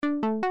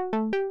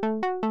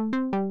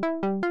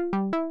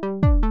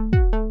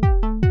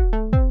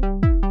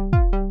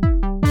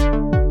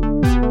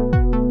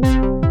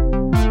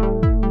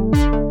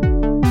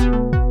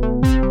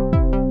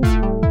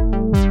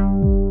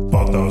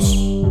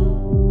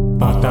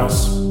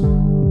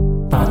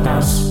Welcome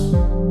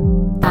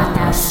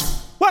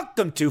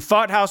to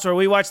Fart House, where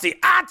we watch the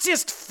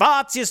artsiest,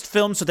 fartsiest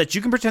films so that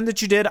you can pretend that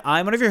you did.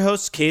 I'm one of your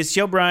hosts, Casey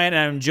O'Brien,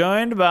 and I'm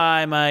joined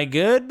by my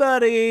good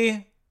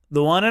buddy,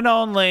 the one and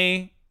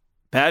only,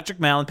 Patrick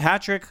Mallon.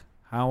 Patrick,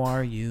 how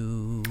are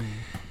you?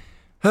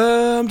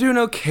 I'm doing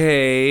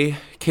okay.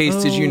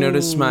 Case, did you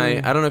notice my...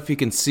 I don't know if you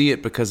can see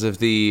it because of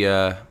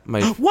the...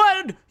 my.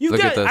 What? You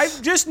Look got? at this.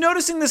 I'm just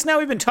noticing this now.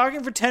 We've been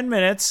talking for 10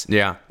 minutes.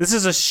 Yeah. This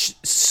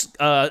is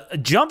a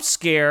jump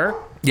scare.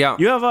 Yeah.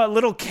 You have a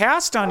little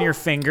cast on your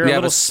finger, a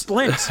little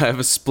splint. I have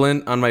a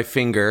splint on my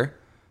finger.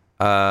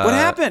 What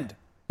happened?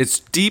 It's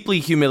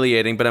deeply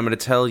humiliating, but I'm going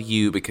to tell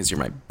you because you're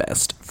my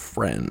best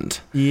friend.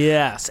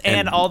 Yes,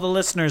 and all the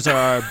listeners are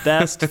our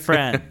best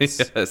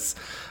friends. Yes.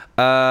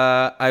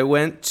 I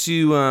went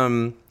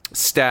to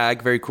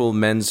Stag, very cool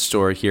men's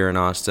store here in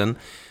Austin.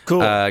 Cool.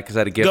 Because I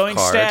had a gift card.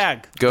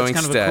 Going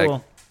Stag. Stag.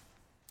 Cool.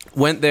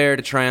 Went there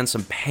to try on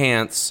some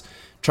pants.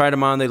 Tried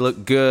them on. They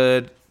looked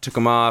good. Took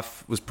them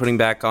off. Was putting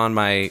back on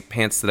my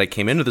pants that I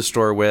came into the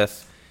store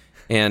with.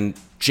 And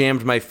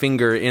jammed my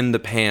finger in the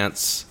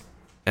pants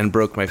and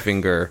broke my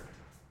finger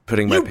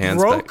putting my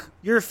pants back. You broke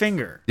your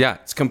finger? Yeah,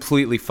 it's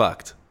completely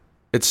fucked.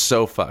 It's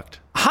so fucked.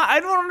 I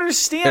don't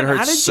understand. It hurts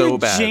How did so you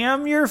bad.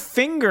 jam your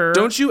finger?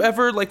 Don't you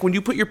ever, like, when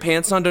you put your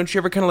pants on, don't you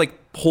ever kind of,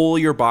 like, pull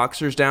your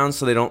boxers down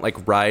so they don't,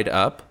 like, ride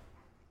up?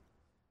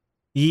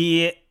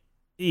 Yeah.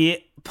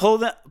 Pull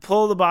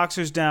the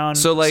boxers down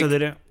so they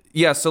don't...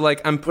 Yeah, so,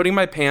 like, I'm putting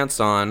my pants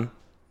on.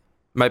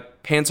 My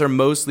pants are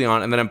mostly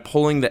on, and then I'm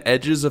pulling the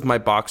edges of my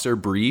boxer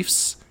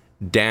briefs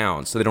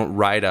down so they don't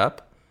ride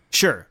up.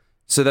 Sure.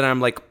 So then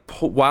I'm, like,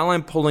 while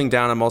I'm pulling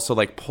down, I'm also,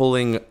 like,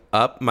 pulling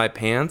up my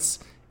pants.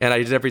 And I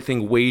did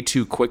everything way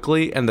too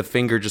quickly, and the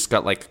finger just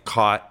got, like,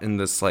 caught in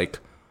this, like,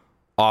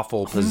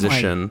 awful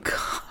position.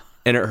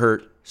 And it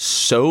hurt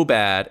so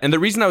bad. And the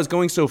reason I was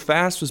going so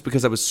fast was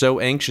because I was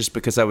so anxious,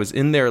 because I was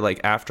in there, like,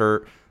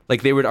 after,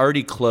 like, they were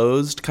already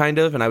closed, kind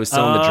of, and I was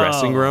still in the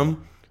dressing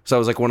room. So I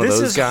was, like, one of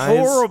those guys. This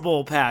is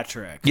horrible,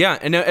 Patrick. Yeah,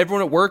 and now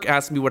everyone at work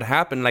asked me what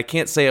happened, and I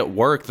can't say at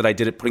work that I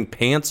did it putting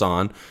pants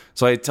on.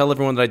 So I tell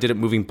everyone that I did it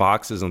moving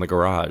boxes in the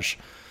garage.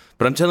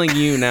 But I'm telling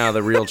you now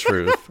the real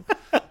truth.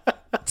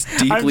 It's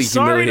deeply I'm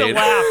sorry humiliating.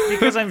 to laugh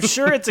because I'm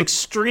sure it's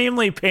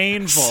extremely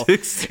painful.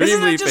 Isn't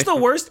that just the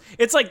worst?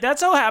 It's like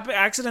that's how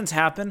accidents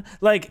happen,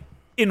 like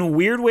in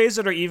weird ways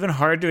that are even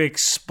hard to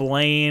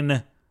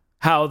explain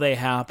how they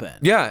happen.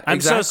 Yeah, I'm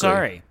exactly. so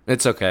sorry.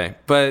 It's okay.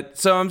 But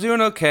so I'm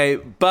doing okay,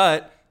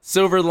 but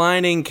silver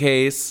lining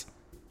Case.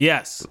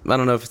 Yes. I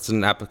don't know if it's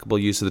an applicable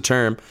use of the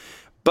term,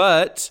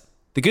 but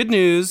the good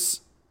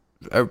news,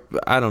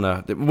 I don't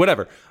know,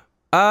 whatever.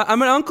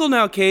 I'm an uncle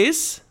now,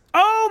 Case.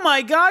 Oh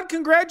my God,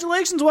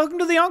 congratulations. Welcome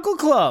to the Uncle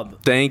Club.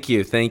 Thank you.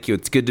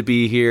 It's good to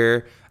be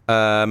here.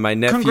 My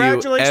nephew,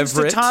 congratulations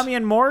Everett. to Tommy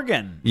and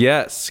Morgan.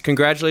 Yes,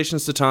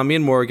 congratulations to Tommy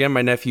and Morgan.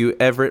 My nephew,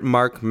 Everett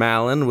Mark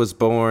Mallon, was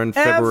born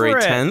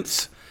February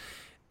 10th.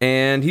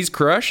 And he's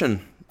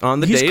crushing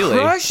on the daily.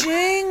 He's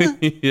crushing?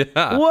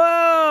 Yeah.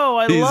 Whoa,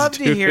 I love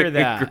to hear doing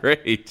that.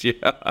 Great,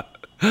 yeah.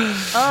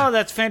 Oh,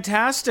 that's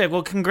fantastic.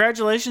 Well,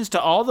 congratulations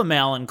to all the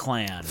Mallon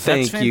clan.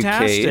 Thank That's you,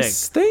 fantastic.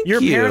 Case. Thank Your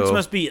you. parents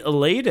must be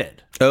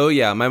elated. Oh,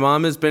 yeah. My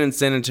mom has been in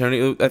San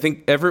Antonio. I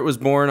think Everett was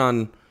born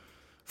on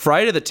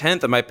Friday the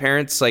 10th, and my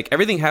parents, like,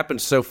 everything happened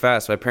so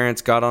fast. My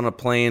parents got on a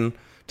plane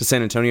to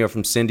San Antonio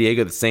from San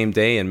Diego the same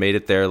day and made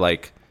it there,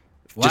 like,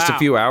 just a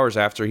few hours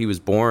after he was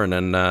born.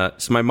 And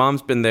so my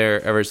mom's been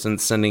there ever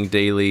since, sending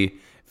daily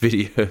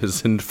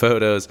videos and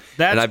photos.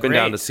 That's and I've been great.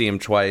 down to see him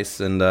twice.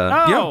 And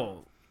Oh,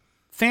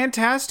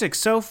 fantastic.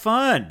 So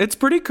fun. it's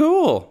pretty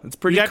cool. It's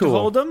pretty You got cool. to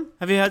hold him?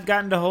 Have you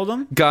gotten to hold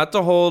him? Got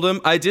to hold him.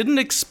 I didn't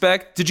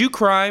expect... Did you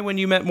cry when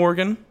you met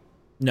Morgan?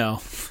 No.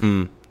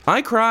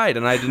 I cried,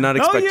 and I did not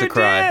expect to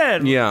cry.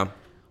 did? Yeah.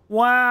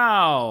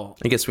 Wow.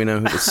 I guess we know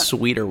who the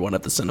sweeter one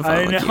of the cinephile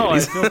I know. I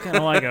cuties. feel kind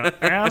of like an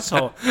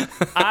asshole.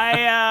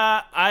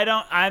 I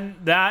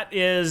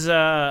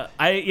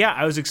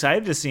was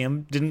excited to see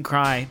him. Didn't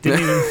cry.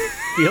 Didn't even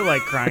feel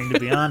like crying, to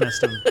be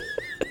honest. I'm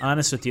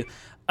honest with you.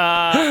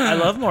 I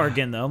love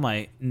Morgan, though,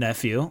 my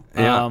nephew.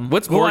 Yeah.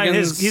 What's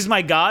Morgan's... He's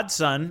my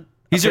godson.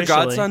 He's your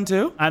officially. godson,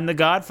 too? I'm the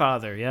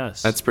godfather,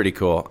 yes. That's pretty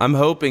cool. I'm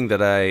hoping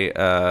that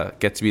I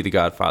get to be the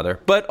godfather.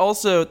 But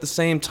also, at the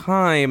same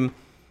time,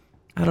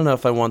 I don't know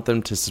if I want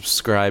them to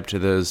subscribe to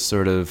those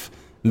sort of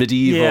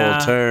medieval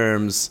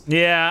terms.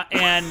 Yeah,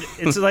 and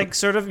it's like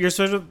sort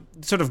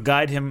of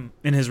guide him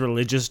in his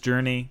religious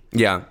journey.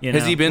 Yeah.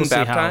 Has he been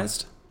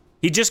baptized?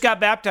 He just got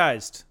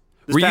baptized.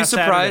 Were you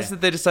surprised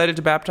that they decided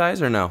to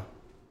baptize or no?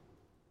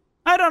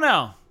 I don't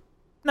know.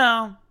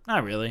 No,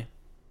 not really.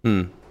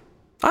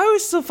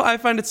 I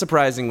find it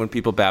surprising when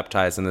people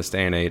baptize in this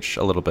day and age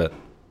a little bit.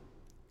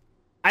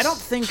 I don't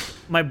think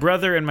my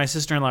brother and my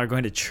sister-in-law are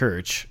going to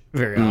church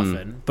very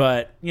often,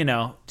 but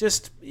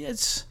just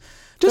to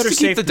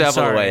keep the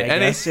devil away. I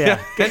guess, yeah.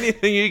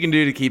 Anything you can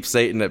do to keep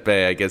Satan at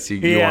bay, I guess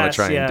you want to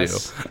try and do.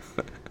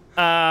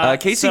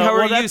 Casey, how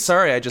are you? that's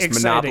Sorry, I just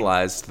exciting.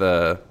 monopolized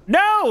the.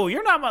 No,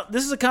 you're not.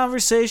 This is a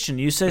conversation.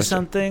 You say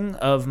something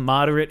of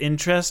moderate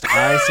interest.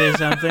 I say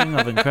something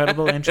of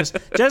incredible interest.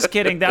 Just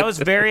kidding. That was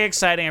very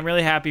exciting. I'm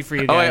really happy for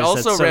you guys. Oh, I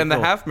also That's so ran the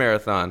cool. half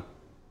marathon.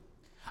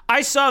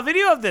 I saw a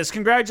video of this.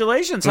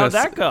 Congratulations. How'd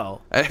Yes. that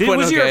go? It went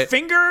Was your okay.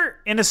 finger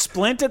in a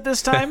splint at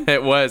this time?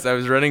 It was. I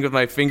was running with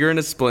my finger in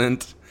a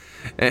splint,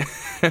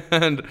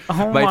 and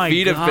Oh my my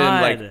feet have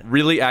been like God.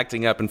 really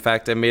acting up. In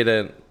fact, I made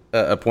an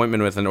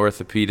appointment with an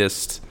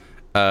orthopedist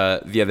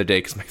the other day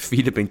because my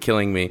feet have been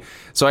killing me.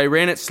 So I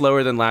ran it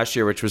slower than last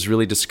year, which was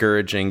really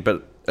discouragage.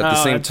 But at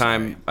the same I'm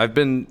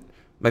time,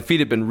 my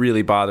feet have been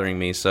really bothering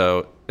me.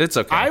 So it's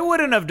okay. I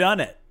wouldn't have done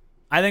it.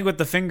 I think with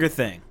the finger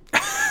thing.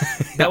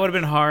 That would have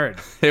been hard.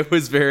 It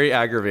was very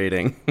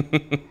aggravating.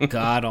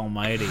 God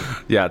almighty.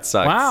 Yeah, it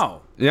sucks.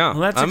 Wow. Yeah,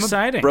 Well, that's I'm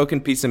exciting. A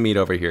broken piece of meat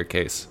over here,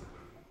 Case.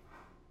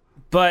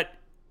 But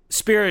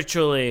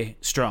spiritually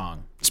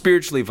strong.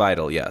 Spiritually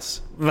vital,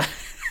 yes.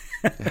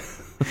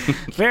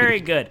 Very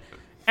good.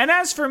 And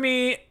as for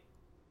me,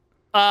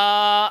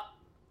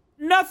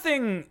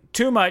 nothing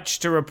too much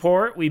to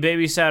report. We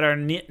babysat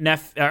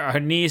our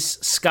niece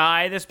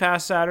Sky this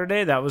past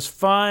Saturday. That was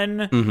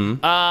fun.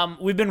 Mm-hmm.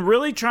 I've been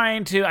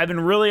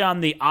really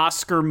on the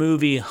Oscar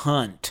movie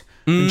hunt.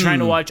 Been trying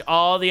to watch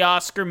all the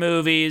Oscar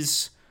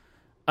movies.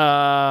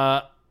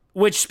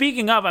 Which,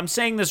 speaking of, I'm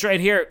saying this right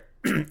here.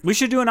 We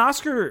should do an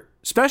Oscar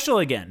special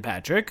again,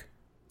 Patrick.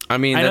 I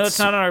mean, I know it's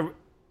not on our.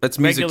 that's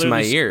music to my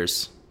regularly-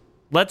 ears.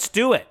 Let's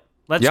do it.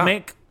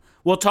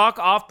 We'll talk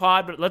off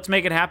pod, but let's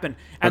make it happen.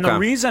 And the Okay.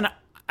 reason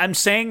I'm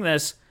saying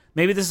this,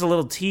 maybe this is a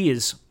little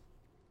tease.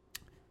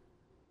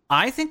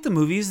 I think the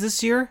movies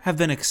this year have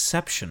been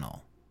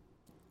exceptional.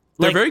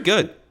 They're very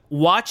good.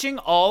 Watching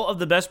all of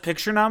the Best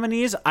Picture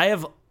nominees, I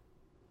have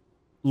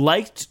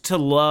liked to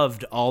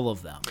loved all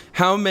of them.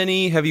 How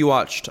many have you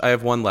watched? I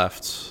have one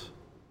left.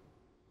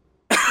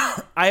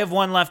 I have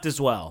one left as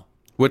well.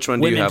 Which one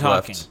do you Women have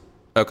Talking. left?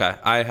 Okay,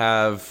 I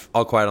have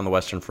All Quiet on the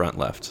Western Front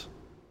left.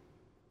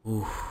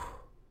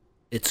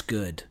 It's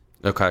good.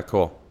 Okay,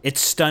 cool. It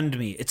stunned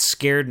me. It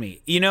scared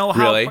me. You know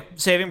how Really?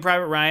 Saving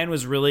Private Ryan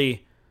was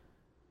really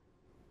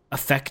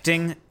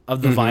affecting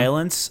of the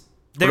violence?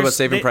 What about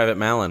Saving Private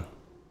Malin?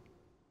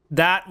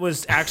 That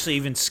was actually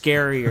even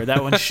scarier.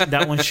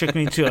 That one shook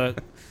me to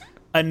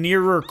a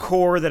nearer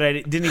core that I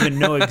didn't even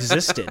know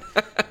existed.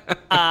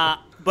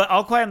 But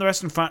All Quiet on the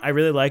Western Front, I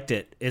really liked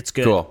it. It's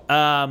good. Cool.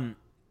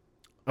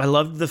 I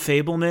loved The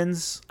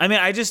Fablemans. I mean,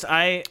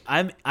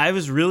 I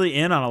was really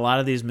in on a lot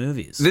of these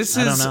movies.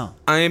 I don't know.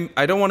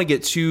 I don't want to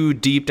get too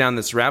deep down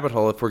this rabbit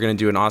hole if we're going to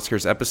do an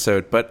Oscars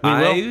episode, but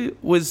I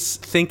was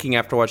thinking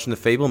after watching The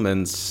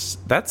Fablemans,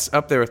 that's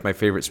up there with my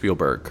favorite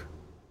Spielberg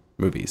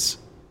movies.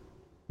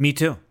 Me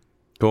too.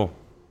 Cool.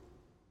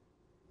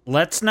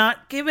 Let's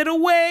not give it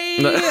away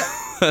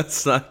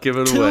Let's not give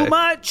it too away.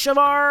 much of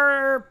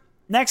our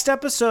next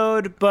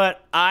episode,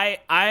 but I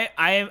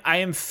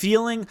am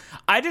feeling.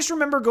 I just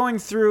remember going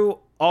through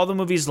all the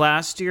movies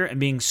last year and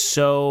being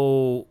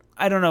so,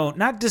 I don't know,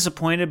 not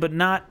disappointed, but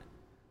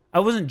I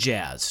wasn't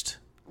jazzed.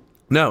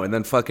 No, and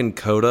then fucking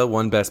Coda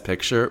won Best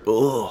Picture.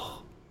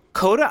 Ugh.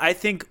 Coda, I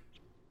think,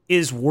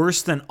 is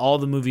worse than all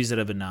the movies that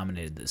have been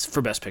nominated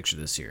for Best Picture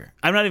this year.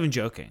 I'm not even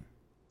joking.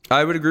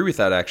 I would agree with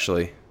that,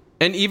 actually.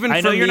 And even I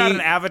know for you're me, not an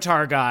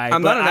Avatar guy.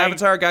 I'm but not an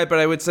Avatar guy, but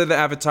I would say the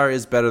Avatar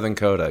is better than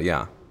Coda.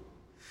 Yeah.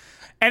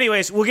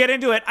 Anyways, we'll get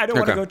into it. I don't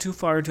want to Okay. go too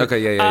far into it.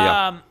 Okay.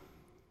 Yeah.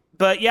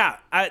 But yeah,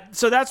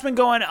 so that's been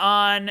going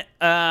on.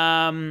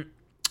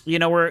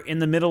 We're in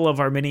the middle of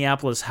our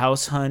Minneapolis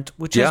house hunt,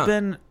 which has Yeah.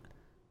 been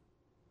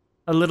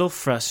a little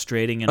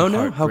frustrating and Oh,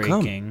 no? How come?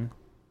 heartbreaking.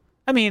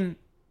 I mean,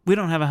 we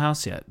don't have a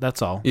house yet.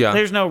 That's all. Yeah.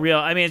 There's no real.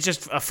 I mean, it's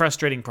just a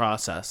frustrating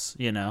process.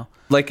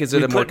 Like, is it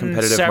We a more put in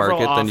competitive several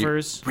market than you?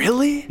 offers.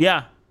 Really?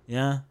 Yeah.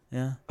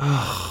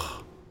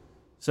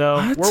 So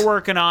What? we're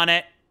working on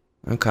it,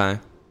 Okay.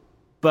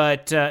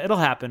 but it'll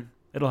happen.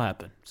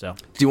 So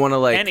Do you want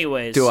to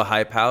Anyways. do a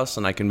hype house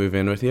and I can move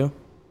in with you?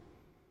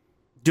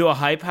 do a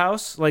hype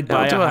house, like Yeah,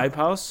 buy do a a- hype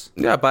house.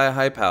 Yeah, buy a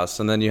hype house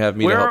and then you have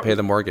me Where- to help pay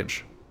the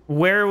mortgage.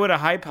 Where would a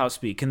hype house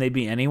be? Can they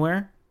be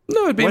anywhere?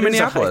 No, it'd be in What is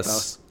a hype Minneapolis.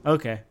 house?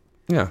 Okay.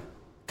 Yeah.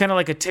 Kind of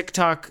like a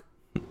TikTok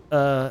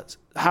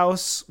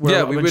house. Where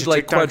Yeah, a we bunch would of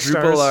like TikTok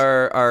quadruple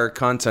stars- our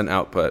content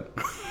output.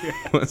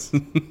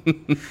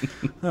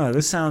 Oh,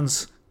 this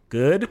sounds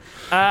good.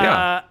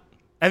 Yeah.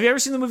 Have you ever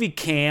seen the movie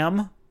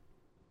Cam?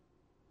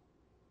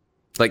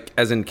 Like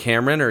as in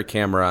Cameron or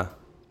camera?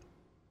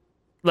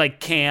 Like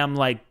Cam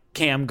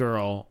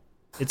Girl.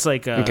 It's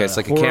like a Okay, it's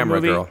like a horror camera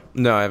movie. girl.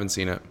 No, I haven't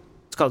seen it.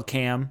 It's called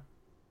Cam.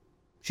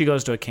 She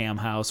goes to a cam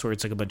house where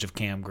it's like a bunch of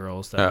cam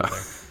girls that are there.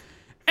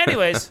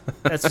 Anyways,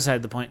 that's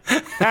beside the point.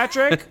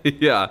 Patrick,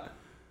 Yeah.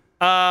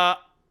 I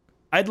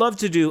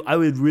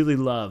would really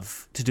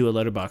love to do a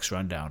letterbox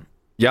rundown.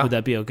 Yeah. Would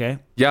that be okay?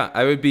 Yeah,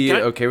 I would be Can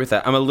I- okay with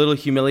that. I'm a little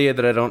humiliated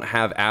that I don't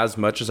have as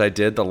much as I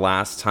did the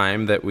last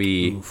time that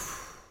we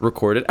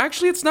recorded.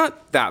 Actually, it's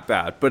not that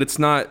bad, but it's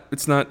not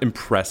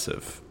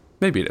impressive.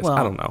 Maybe it is. Well,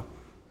 I don't know.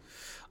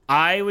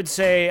 I would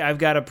say I've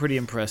got a pretty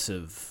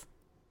impressive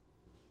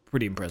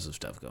pretty impressive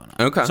stuff going on.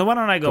 Okay. So why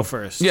don't I go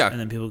first? Yeah. And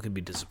then people could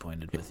be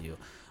disappointed with you.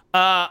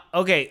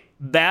 Okay.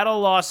 Battle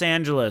Los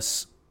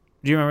Angeles.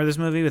 Do you remember this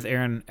movie with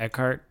Aaron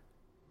Eckhart?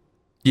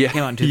 Yeah.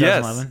 Came out in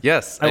 2011.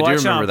 Yes, I I do watched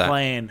remember it on that. a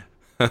plane.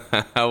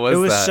 How was It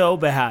was that? so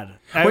bad.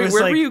 I Wait, was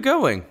where like, were you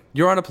going?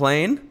 You're on a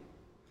plane?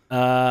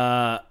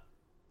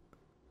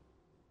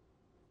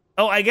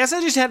 Oh, I guess I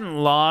just hadn't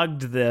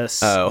logged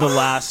this Oh. the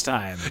last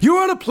time.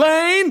 You're on a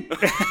plane?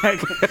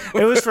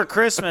 It was for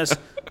Christmas,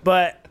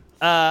 but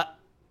I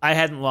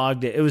hadn't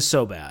logged it. It was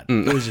so bad.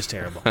 It was just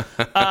terrible.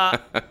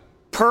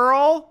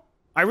 Pearl.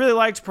 I really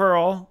liked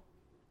Pearl.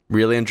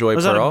 Really enjoy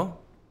Was that Pearl?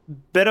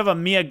 Bit of a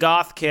Mia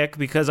Goth kick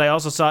because I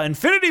also saw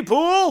Infinity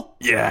Pool.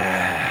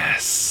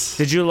 Yes.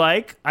 Did you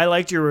like? I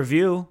liked your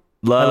review.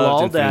 I Loved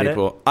lolled at Infinity it.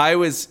 Pool.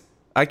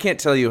 I can't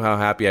tell you how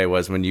happy I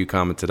was when you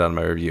commented on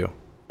my review.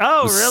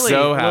 Oh, was really?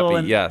 so happy,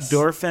 Little yes.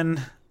 Endorphin,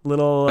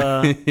 little.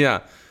 Yeah.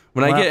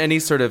 When I Wow. get any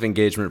sort of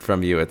engagement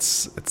from you,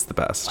 it's the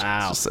best. Wow.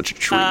 It's just such a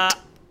treat.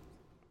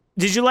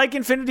 Did you like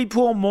Infinity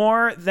Pool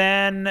more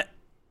than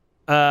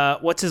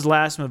what's his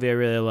last movie I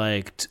really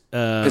liked?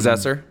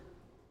 Possessor?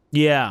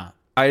 Yeah.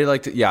 I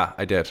liked it. Yeah,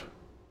 I did.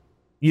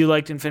 You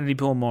liked Infinity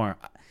Pool more.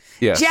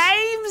 Yes.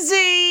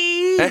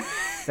 Jamesy!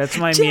 That's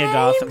my Mia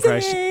Goth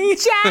impression.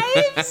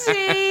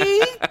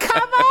 Jamesy!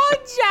 Come on,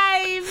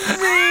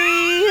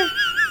 Jamesy!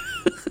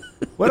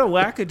 What a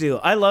wackadoo.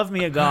 I love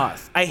Mia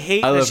Goth. I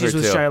hate that love she's her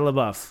with too. Shia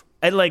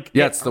LaBeouf.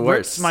 Yeah, it's the rips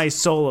worst. my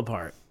soul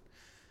apart.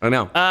 I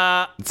know.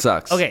 It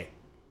sucks. Okay.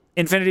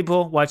 Infinity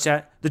Pool, watch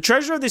that. The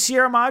Treasure of the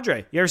Sierra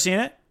Madre. You ever seen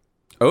it?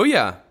 Oh,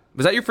 yeah.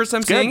 Was that your first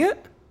time seeing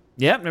it?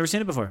 Yep, never seen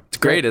it before. It's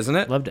great, isn't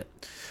it? Loved it.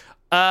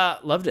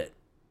 Loved it.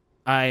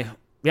 I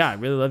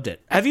really loved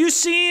it. Have you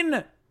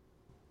seen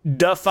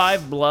Da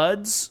Five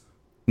Bloods?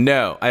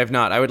 No, I have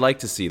not. I would like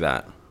to see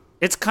that.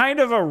 It's kind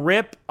of a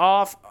rip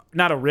off,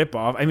 not a rip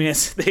off. I mean,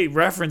 they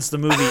reference the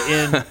movie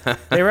in.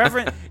 They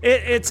reference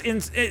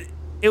it.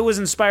 It was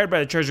inspired by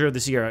the Treasure of the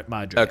Sierra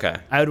Madre. Okay.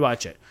 I would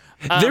watch it.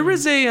 There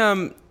was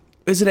a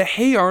is it a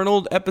Hey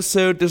Arnold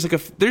episode? There's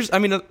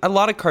a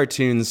lot of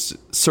cartoons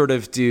sort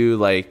of do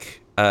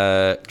like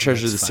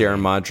Treasure of the Sierra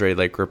Madre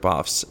like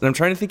ripoffs. And I'm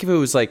trying to think if it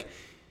was like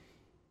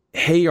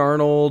Hey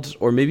Arnold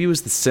or maybe it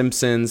was The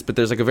Simpsons, but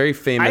there's like a very I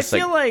famous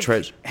feel like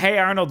treasure. Hey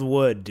Arnold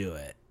would do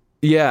it.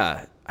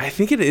 Yeah, I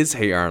think it is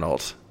Hey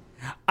Arnold.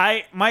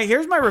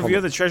 Here's my review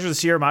of the Treasure of the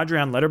Sierra Madre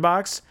on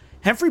Letterboxd.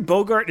 Humphrey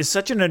Bogart is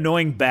such an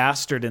annoying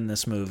bastard in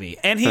this movie,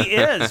 and he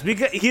is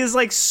because he is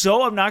like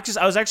so obnoxious.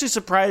 I was actually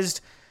surprised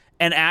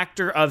an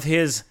actor of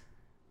his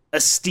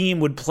esteem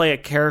would play a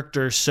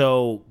character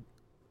so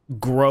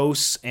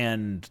gross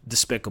and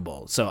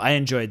despicable. So I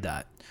enjoyed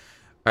that.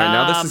 All right,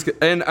 now this is good.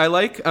 And I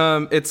like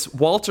it's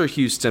Walter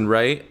Houston,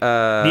 right?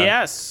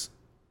 Yes,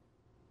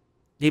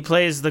 he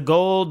plays the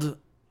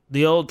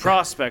old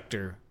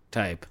prospector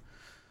type.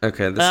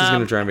 Okay, this is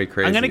going to drive me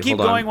crazy. I'm going to keep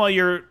Hold on. going while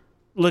you're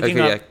looking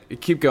Okay, up. yeah,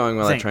 keep going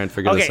while I try and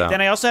figure this out. Okay,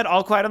 then I also had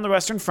All Quiet on the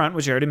Western Front,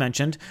 which I already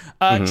mentioned.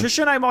 Trisha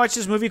and I watched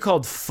this movie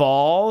called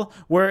Fall,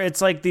 where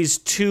it's like these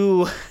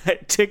two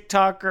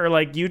TikTok or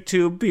like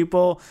YouTube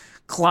people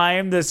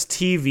climb this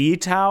TV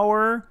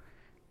tower.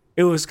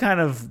 It was kind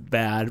of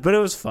bad, but it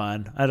was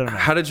fun. I don't know.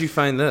 How did you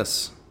find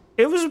this?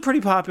 It was a pretty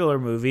popular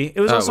movie.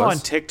 It was also was?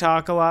 on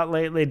TikTok a lot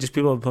lately. Just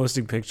people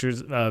posting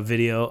pictures,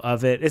 video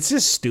of it. It's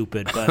just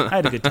stupid, but I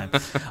had a good time.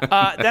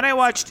 Then I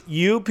watched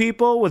You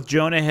People with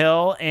Jonah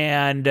Hill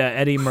and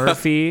Eddie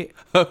Murphy.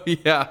 Oh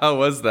yeah, how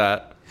was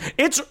that?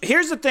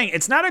 Here's the thing.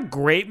 It's not a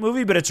great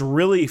movie, but it's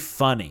really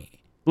funny.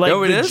 Like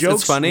Oh, it the is? It's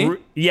jokes funny?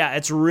 Yeah,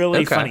 it's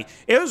really Okay. funny.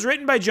 It was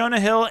written by Jonah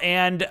Hill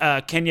and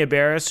Kenya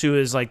Barris, who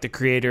is like the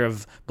creator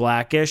of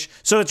Blackish.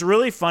 So it's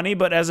really funny,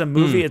 but as a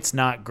movie, it's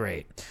not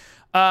great.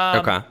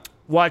 Okay.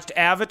 Watched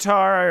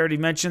Avatar. I already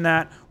mentioned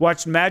that.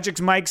 Watched Magic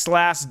Mike's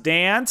Last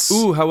Dance.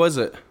 Ooh, how was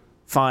it?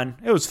 Fun.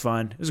 It was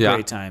fun. It was a Yeah.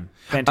 great time.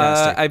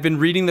 Fantastic. I've been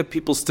reading that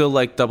people still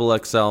like Double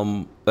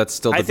XL. That's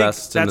still the think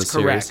best in the that's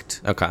series.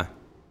 correct. Okay.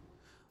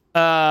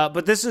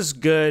 But this is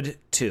good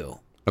too.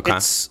 Okay.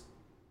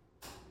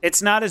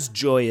 It's not as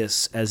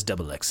joyous as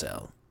Double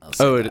XL. I'll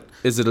say that.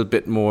 Is it a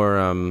bit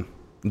more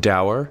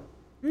dour?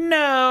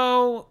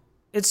 No,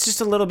 it's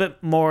just a little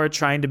bit more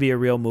trying to be a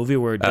real movie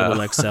where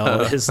Double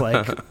XL is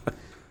like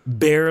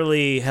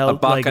barely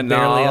held, like bacchanal.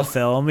 barely a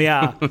film.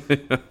 Yeah.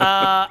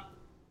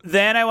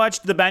 Then I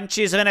watched The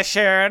Banshees of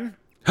Inisherin.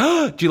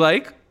 Do you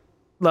like?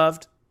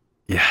 Loved.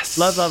 Yes.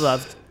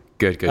 Loved.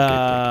 Good.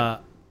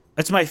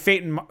 It's my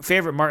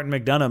favorite Martin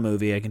McDonagh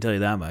movie. I can tell you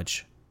that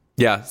much.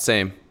 Yeah,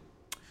 same.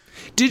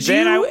 Did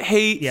Then you I-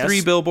 hate yes.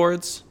 3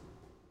 Billboards?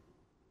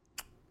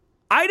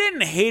 I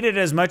didn't hate it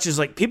as much as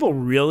like people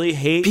really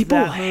hate People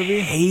that movie.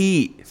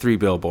 hate 3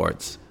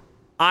 Billboards.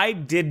 I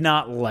did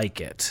not like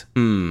it.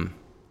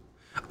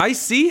 I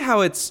see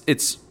how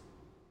it's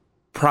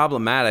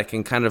problematic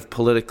and kind of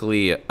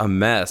politically a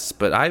mess,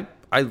 but I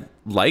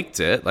liked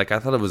it. Like I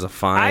thought it was a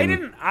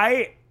fine.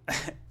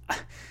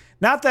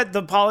 Not that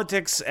the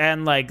politics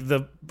and like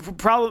the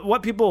problem,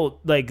 what people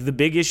like the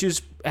big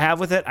issues have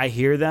with it, I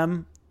hear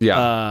them.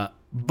 Yeah.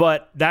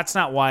 but that's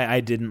not why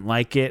I didn't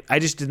like it. I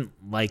just didn't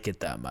like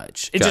it that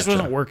much. It just Gotcha.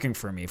 wasn't working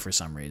for me for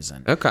some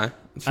reason. Okay,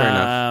 fair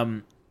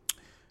enough.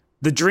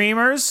 The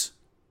Dreamers,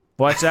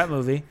 watch that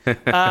movie.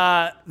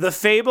 The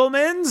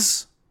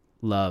Fablemans,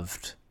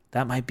 loved.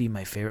 That might be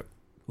my favorite.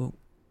 Ooh,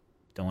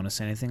 don't want to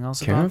say anything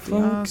else about the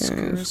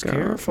Oscars.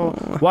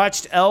 Careful.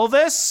 Watched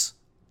Elvis.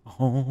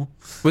 Oh,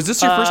 Was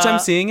this your first time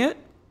seeing it?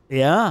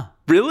 yeah.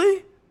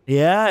 Really?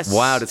 Yes.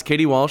 Wow, does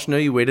Katie Walsh know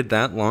you waited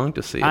that long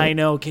to see it? I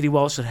know Katie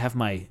Walsh should have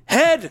my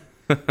head.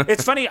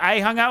 It's funny. I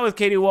hung out with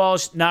Katie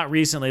Walsh not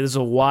recently. This was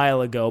a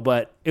while ago,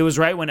 but it was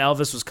right when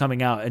Elvis was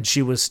coming out, and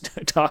she was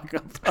talking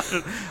about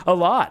it a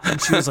lot.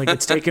 And she was like,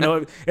 "It's taken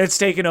over. It's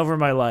taken over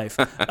my life."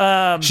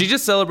 She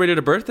just celebrated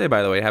a birthday,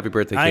 by the way. Happy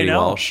birthday, I Katie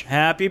know. Walsh.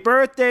 Happy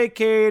birthday,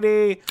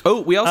 Katie.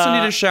 Oh, we also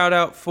need a shout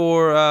out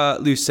for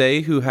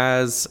Luce, who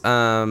has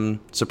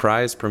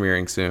Surprise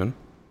premiering soon.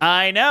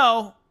 I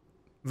know.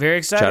 Very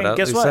exciting. Shout out,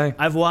 Guess what? Luce.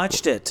 I've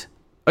watched it.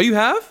 Oh, you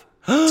have?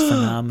 It's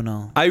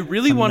phenomenal. I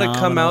really want to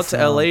come Phenomenal out to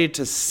film. LA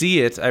to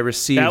see it. I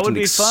received That would an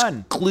be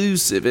fun.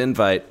 exclusive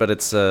invite, but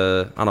it's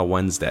on a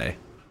Wednesday.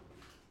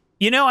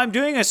 You know, I'm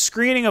doing a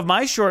screening of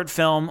my short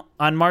film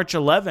on March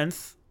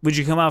 11th. Would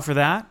you come out for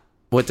that?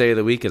 What day of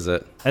the week is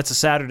it? That's a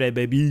Saturday,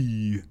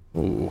 baby.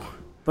 Ooh.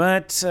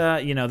 But,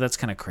 that's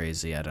kind of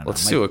crazy. I don't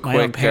Let's know. do a My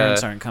own quick,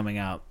 parents aren't coming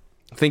out.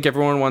 I think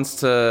everyone wants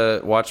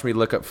to watch me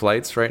look up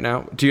flights right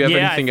now. Do you have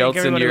anything else in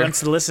everybody your... wants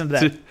to listen to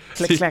that.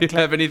 Click, Do clack, you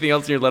clack. have anything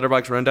else in your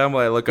letterbox rundown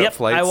while I look up Yep,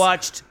 flights? I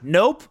watched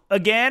Nope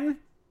again.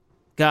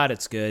 God,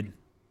 it's good.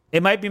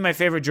 It might be my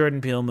favorite Jordan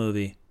Peele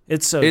movie.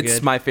 It's so good.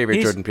 It's my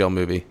favorite Jordan Peele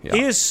movie. Yeah.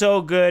 He is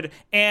so good,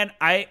 and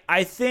I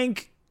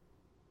think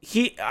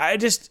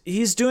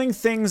he's doing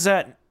things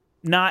that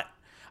not.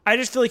 I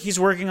just feel like he's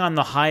working on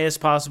the highest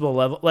possible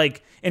level.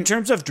 Like in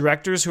terms of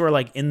directors who are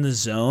like in the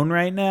zone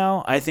right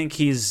now, I think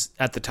he's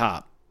at the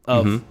top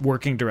of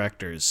working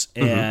directors,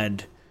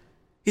 and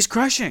he's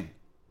crushing.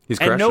 He's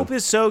crushing. And Nope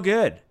is so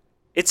good.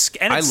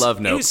 I love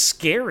Nope. It's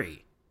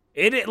scary.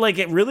 It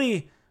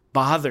really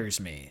bothers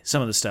me,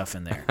 some of the stuff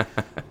in there.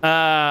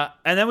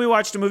 And then we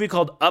watched a movie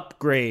called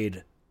Upgrade.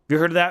 Have you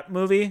heard of that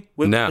movie?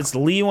 No. It's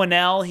Lee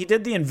Winnell. He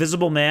did The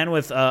Invisible Man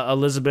with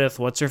Elizabeth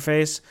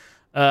what's-her-face.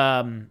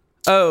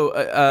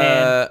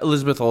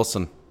 Elizabeth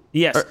Olsen.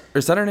 Yes. Or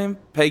is that her name?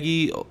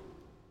 Peggy?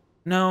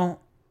 No.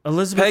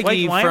 Elizabeth.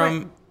 Peggy why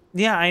from...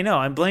 Yeah, I know.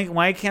 I'm blanking.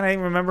 Why can't I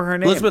remember her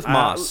name? Elizabeth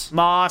Moss.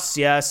 Moss,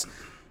 yes.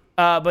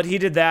 But he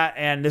did that,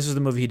 and this was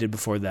the movie he did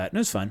before that. And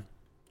it was fun.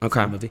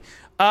 Okay. Movie.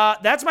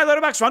 That's my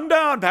Letterboxd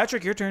rundown.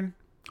 Patrick, your turn.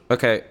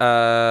 Okay.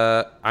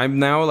 I'm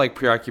now like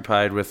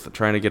preoccupied with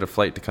trying to get a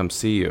flight to come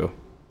see you.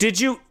 Did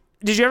you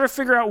ever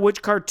figure out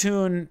which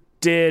cartoon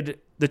did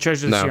the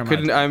Treasure of the Sierra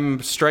Madre?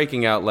 I'm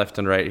striking out left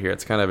and right here.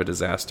 It's kind of a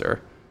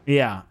disaster.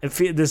 Yeah, this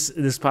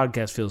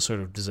podcast feels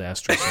sort of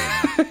disastrous.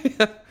 Right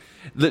now.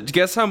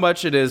 Guess how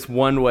much it is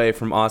one way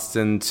from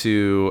Austin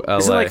to LA?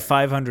 Is it like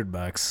 $500?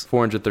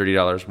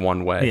 $430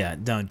 one way. Yeah,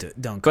 don't.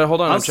 But hold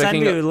on, I'll I'm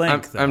checking. send you a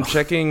link, I'm though.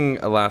 checking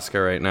Alaska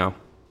right now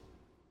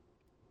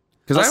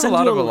because I have a send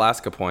lot you of a-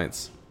 Alaska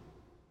points.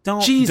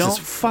 Don't. Jesus Don't.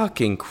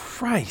 fucking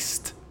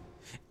Christ!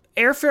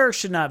 Airfare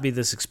should not be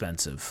this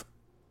expensive.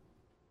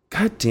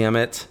 God damn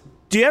it!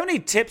 Do you have any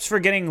tips for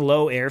getting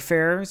low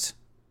airfares,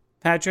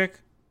 Patrick?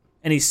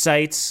 Any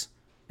sites?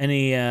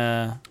 Any?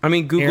 I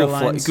mean,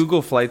 Airlines.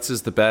 Google Flights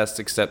is the best,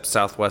 except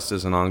Southwest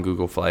isn't on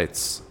Google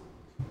Flights.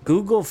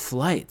 Google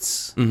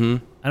Flights.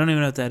 Mm-hmm. I don't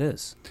even know what that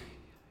is.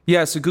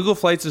 Yeah, so Google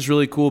Flights is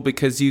really cool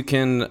because you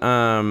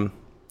can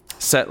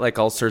set like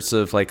all sorts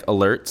of like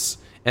alerts,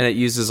 and it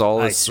uses all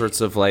this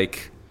sorts of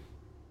like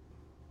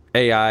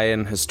AI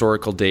and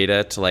historical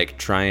data to like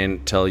try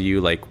and tell you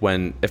like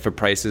if a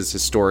price is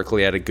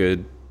historically at a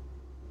good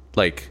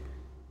like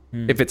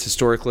if it's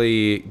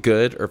historically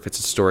good or if it's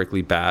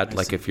historically bad,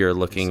 like if you're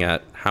looking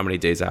at how many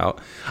days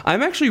out.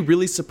 I'm actually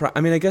really surprised.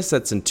 I mean, I guess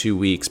that's in 2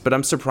 weeks, but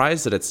I'm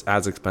surprised that it's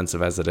as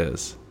expensive as it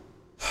is.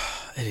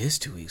 It is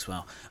 2 weeks.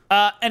 Wow.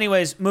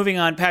 Anyways, moving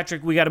on,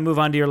 Patrick. We got to move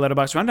on to your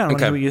Letterboxd rundown. I want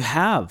to Okay. hear what you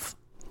have.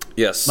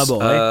 Yes, My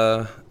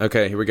boy.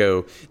 Okay, here we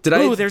go.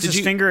 Ooh, there's his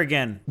finger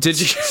again.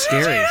 Did you?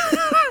 Scary.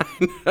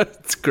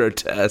 It's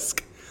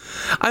grotesque.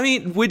 I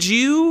mean, would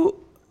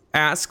you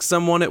ask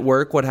someone at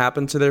work what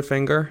happened to their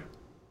finger?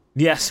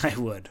 Yes, I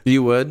would.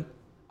 You would?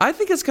 I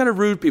think it's kind of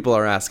rude people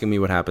are asking me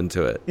what happened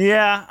to it.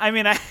 Yeah, I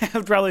mean, I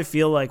would probably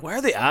feel like, why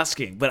are they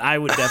asking? But I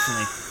would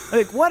definitely,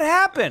 like, what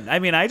happened? I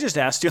mean, I just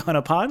asked you on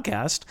a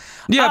podcast.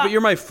 Yeah, but you're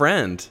my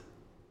friend.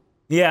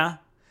 Yeah.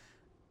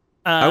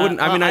 I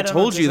wouldn't. I mean, I don't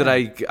told you that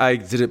understand. I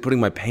did it putting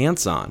my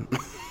pants on.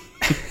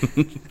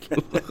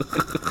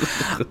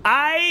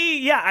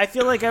 I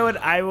feel like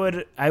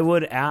I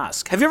would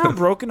ask. Have you ever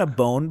broken a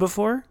bone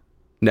before?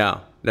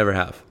 No, never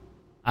have.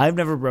 I've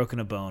never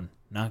broken a bone.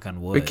 Knock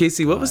on wood. Wait,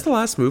 Casey, what was the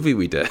last movie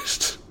we did?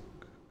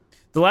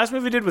 The last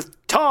movie we did with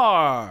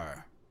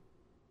Tar?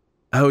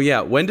 Oh yeah,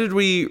 when did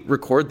we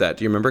record that?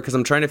 Do you remember? Because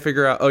I'm trying to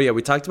figure out. Oh yeah,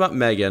 we talked about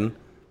Megan.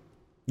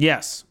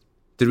 Yes.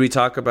 Did we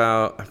talk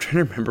about? I'm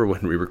trying to remember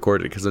when we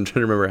recorded because I'm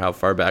trying to remember how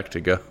far back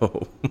to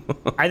go.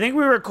 I think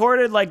we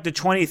recorded like the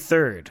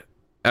 23rd.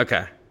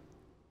 Okay.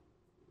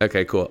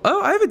 Okay, cool.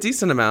 Oh, I have a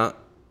decent amount.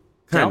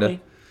 Tell Kinda.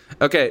 me.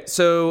 Okay,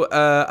 so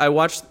I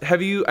watched.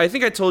 I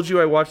think I told you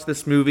I watched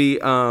this movie,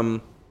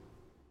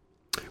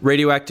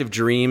 Radioactive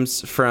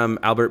Dreams from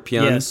Albert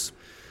Pyun. Yes.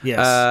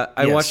 Yes.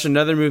 I watched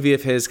another movie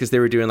of his because they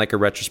were doing like a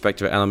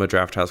retrospective at Alamo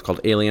Drafthouse called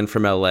Alien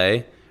from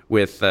L.A.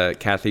 with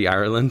Kathy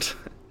Ireland.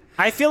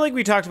 I feel like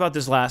we talked about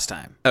this last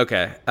time.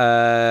 Okay.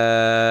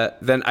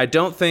 Then I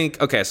don't think.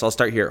 Okay, so I'll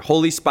start here.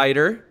 Holy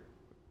Spider,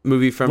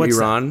 movie from What's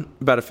Iran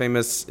about a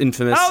infamous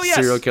Yes.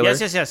 serial killer.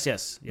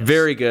 Yes.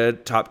 Very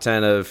good. Top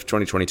 10 of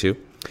 2022.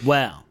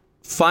 Wow.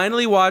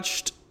 Finally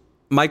watched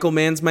Michael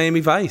Mann's Miami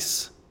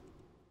Vice.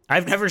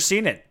 I've never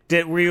seen it.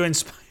 Were you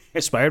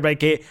inspired by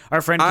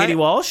our friend Katie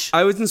Walsh?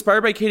 I was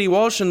inspired by Katie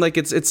Walsh, and like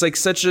it's like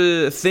such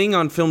a thing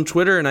on film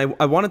Twitter, and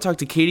I want to talk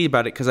to Katie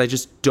about it because I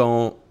just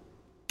don't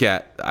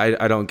get.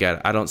 I don't get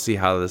it. I don't see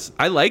how this.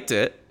 I liked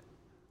it,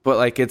 but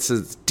like it's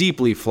a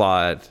deeply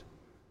flawed,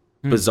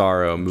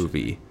 bizarro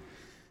movie.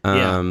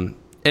 And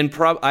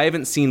I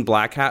haven't seen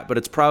Black Hat, but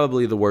it's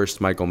probably the worst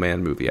Michael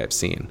Mann movie I've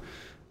seen.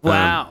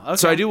 Wow. Okay.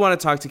 So I do want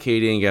to talk to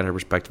Katie and get her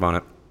perspective on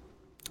it.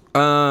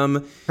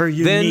 Her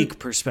unique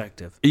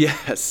perspective.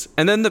 Yes.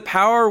 And then the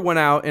power went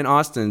out in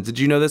Austin. Did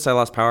you know this? I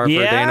lost power for a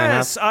day and a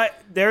half. Yes.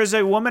 There's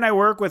a woman I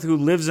work with who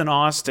lives in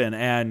Austin,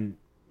 and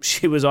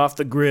she was off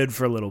the grid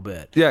for a little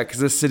bit. Yeah, because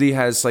this city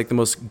has like the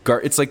most.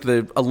 It's like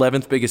the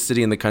 11th biggest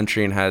city in the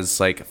country and has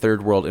like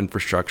third world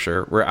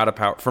infrastructure. We're out of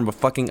power from a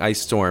fucking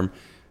ice storm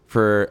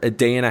for a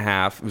day and a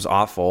half. It was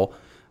awful.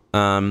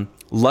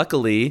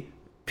 Luckily,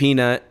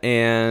 Peanut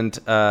and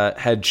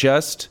had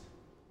just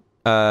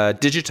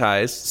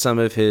digitized some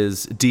of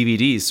his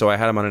DVDs, so I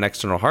had them on an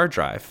external hard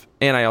drive,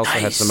 and I also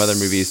had some other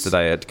movies that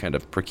I had kind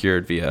of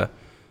procured via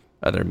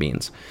other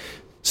means.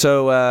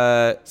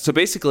 So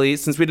basically,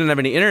 since we didn't have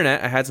any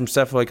internet, I had some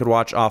stuff I could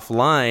watch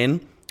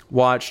offline.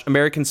 Watched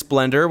American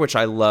Splendor, which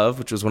I love,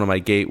 which was one of my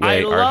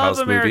gateway art house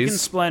movies. American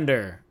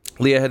Splendor.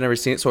 Leah had never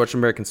seen it, so I watched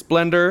American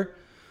Splendor.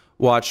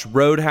 Watched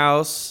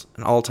Roadhouse,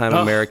 an all-time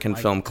American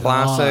film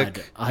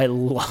classic. I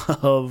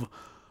love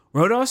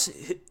Roadhouse.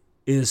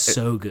 Is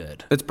so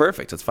good. It's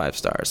perfect. It's 5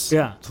 stars.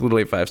 Yeah. It's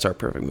literally a 5-star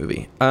perfect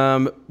movie.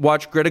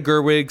 Watched Greta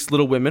Gerwig's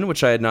Little Women,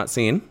 which I had not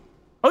seen.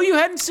 Oh, you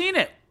hadn't seen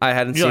it? I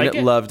hadn't seen it.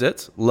 Loved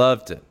it.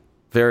 Loved it.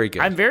 Very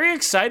good. I'm very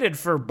excited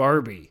for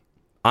Barbie.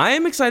 I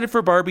am excited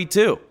for Barbie,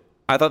 too.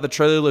 I thought the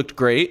trailer looked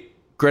great.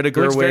 Greta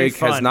Gerwig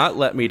has not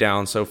let me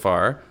down so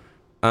far.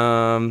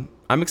 I'm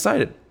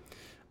excited.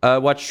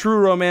 Watched True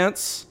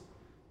Romance.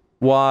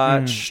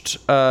 Watched,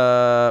 which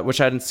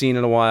I hadn't seen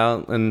in a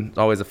while, and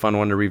always a fun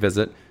one to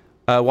revisit.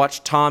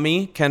 Watched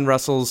Tommy, Ken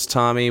Russell's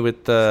Tommy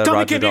with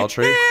Roger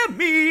Daltrey.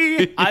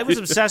 I was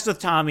obsessed with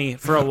Tommy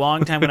for a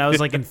long time when I was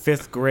like in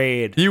 5th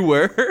grade. You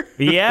were?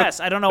 Yes,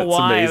 I don't know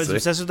why. Amazing. I was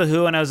obsessed with The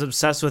Who, and I was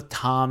obsessed with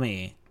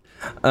Tommy.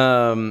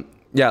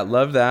 Yeah,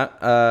 love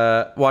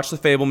that. Watched The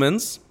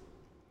Fabelmans.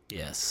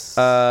 Yes.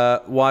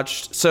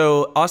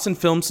 So Austin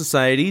Film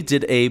Society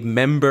did a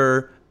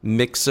member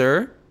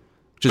mixer,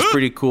 which is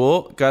pretty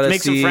cool. Got to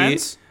Make some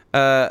friends?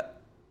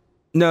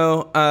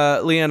 No,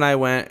 Leah and I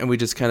went, and we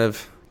just kind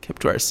of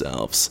kept to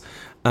ourselves.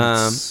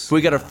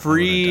 We got a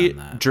free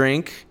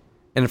drink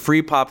and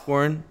free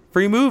popcorn,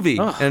 free movie,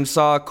 and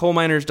saw Coal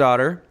Miner's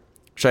Daughter,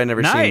 which I'd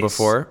never seen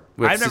before,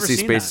 with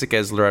Sissy Spacek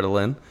as Loretta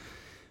Lynn.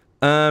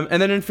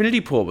 And then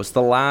Infinity Pool was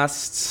the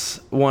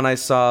last one I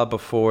saw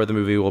before the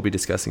movie we'll be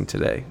discussing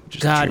today.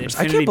 I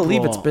can't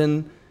believe it's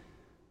been,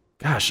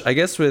 gosh, I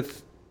guess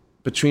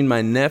between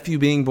my nephew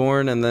being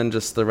born and then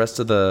just the rest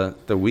of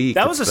the week.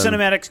 That was a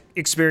cinematic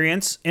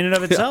experience in and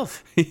of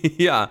itself.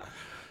 Yeah.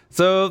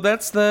 So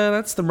that's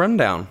the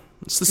rundown.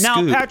 It's the now,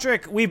 scoop.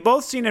 Patrick, we've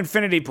both seen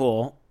Infinity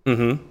Pool.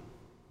 Mm-hmm.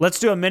 Let's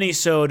do a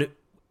mini-sode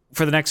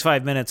for the next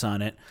 5 minutes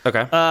on it.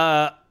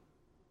 Okay.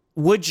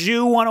 Would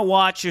you want to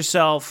watch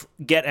yourself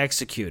get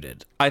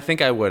executed? I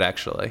think I would,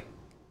 actually.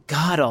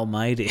 God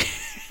almighty.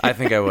 I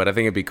think I would. I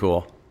think it'd be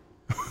cool.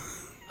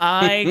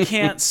 I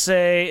can't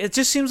say. It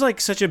just seems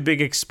like such a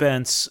big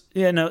expense.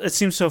 You know, it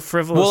seems so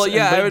frivolous. Well,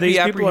 yeah, I would be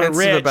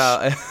apprehensive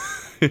about.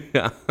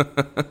 Yeah.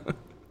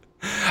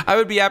 I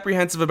would be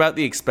apprehensive about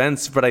the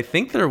expense, but I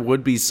think there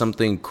would be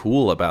something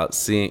cool about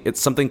it's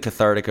something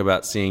cathartic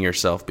about seeing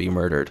yourself be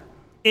murdered.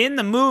 In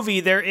the movie,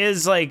 there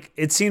is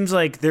it seems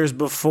like there's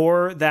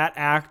before that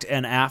act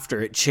and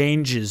after. It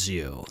changes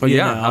you. Oh,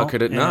 yeah. Know? How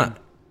could it not?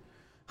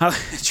 How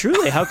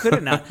could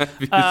it not?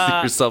 You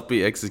see yourself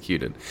be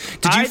executed.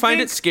 Did you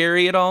find it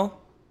scary at all?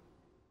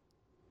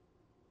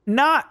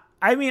 Not.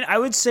 I mean, I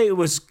would say it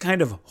was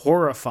kind of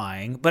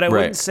horrifying, but I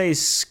wouldn't say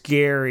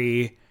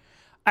scary.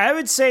 I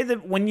would say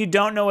that when you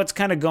don't know what's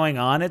kind of going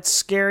on, it's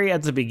scary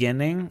at the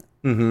beginning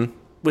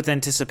with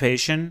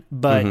anticipation,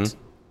 but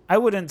I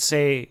wouldn't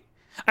say...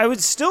 I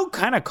would still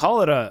kind of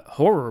call it a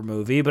horror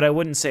movie, but I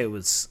wouldn't say it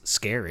was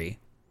scary,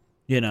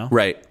 you know?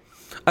 Right.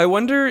 I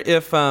wonder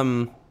if...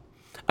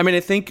 I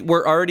think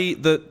we're already...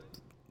 The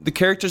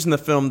characters in the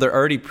film, they're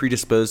already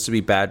predisposed to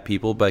be bad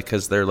people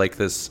because they're like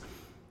this...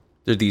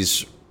 They're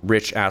these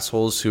rich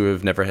assholes who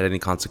have never had any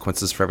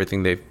consequences for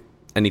anything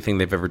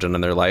they've ever done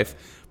in their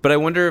life. But I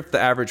wonder if the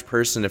average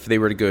person, if they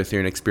were to go through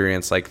an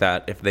experience like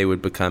that, if they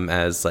would become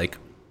as like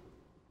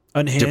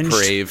Unhinged.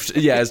 depraved.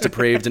 Yeah, as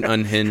depraved and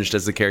unhinged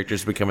as the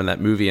characters become in that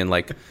movie, and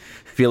like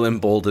feel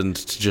emboldened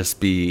to just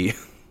be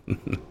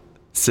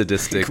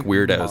sadistic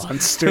weirdos.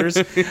 Monsters.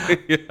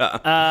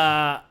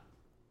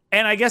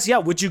 And I guess,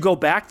 would you go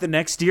back the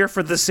next year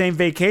for the same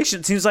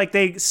vacation? It seems like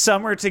they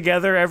summer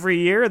together every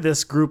year,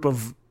 this group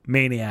of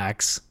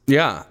maniacs.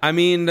 Yeah, I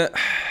mean,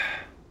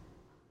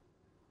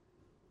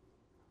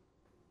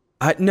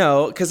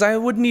 no, because I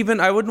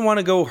wouldn't want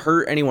to go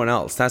hurt anyone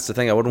else. That's the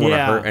thing. I wouldn't want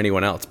to hurt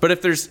anyone else. But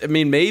if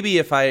maybe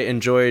if I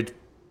enjoyed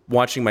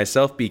watching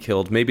myself be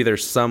killed, maybe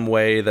there's some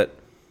way that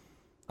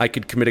I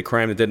could commit a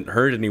crime that didn't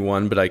hurt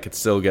anyone, but I could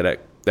still get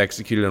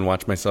executed and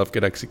watch myself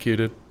get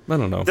executed. I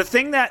don't know. The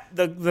thing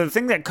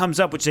that comes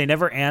up, which they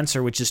never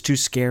answer, which is too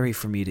scary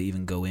for me to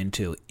even go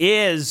into,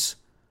 is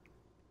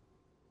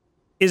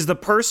the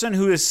person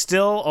who is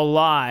still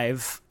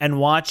alive and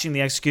watching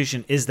the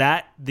execution, is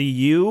that the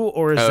you,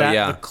 or is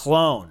that the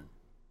clone?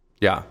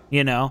 Yeah.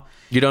 You know?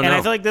 You don't know. And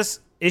I feel like this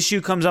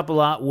issue comes up a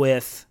lot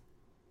with,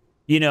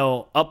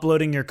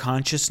 uploading your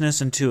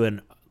consciousness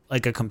into a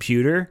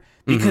computer,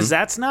 because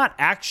that's not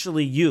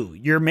actually you.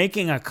 You're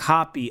making a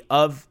copy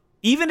of,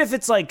 even if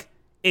it's like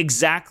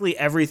exactly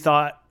every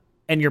thought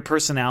and your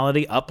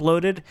personality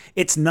uploaded,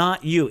 it's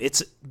not you.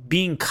 It's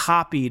being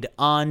copied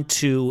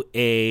onto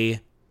a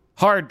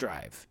hard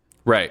drive.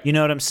 Right. You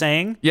know what I'm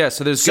saying? Yeah,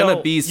 so there's going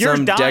to be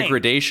some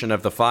degradation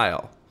of the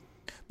file.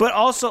 But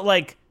also,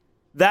 like,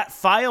 that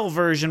file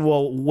version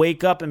will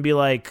wake up and be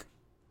like,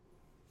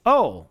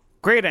 oh,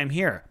 great, I'm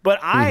here. But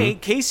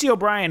Casey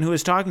O'Brien, who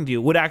is talking to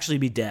you, would actually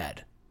be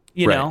dead.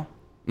 You know?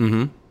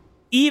 Mm-hmm.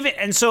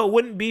 And so it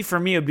wouldn't be for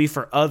me, it would be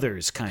for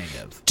others, kind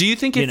of. Do you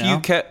think if you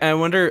kept... I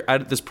wonder, I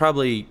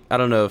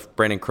don't know if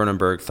Brandon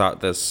Cronenberg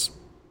thought this.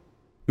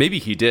 Maybe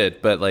he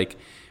did, but, like,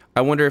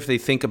 I wonder if they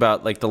think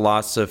about, like, the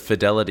loss of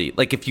fidelity.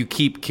 Like, if you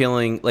keep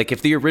killing... Like,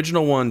 if the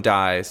original one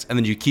dies, and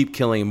then you keep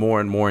killing more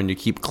and more, and you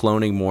keep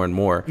cloning more and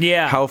more,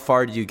 how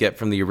far do you get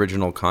from the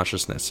original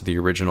consciousness, to the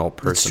original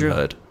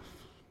personhood?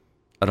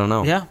 I don't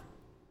know. Yeah.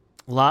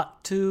 A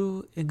lot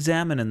to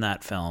examine in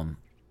that film.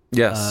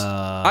 Yes.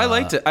 I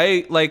liked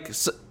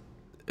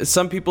it.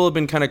 Some people have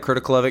been kind of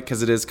critical of it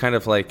because it is kind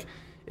of like,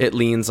 it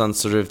leans on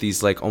sort of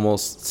these like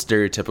almost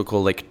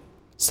stereotypical like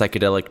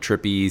psychedelic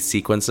trippy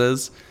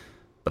sequences,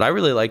 but I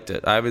really liked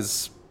it. I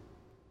was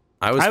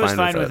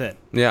fine with it.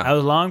 Yeah. I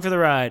was along for the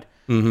ride.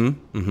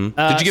 Mm-hmm.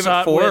 Mm-hmm. Did you give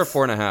it 4 or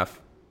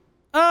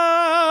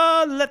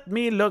 4.5? Let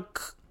me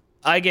look.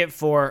 I gave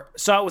 4.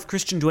 Saw it with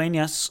Christian Duane,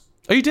 yes.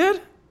 Oh, you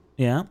did?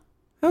 Yeah.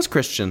 That was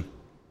Christian.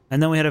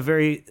 And then we had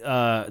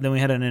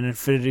an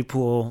infinity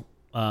pool.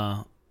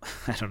 I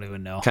don't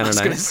even know. Kind of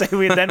nice. I was going to say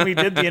we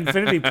did the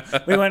infinity.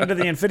 We went into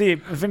the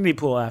infinity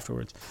pool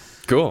afterwards.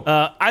 Cool.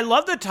 I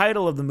love the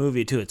title of the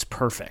movie too. It's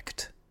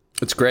perfect.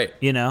 It's great.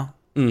 You know.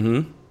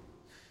 Mm-hmm.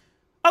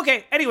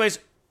 Okay. Anyways,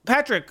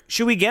 Patrick,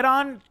 should we get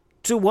on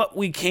to what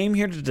we came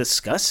here to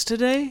discuss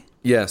today?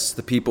 Yes,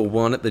 the people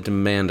want it. They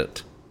demand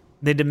it.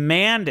 They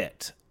demand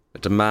it.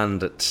 They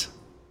demand it.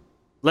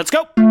 Let's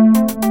go.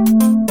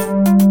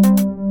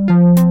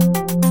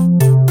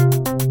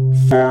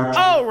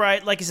 All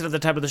right, like I said at the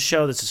top of the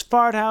show, this is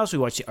Fart House. We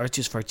watch the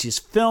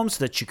artsiest films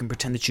so that you can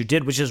pretend that you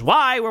did, which is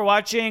why we're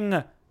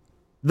watching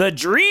The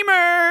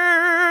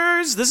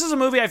Dreamers. This is a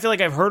movie I feel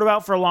like I've heard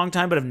about for a long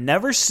time, but have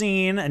never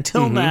seen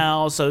until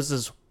now, so this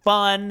is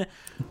fun.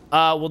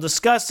 We'll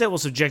discuss it. We'll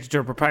subject it to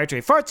a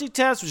proprietary fartsy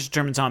test, which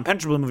determines how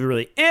impenetrable the movie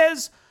really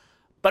is.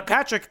 But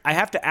Patrick, I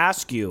have to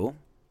ask you,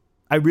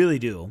 I really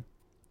do,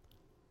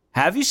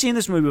 have you seen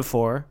this movie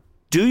before?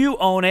 Do you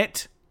own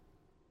it?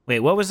 Wait,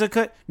 what was the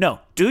cut? No.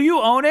 Do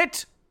you own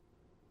it?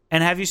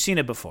 And have you seen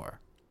it before?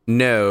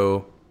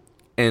 No.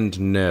 And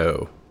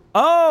no.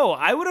 Oh,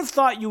 I would have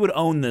thought you would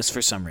own this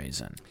for some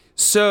reason.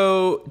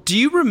 So, do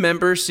you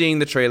remember seeing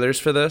the trailers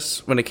for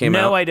this when it came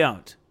out? No, I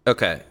don't.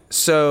 Okay.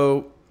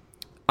 So,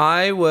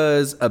 I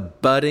was a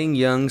budding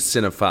young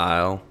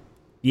cinephile.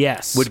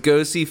 Yes. Would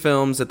go see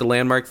films at the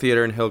Landmark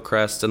Theater in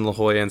Hillcrest and La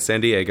Jolla and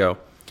San Diego.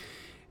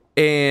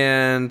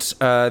 And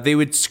they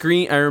would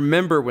screen. I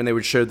remember when they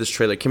would show this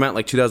trailer. It came out in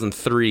like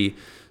 2003.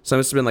 So I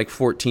must have been like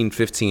 14,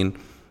 15.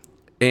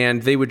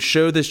 And they would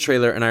show this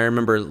trailer, and I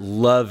remember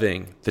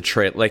loving the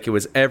trailer. Like, it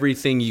was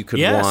everything you could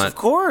want. Yes, of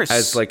course.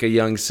 As like a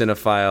young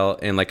cinephile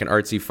in like an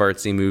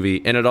artsy-fartsy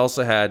movie. And it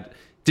also had...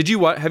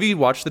 Have you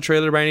watched the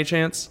trailer by any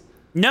chance?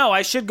 No,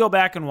 I should go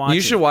back and watch it.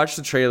 You should watch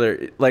the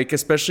trailer. Like,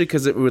 especially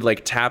because it would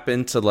like tap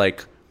into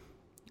like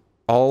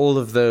all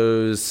of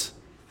those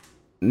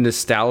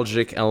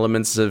nostalgic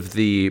elements of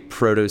the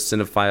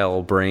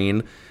proto-cinephile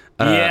brain.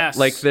 Yes.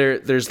 Like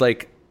there's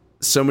like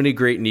so many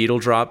great needle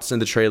drops in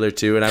the trailer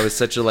too, and I was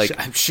such a like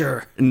I'm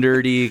sure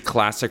nerdy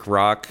classic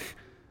rock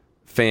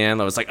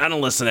fan. I was like, I don't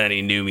listen to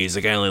any new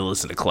music, I only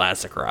listen to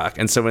classic rock.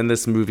 And so when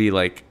this movie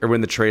when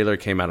the trailer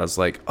came out, I was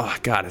like, oh, I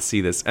gotta see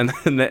this. And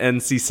then the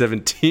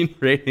NC-17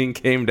 rating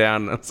came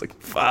down, and I was like,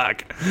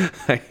 fuck,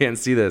 I can't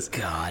see this.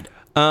 God.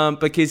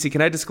 But Casey,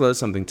 can I disclose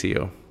something to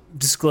you?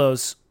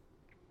 Disclose.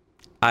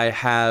 I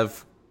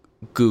have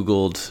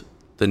Googled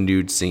the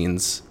nude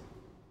scenes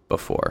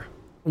before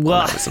when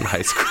Well, I was in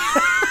high school.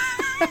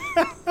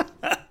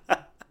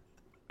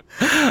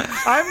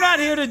 I'm not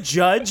here to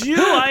judge you.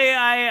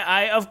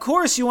 I of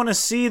course, you want to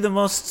see the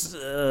most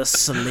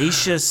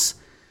salacious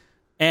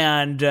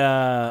and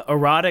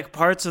erotic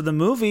parts of the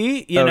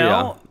movie. You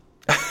know.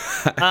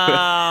 Oh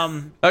yeah,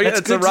 That's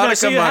it's good to know. erotica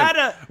So you month.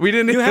 had We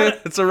didn't.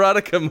 It's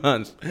erotica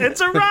month.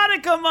 It's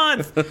erotica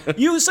month.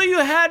 You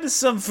had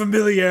some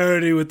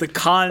familiarity with the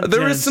content.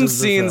 There were some of the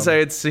scenes film. I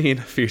had seen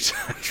a few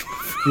times.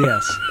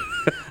 Yes.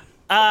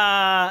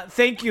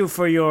 Thank you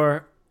for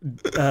your.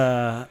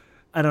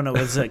 I don't know.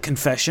 Was it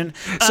confession?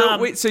 So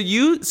wait. So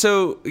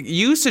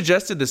you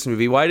suggested this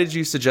movie. Why did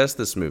you suggest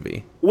this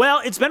movie?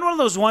 Well, it's been one of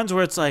those ones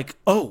where it's like,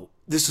 oh,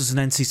 this was an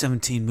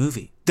NC-17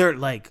 movie. They're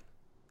like,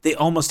 they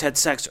almost had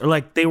sex, or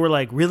like they were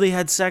like really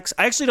had sex.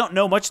 I actually don't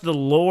know much of the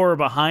lore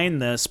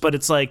behind this, but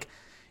it's like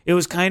it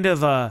was kind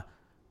of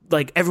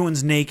like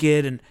everyone's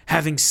naked and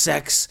having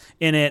sex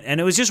in it,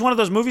 and it was just one of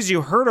those movies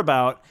you heard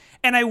about.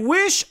 And I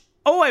wish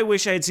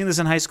I had seen this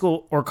in high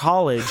school or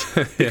college,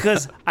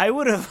 because I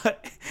would have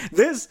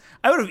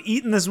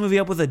eaten this movie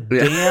up with a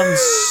damn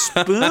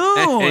spoon.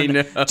 I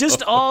know.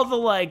 Just all the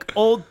like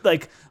old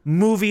like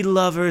movie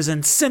lovers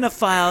and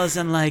cinephiles,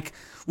 and like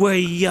we're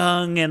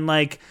young and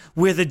like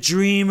we're the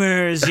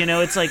dreamers, you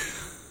know. It's like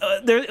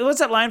what's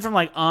that line from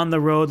like On the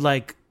Road,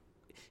 like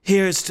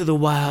here's to the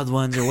wild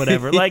ones or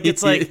whatever. Like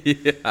it's like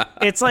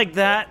it's like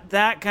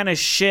that kind of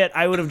shit.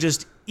 I would have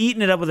just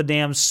eaten it up with a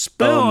damn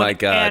spoon. Oh my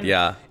God, and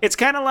yeah. It's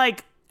kind of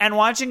like, and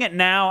watching it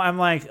now, I'm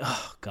like,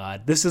 oh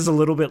God, this is a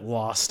little bit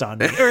lost on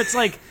me. Or it's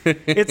like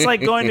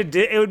going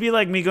to, it would be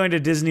like me going to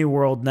Disney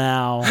World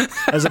now,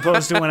 as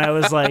opposed to when I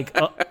was like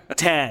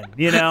 10,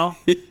 you know?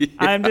 Yeah.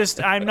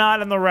 I'm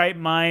not in the right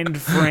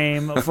mind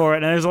frame for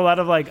it. And there's a lot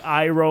of like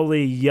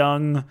eye-rolly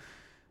young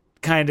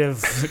kind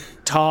of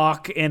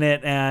talk in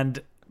it,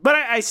 but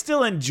I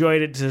still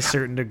enjoyed it to a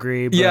certain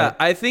degree. But, Yeah,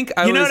 I think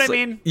you know what I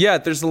mean? Yeah,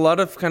 there's a lot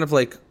of kind of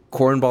like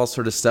cornball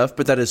sort of stuff,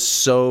 but that is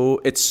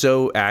it's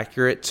so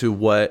accurate to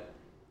what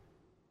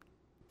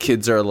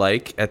kids are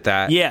like at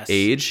that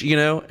age, you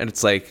know? And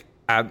it's like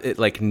it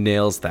like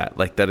nails that,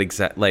 like that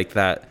exact, like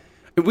that.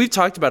 We've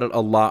talked about it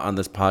a lot on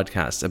this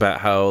podcast about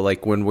how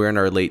like when we're in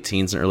our late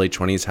teens and early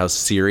 20s, how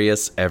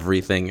serious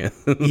everything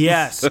is.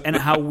 Yes, and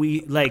how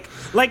we like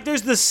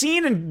there's the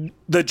scene in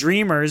The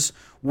Dreamers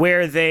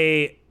where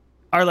they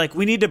are like,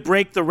 we need to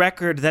break the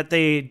record that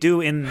they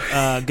do in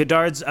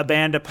Godard's A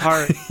Band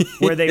Apart,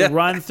 where they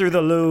run through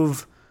the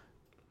Louvre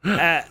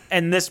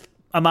in this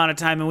amount of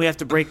time, and we have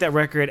to break that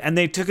record. And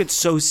they took it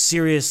so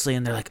seriously,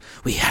 and they're like,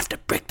 we have to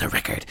break the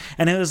record.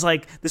 And it was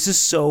like, this is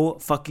so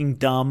fucking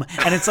dumb,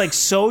 and it's like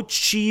so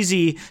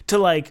cheesy to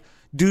like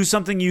do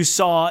something you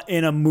saw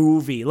in a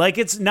movie. Like,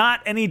 it's not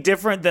any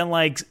different than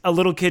like a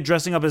little kid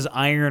dressing up as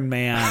Iron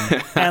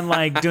Man and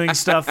like doing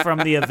stuff from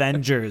the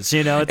Avengers,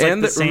 you know? It's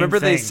like the same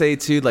remember thing. They say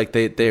too, like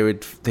they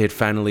had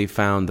finally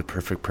found the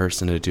perfect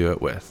person to do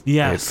it with.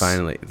 Yes. They had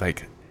finally,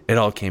 like, it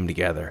all came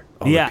together.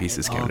 All the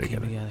pieces came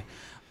together.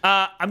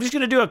 I'm just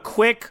going to do a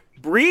quick,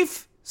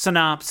 brief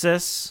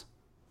synopsis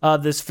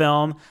of this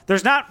film.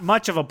 There's not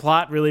much of a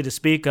plot really to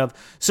speak of.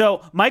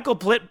 So Michael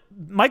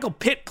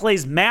Pitt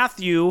plays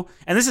Matthew,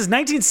 and this is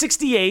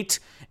 1968,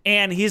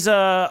 and he's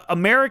a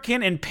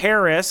American in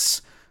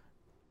Paris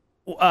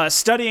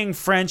studying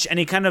French, and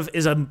he kind of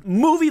is a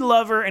movie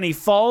lover, and he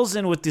falls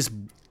in with this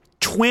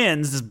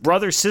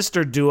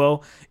brother-sister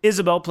duo,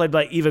 Isabel, played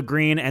by Eva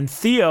Green, and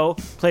Theo,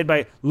 played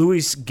by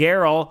Louis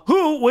Garrel,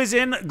 who was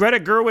in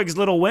Greta Gerwig's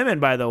Little Women,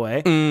 by the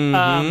way.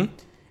 Mm-hmm.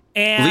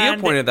 And Leah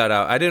pointed that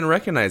out. I didn't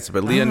recognize it,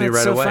 but Leah knew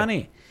right so away.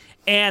 Funny.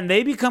 And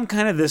they become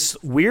kind of this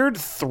weird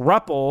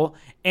throuple,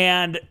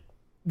 and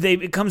they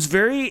becomes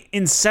very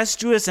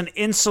incestuous and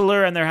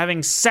insular, and they're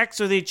having sex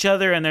with each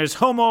other, and there's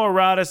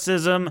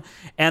homoeroticism,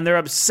 and they're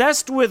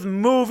obsessed with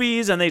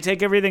movies, and they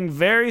take everything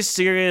very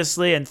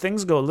seriously, and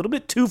things go a little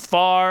bit too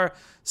far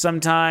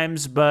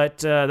sometimes, but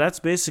that's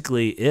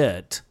basically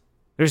it.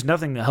 There's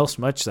nothing else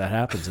much that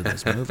happens in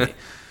this movie.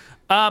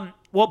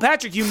 Well,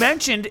 Patrick, you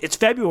mentioned it's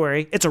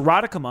February, it's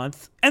erotica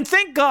month, and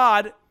thank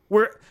God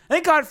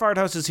Fart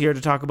House is here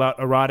to talk about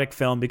erotic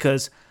film,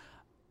 because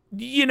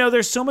you know,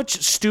 there's so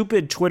much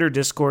stupid Twitter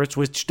discourse,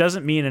 which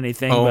doesn't mean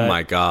anything. Oh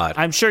my God.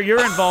 I'm sure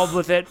you're involved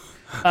with it.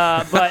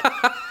 But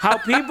how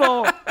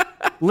people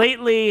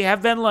lately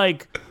have been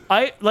like,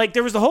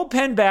 there was the whole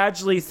Penn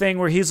Badgley thing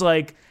where he's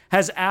like,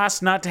 has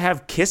asked not to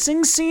have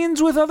kissing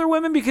scenes with other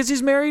women because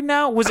he's married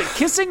now. Was it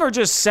kissing or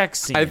just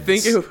sex scenes? I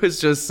think it was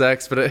just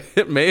sex, but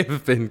it may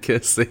have been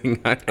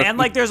kissing. And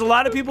like, there's a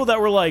lot of people that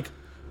were like,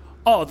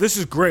 oh, this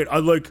is great. I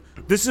like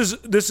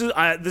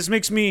this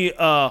makes me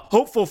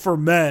hopeful for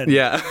men.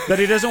 Yeah. That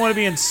he doesn't want to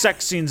be in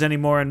sex scenes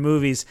anymore in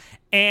movies.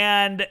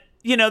 And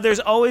there's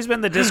always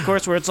been the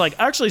discourse where it's like,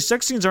 actually,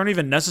 sex scenes aren't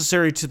even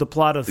necessary to the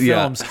plot of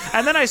Yeah. films.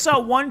 And then I saw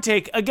one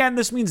take. Again,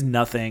 this means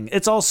nothing.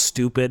 It's all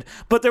stupid.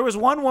 But there was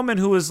one woman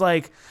who was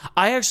like,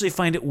 I actually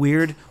find it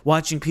weird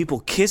watching people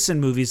kiss in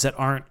movies that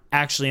aren't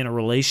actually in a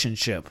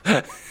relationship.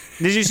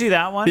 Did you see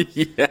that one?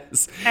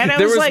 Yes. And I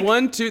there was was like-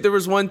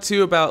 one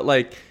too about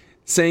like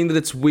saying that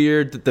it's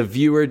weird that the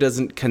viewer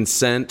doesn't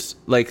consent.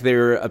 Like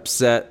they're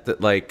upset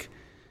that like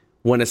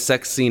when a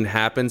sex scene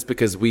happens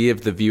because we,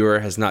 the viewer,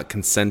 has not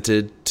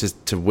consented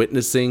to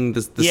witnessing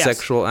the Yes.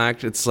 sexual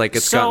act. It's like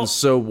it's So, gotten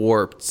so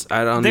warped.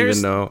 I don't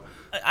even know.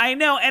 I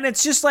know, and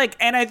it's just like,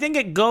 and I think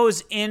it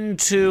goes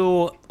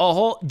into a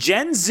whole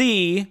Gen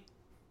Z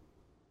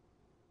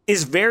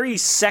is very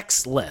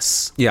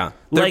sexless. Yeah,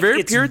 they're Like, very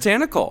it's-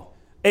 puritanical.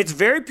 It's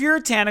very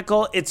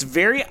puritanical. It's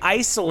very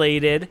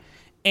isolated.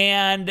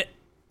 And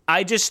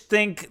I just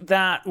think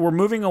that we're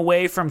moving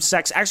away from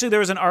sex. Actually, there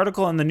was an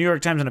article in the New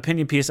York Times, an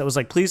opinion piece that was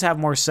like, please have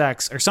more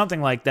sex or something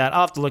like that.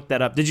 I'll have to look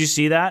that up. Did you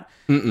see that?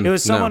 It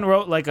was someone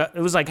wrote like, it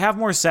was like, have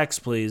more sex,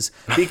 please.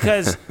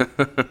 Because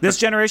this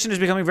generation is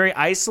becoming very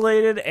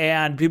isolated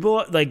and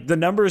people like the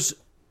numbers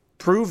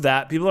prove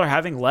that people are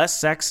having less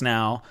sex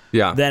now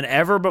than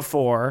ever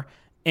before.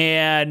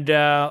 And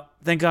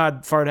thank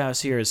God Fart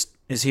House here is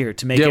here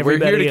to make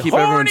everybody we're here to keep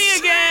horny everyone's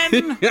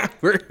again. Yeah,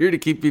 we're here to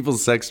keep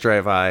people's sex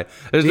drive high.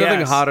 There's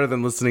nothing Yes. hotter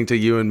than listening to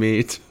you and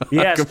me talk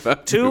Yes,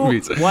 about two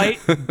movies. white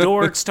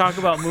dorks talk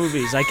about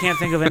movies. I can't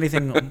think of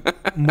anything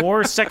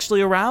more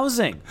sexually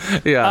arousing.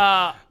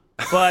 Yeah.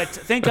 But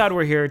thank God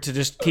we're here to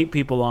just keep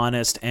people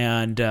honest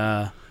and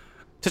to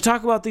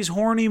talk about these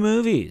horny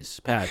movies,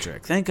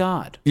 Patrick. Thank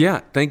God. Yeah,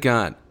 thank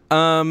God.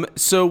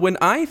 So when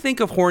I think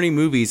of horny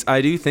movies,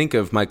 I do think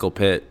of Michael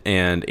Pitt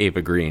and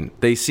Ava Green.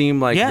 They seem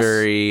like Yes.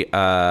 very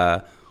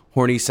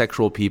horny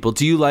sexual people.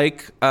 Do you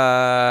like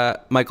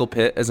Michael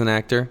Pitt as an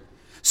actor?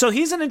 So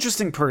he's an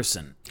interesting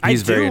person.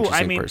 He's a very I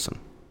interesting mean, person.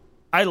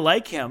 I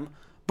like him,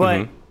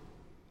 but Mm-hmm.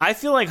 I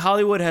feel like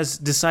Hollywood has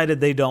decided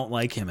they don't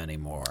like him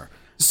anymore.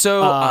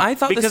 So I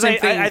thought the Because same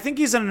thing. I think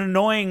he's an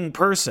annoying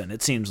person,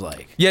 it seems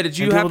like. Yeah, did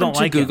you And people happen don't to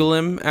like him. Google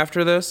him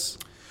after this?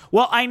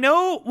 Well, I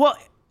know. Well,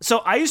 so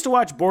I used to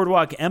watch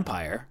Boardwalk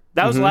Empire.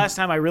 That was the last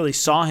time I really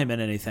saw him in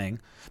anything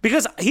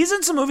because he's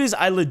in some movies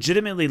I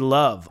legitimately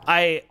love.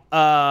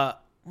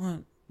 What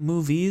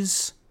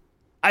movies?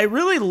 I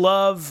really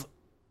love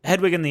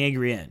Hedwig and the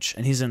Angry Inch,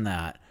 and he's in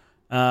that.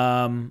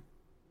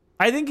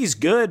 I think he's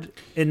good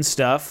in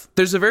stuff.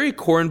 There's a very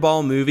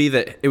cornball movie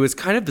that it was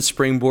kind of the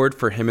springboard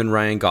for him and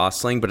Ryan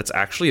Gosling, but it's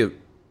actually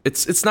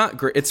it's not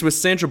great. It's with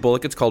Sandra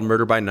Bullock. It's called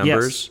Murder by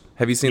Numbers. Yes.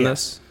 Have you seen Yes.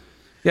 this?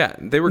 Yeah,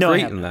 they were No, I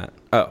great haven't. in that.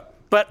 Oh,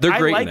 But they're I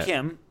great like in it.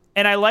 him,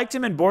 and I liked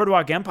him in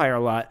Boardwalk Empire a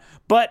lot.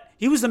 But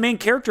he was the main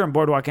character in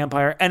Boardwalk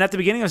Empire, and at the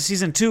beginning of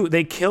season 2,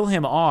 they kill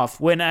him off.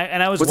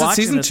 I was Was it watching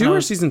season this, 2 and I or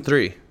was- season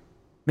 3?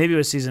 Maybe it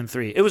was season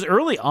 3. It was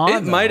early on.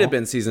 It might though. have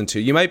been season 2.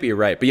 You might be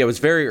right, but yeah, it was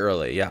very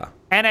early. Yeah.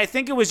 And I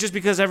think it was just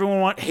because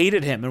everyone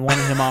hated him and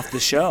wanted him off the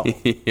show.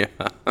 Yeah.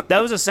 That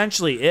was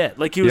essentially it.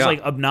 Like he was Yeah.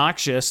 like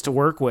obnoxious to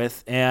work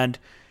with, and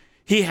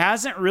he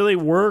hasn't really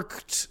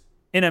worked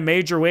in a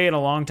major way in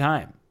a long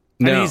time.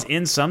 I mean, No. he's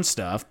in some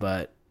stuff,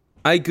 but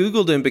I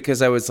Googled him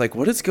because I was like,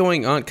 what is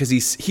going on? Because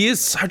he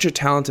is such a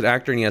talented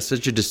actor and he has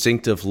such a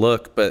distinctive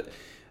look, but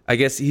I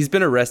guess he's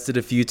been arrested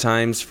a few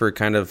times for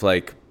kind of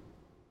like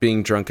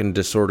being drunk and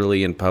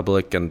disorderly in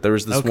public. And there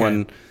was this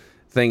one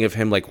thing of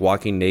him like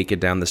walking naked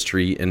down the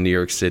street in New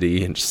York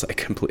City and just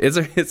like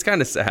it's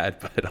kind of sad,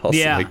 but also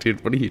Yeah. like,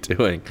 dude, what are you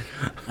doing?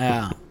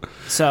 yeah.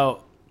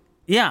 So,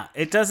 yeah,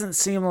 it doesn't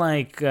seem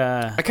like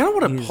I kind of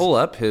want to pull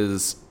up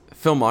his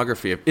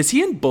filmography. Is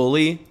he in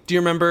Bully? Do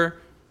you remember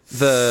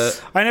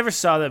I never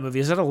saw that movie.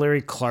 Is that a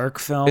Larry Clark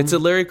film? It's a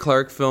Larry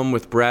Clark film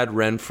with Brad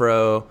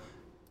Renfro.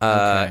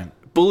 Okay.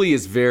 Bully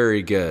is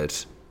very good.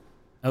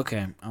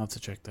 Okay, I'll have to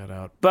check that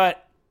out.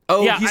 But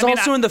Oh, yeah, he's I mean,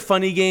 also in the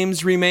Funny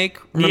Games remake.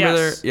 Remember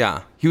Yes. there?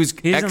 Yeah, he was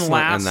he's excellent in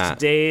Last that.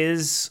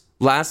 Days.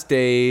 Last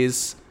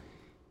Days.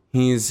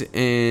 He's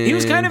in. He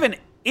was kind of an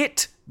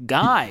it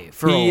guy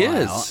for a He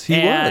while. is. He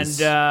and,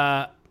 was.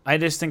 I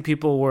just think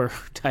people were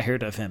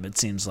tired of him, it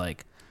seems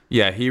like.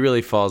 Yeah, he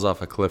really falls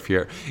off a cliff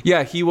here.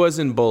 Yeah, he was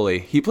in Bully.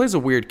 He plays a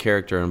weird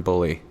character in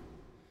Bully.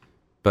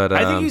 But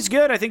I think he's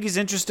good. I think he's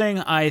interesting.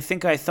 I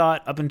think I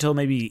thought up until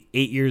maybe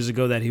 8 years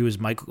ago that he was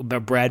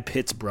Brad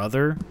Pitt's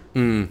brother.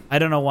 I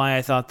don't know why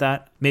I thought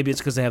that. Maybe it's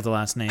because they have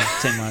the same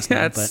last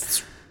yeah, name.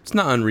 it's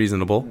not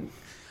unreasonable.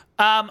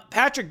 But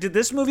Patrick, did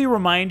this movie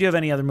remind you of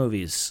any other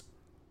movies?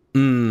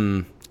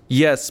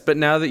 Yes, but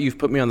now that you've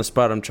put me on the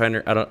spot, I'm trying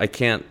to. I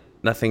can't.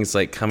 Nothing's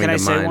like coming Can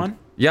to I say mind. one?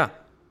 Yeah.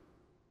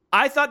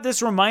 I thought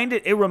this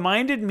reminded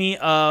me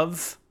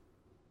of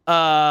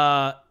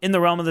In the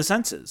Realm of the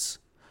Senses.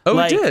 Oh,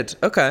 Like, it did.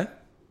 Okay.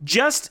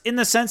 Just in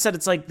the sense that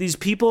it's like these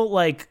people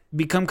like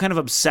become kind of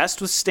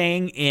obsessed with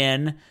staying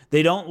in.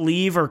 They don't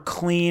leave or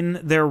clean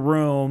their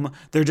room.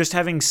 They're just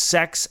having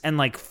sex and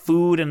like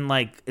food and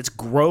like it's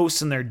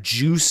gross and their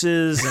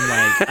juices and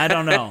like I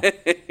don't know.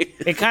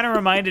 It kind of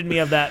reminded me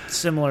of that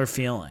similar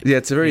feeling. Yeah,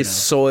 it's a very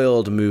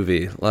soiled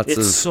movie. Lots It's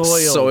of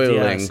soiled, soiling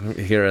yes.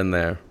 here and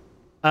there.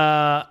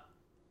 Yeah.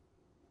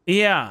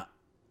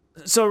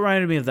 So it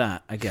reminded me of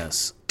that, I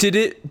guess. Did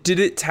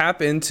it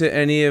tap into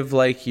any of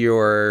like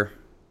your?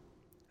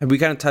 We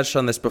kind of touched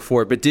on this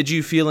before, but did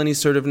you feel any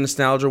sort of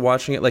nostalgia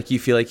watching it? Like you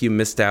feel like you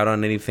missed out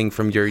on anything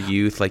from your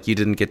youth? Like you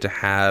didn't get to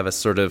have a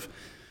sort of,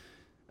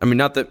 I mean,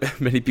 not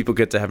that many people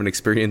get to have an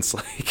experience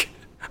like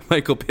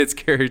Michael Pitt's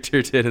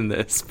character did in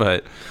this,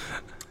 but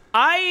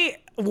I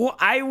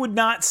would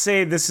not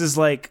say this is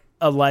like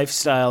a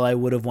lifestyle I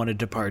would have wanted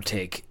to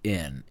partake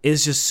in.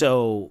 It's just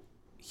so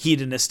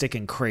hedonistic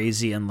and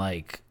crazy and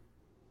like.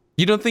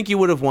 You don't think you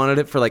would have wanted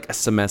it for like a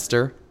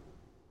semester?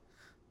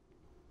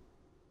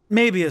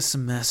 Maybe a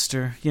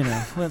semester, you know.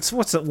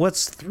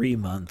 What's 3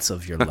 months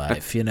of your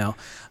life, you know?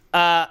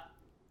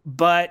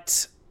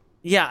 But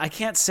yeah, I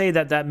can't say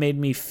that made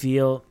me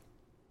feel.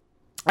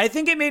 I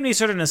think it made me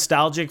sort of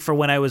nostalgic for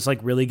when I was like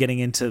really getting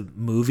into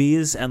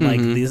movies, and like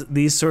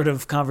these sort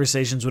of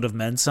conversations would have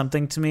meant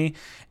something to me.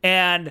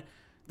 And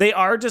they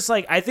are just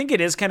like, I think it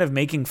is kind of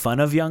making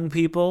fun of young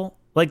people.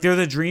 Like they're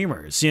the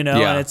dreamers, you know?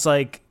 Yeah. And it's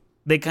like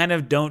they kind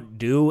of don't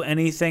do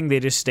anything. They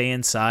just stay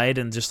inside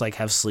and just like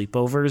have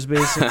sleepovers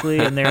basically.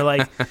 And they're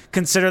like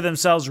consider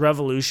themselves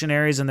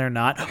revolutionaries and they're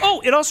not.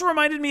 Oh, it also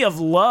reminded me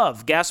of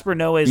Love, Gaspar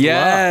Noé's Love.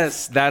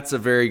 Yes, that's a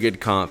very good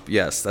comp.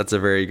 Yes, that's a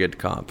very good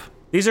comp.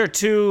 These are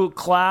two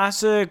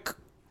classic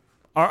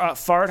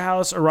Fart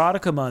House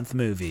Erotica Month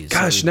movies.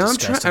 Gosh, now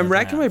I'm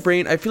racking my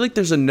brain. I feel like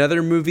there's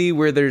another movie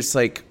where there's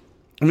like,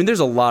 I mean, there's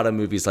a lot of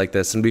movies like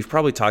this, and we've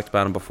probably talked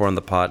about them before on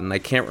the pod, and I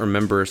can't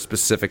remember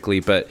specifically,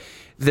 but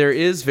there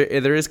is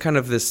kind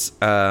of this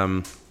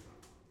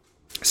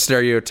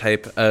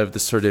stereotype of the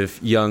sort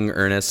of young,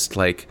 earnest,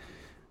 like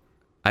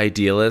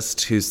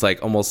idealist who's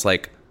like almost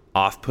like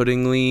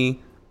off-puttingly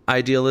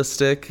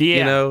idealistic,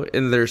 you know,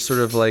 in their sort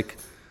of like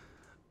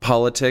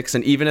politics.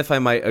 And even if I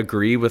might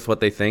agree with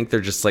what they think, they're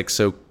just like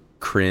so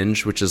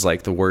cringe, which is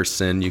like the worst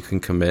sin you can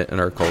commit in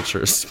our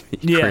culture.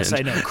 Yes, I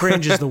know.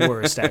 Cringe is the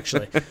worst,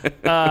 actually.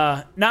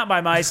 Not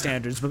by my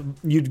standards, but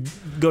you'd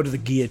go to the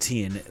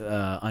guillotine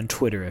on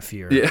Twitter if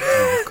you're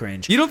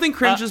cringe. You don't think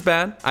cringe is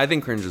bad? I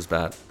think cringe is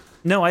bad.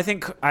 No, I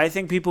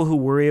think people who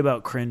worry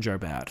about cringe are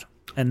bad.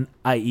 And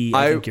i.e.,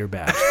 I think you're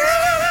bad.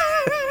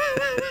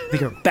 I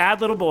think you're a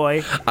bad little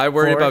boy. I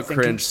worry about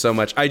cringe so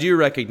much. I do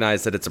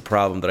recognize that it's a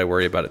problem that I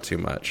worry about it too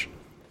much.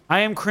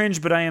 I am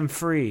cringe, but I am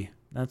free.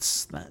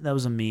 That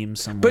was a meme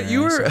somewhere. But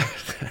you were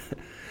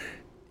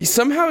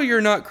somehow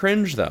you're not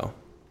cringe though.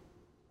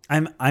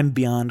 I'm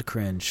beyond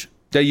cringe.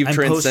 Yeah, you've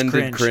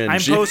transcended cringe.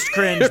 I'm post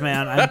cringe,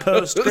 man. I'm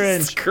post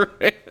cringe.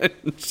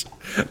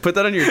 Put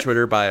that on your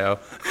Twitter bio.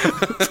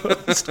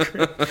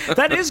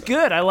 That is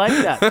good. I like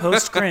that.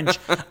 Post cringe.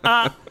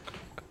 But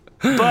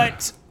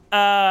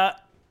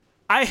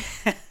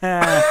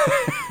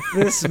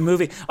this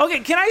movie. Okay,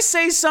 can I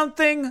say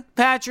something,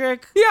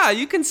 Patrick? Yeah,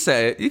 you can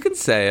say it. You can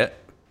say it.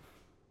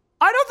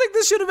 I don't think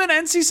this should have been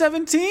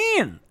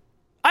NC-17.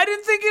 I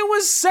didn't think it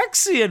was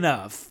sexy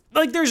enough.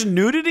 Like, there's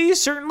nudity,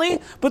 certainly,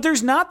 but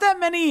there's not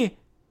that many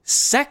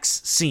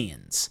sex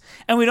scenes.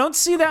 And we don't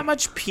see that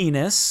much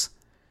penis.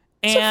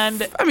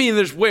 And I mean,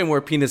 there's way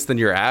more penis than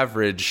your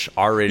average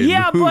R-rated movie.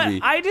 Yeah, but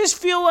I just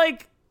feel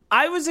like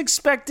I was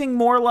expecting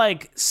more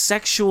like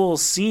sexual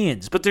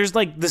scenes, but there's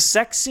like the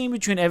sex scene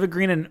between Eva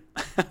Green and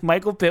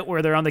Michael Pitt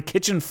where they're on the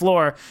kitchen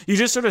floor. You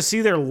just sort of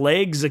see their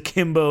legs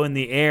akimbo in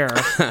the air.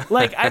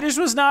 Like I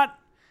was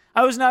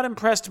not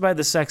impressed by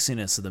the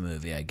sexiness of the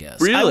movie, I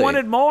guess. Really? I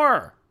wanted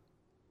more.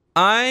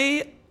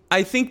 I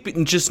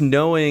think just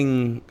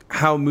knowing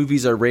how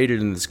movies are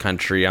rated in this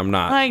country, I'm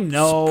not. I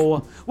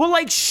know. Well,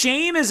 like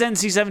Shame is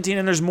NC-17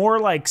 and there's more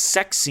like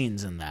sex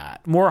scenes in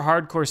that. More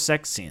hardcore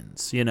sex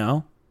scenes, you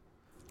know?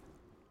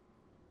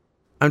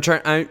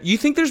 You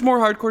think there's more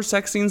hardcore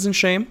sex scenes in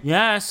Shame?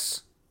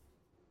 Yes.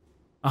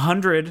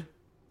 100.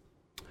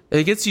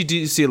 I guess you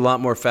do see a lot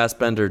more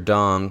Fassbender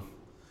dong.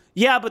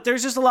 Yeah, but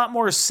there's just a lot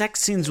more sex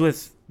scenes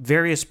with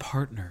various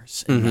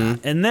partners in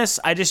that. In this,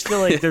 I just feel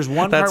like there's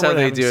one part That's where how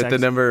they do it. sex. The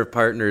number of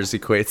partners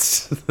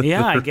equates.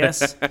 Yeah, I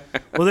guess.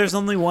 Well, there's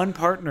only one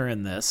partner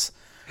in this.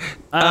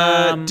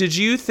 Did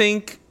you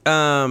think...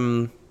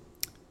 so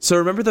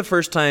remember the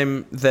first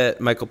time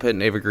that Michael Pitt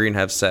and Eva Green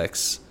have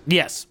sex?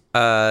 Yes.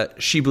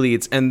 She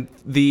bleeds, and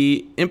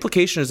the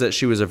implication is that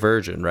she was a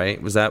virgin,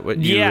 right? Was that what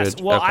you Yes.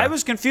 would... Well, okay. I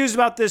was confused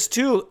about this,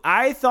 too.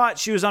 I thought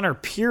she was on her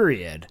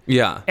period.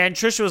 Yeah. And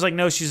Trisha was like,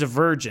 no, she's a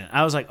virgin.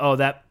 I was like, oh,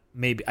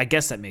 I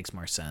guess that makes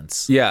more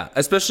sense. Yeah,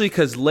 especially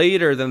because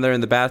later then they're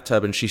in the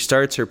bathtub and she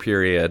starts her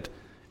period.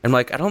 And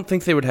like, I don't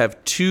think they would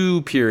have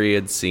 2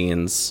 period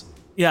scenes.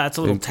 Yeah, it's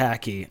a little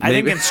tacky. I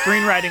think in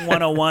Screenwriting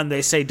 101,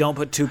 they say don't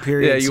put 2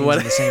 period scenes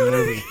in the same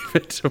movie.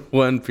 It's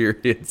 1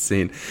 period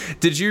scene.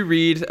 Did you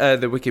read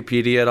the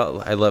Wikipedia at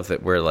all? I love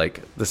that we're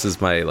like, this is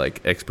my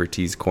like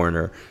expertise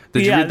corner.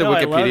 Did you read the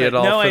Wikipedia at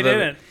all? No, I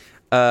didn't.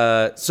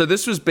 So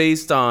this was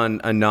based on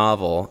a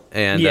novel,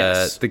 and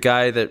the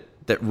guy that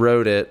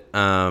wrote it,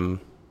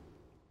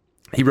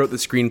 he wrote the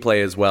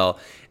screenplay as well.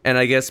 And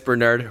I guess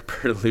Bernardo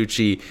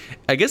Bertolucci,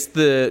 I guess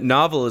the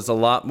novel is a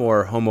lot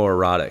more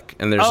homoerotic,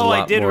 and there's a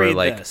lot more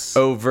like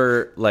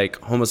overt like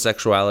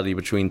homosexuality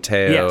between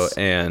Teo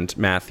and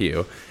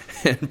Matthew.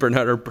 And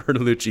Bernardo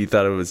Bertolucci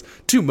thought it was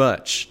too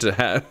much to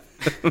have.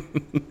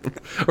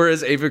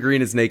 Whereas Ava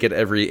Green is naked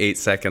every 8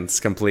 seconds,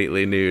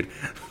 completely nude.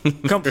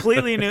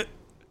 Completely nude.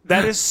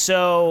 That is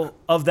so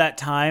of that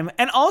time.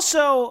 And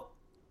also,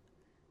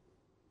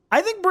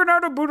 I think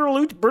Bernardo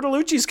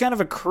Bertolucci is kind of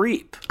a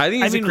creep. I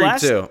think he's a creep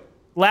too.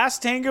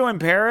 Last Tango in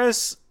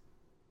Paris.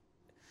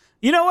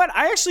 You know what?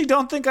 I actually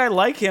don't think I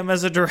like him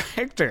as a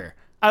director.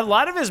 A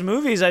lot of his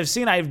movies I've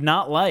seen I've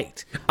not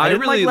liked. I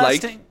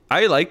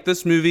like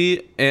this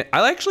movie. And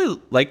I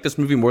actually like this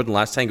movie more than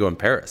Last Tango in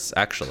Paris,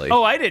 actually.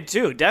 Oh, I did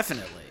too,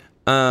 definitely.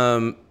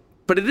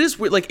 But it is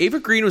weird. Like,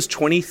 Ava Green was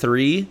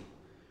 23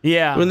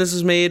 when this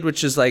was made,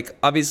 which is like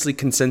obviously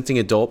consenting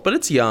adult, but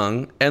it's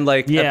young. And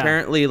like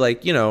apparently,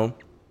 like, you know,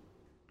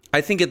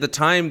 I think at the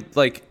time,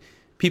 like,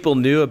 people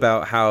knew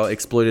about how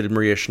exploited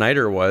Maria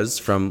Schneider was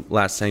from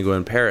Last Tango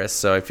in Paris,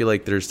 so I feel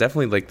like there's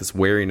definitely like this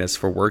wariness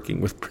for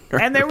working with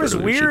Bernardo And there was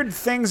Bertolucci. weird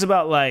things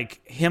about like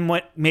him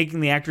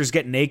making the actors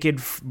get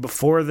naked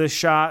before the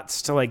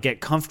shots to like get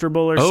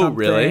comfortable or something. Oh,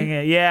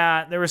 really?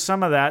 Yeah, there was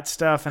some of that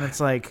stuff, and it's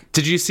like...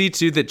 Did you see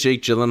too that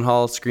Jake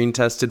Gyllenhaal screen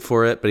tested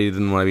for it, but he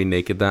didn't want to be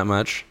naked that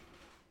much?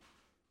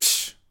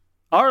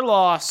 Our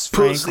loss,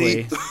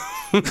 frankly.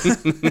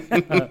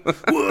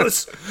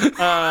 Wuss.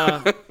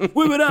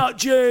 Whip it out,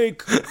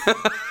 Jake.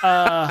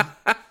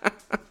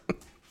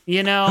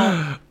 You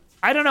know,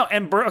 I don't know.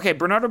 And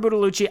Bernardo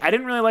Bertolucci. I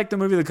didn't really like the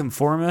movie The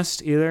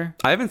Conformist either.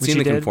 I haven't seen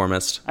The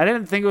Conformist. I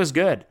didn't think it was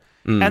good.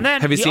 And then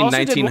have you seen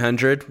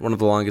 1900? One of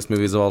the longest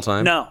movies of all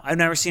time. No, I've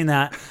never seen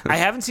that. I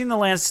haven't seen The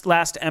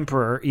Last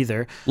Emperor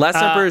either. Last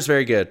Emperor is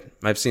very good.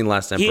 I've seen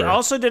Last Emperor. He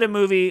also did a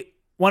movie,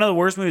 one of the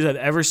worst movies I've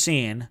ever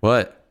seen.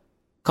 What?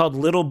 Called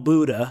Little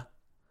Buddha.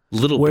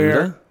 Where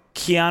Buddha?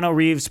 Keanu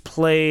Reeves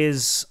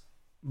plays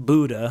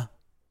Buddha.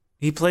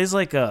 He plays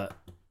like a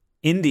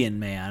Indian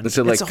man. Is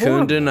it like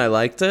Kundun? I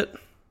liked it.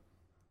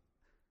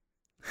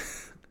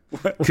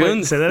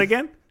 Wait, say that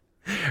again?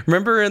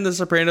 Remember in The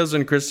Sopranos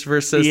when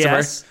Christopher says to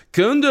Mark,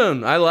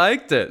 Kundun, I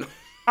liked it.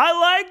 I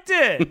liked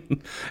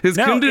it.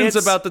 Kundun's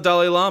about the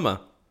Dalai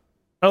Lama.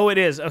 Oh, it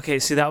is. Okay,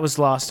 see, that was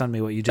lost on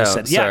me what you just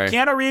said. Sorry.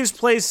 Yeah, Keanu Reeves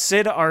plays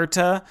Sid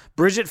Arta.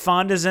 Bridget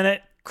Fonda's in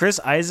it.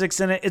 Chris Isaac's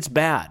in it. It's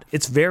bad.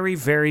 It's very,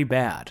 very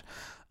bad.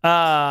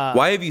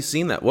 Why have you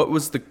seen that? What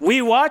was the...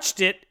 We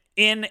watched it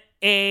in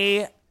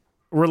a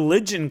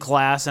religion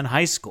class in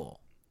high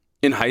school.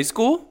 In high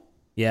school?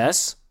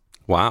 Yes.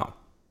 Wow.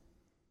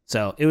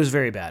 So it was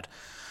very bad.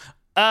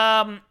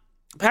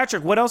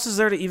 Patrick, what else is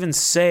there to even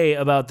say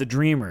about The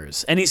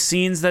Dreamers? Any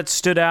scenes that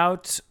stood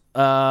out?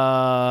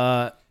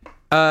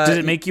 Did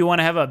it make you want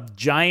to have a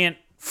giant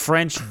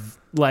French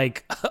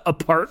like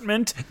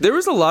apartment? There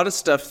was a lot of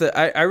stuff that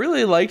I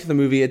really liked the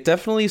movie. It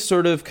definitely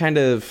sort of kind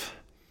of...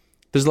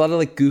 There's a lot of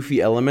like goofy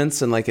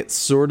elements, and like it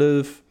sort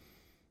of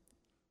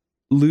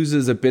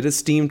loses a bit of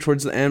steam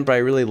towards the end, but I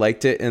really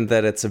liked it in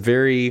that it's a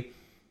very...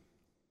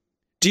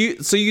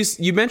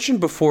 You mentioned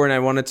before, and I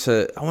wanted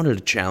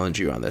to challenge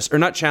you on this, or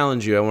not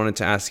challenge you. I wanted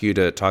to ask you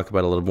to talk about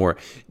it a little more.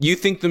 You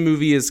think the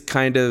movie is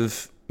kind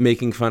of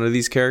making fun of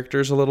these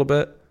characters a little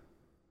bit?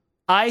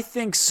 I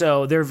think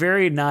so. They're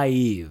very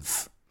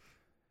naive.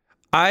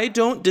 I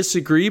don't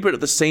disagree, but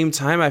at the same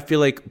time, I feel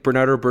like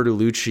Bernardo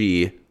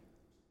Bertolucci,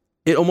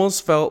 it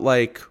almost felt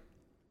like,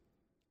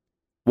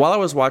 while I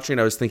was watching,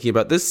 I was thinking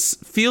about, this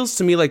feels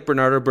to me like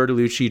Bernardo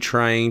Bertolucci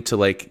trying to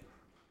like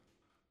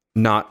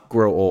not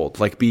grow old,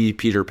 like be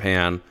Peter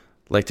Pan,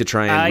 like to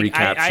try and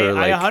recapture.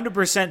 I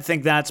 100%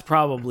 think that's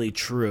probably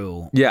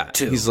true. Yeah,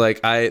 too. He's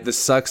like, this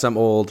sucks. I'm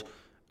old.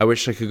 I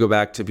wish I could go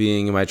back to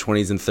being in my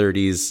 20s and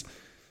 30s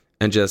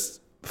and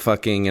just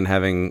fucking and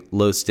having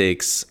low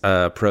stakes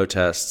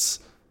protests.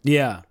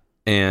 Yeah,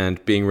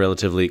 and being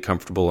relatively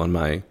comfortable in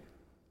my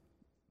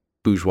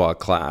bourgeois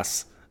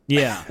class.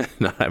 Yeah,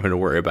 not having to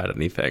worry about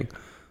anything.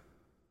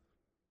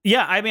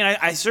 Yeah, I mean,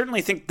 I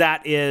certainly think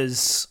that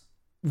is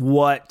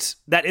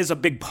a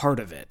big part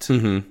of it.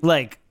 Mm-hmm.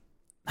 Like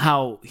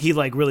how he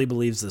like really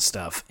believes this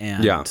stuff,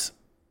 and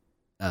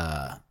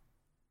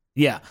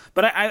yeah.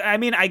 But I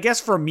mean, I guess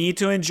for me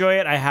to enjoy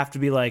it, I have to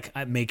be like,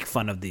 I make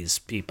fun of these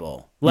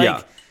people.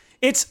 Like,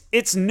 it's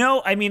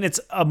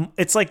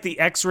like the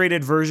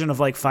X-rated version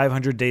of like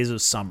 500 Days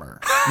of Summer.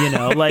 You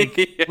know,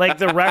 like like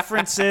the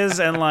references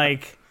and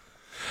like.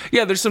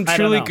 Yeah, there's some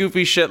truly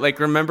goofy shit. Like,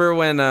 remember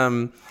when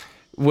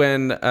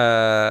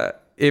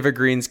Ava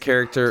Green's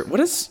character,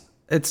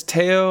 it's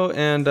Teo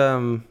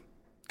and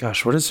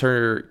what is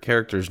her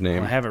character's name?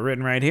 Well, I have it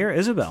written right here.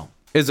 Isabel.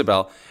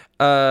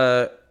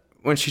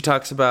 When she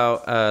talks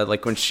about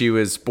like when she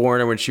was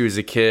born or when she was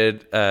a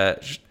kid,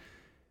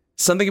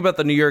 something about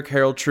the New York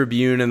Herald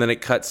Tribune, and then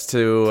it cuts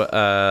to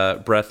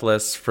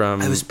Breathless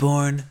from... I was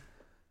born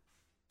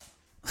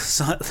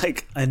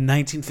like in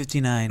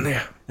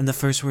 1959, and the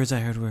first words I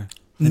heard were,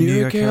 New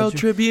York Herald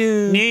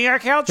Tribune. New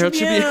York Herald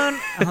Tribune. Tribune.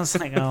 I was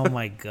like, oh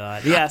my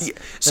God. Yes.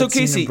 So That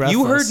scene in Casey, you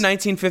Breathless. heard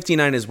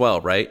 1959 as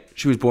well, right?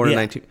 She was born in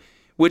 19,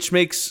 which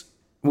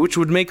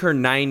would make her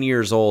 9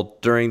 years old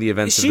during the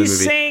events of the movie.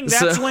 She's saying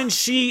that's when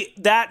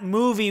that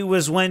movie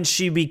was when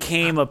she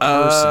became a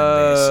person,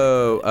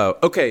 basically. Oh,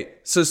 okay.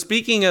 So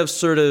speaking of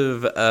sort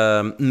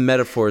of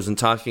metaphors and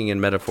talking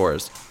in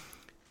metaphors,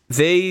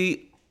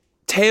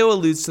 Teo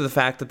alludes to the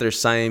fact that they're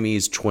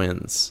Siamese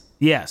twins.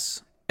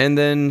 Yes. And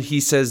then he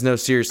says, no,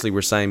 seriously,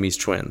 we're Siamese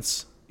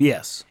twins.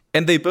 Yes.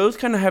 And they both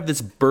kind of have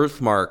this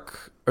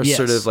birthmark or Yes.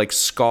 sort of like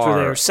scar. So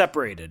they're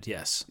separated,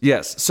 yes.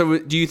 Yes. So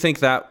do you think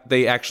that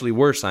they actually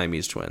were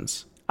Siamese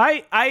twins?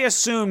 I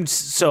assumed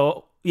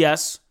so,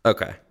 yes.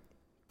 Okay.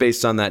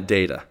 Based on that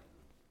data.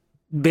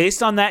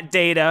 Based on that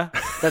data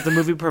that the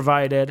movie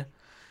provided.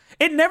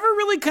 It never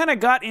really kind of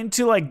got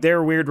into like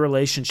their weird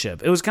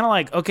relationship. It was kind of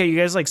like, okay, you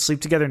guys like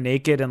sleep together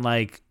naked and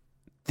like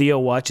Theo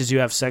watches you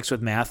have sex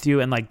with Matthew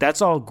and like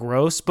that's all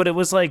gross, but it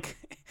was like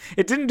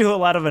it didn't do a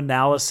lot of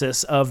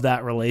analysis of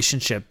that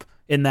relationship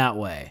in that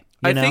way.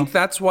 You know? Think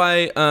that's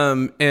why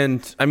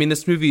and I mean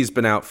this movie has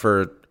been out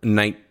for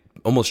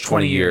almost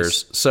 20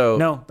 years. So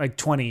no, like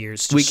 20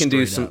 years. We can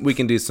do some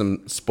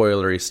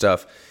spoilery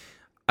stuff.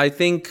 I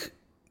think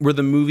where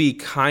the movie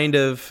kind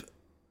of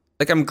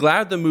like I'm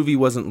glad the movie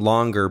wasn't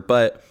longer,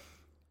 but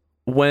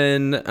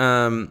when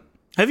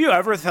have you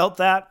ever felt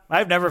that?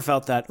 I've never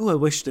felt that. Ooh, I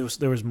wish there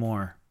was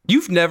more.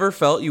 You've never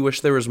felt you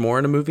wish there was more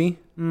in a movie?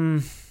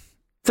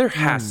 There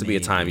has to be a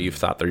time you've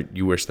thought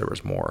you wish there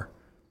was more.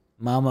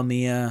 Mamma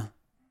Mia.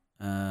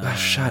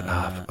 Shut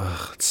up.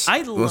 Ugh,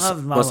 I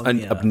love most Mamma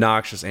Mia.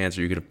 obnoxious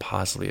answer you could have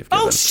possibly have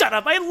given. Oh, shut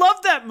up. I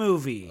love that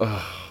movie.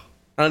 I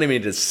don't even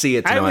need to see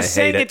it to I know I was hate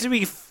saying it. it to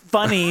be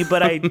funny,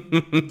 but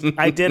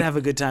I did have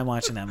a good time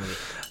watching that movie.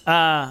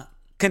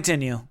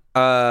 Continue.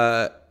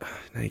 Now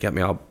you got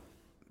me all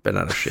bent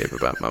out of shape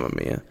about Mamma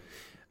Mia.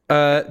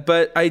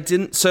 But I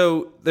didn't.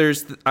 So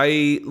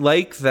I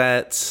like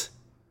that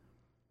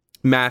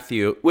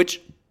Matthew, which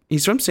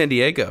he's from San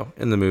Diego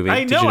in the movie.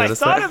 I Did know. you I notice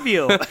thought that? of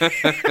you.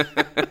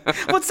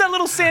 What's that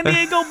little San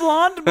Diego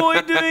blonde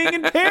boy doing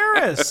in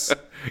Paris?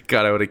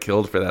 God, I would have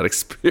killed for that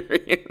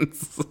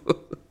experience.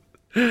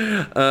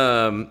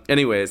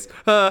 Anyways,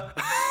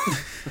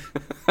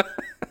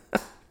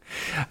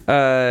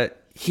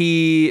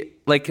 he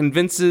like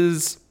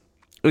convinces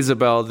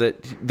Isabel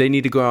that they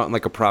need to go out on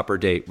like a proper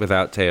date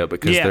without Teo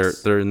because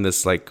Yes. they're in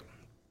this like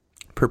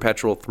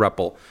perpetual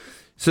throuple.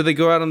 So they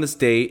go out on this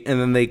date and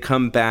then they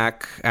come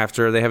back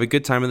after they have a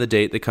good time on the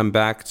date. They come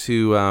back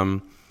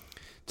to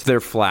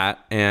their flat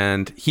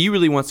and he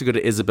really wants to go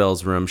to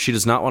Isabel's room. She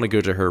does not want to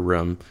go to her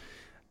room.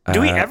 Do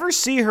we ever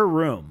see her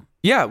room?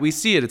 Yeah, we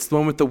see it. It's the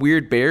one with the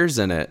weird bears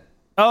in it.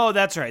 Oh,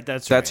 that's right.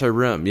 That's her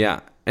room, yeah.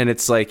 And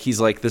it's like,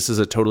 he's like, this is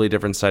a totally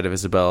different side of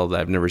Isabel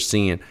that I've never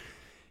seen.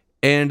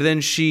 And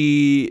then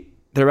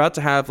they're about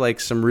to have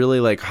like some really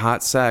like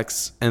hot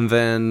sex. And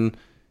then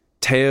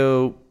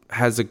Teo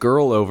has a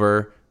girl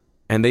over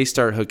and they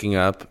start hooking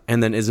up.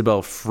 And then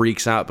Isabel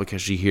freaks out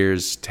because she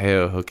hears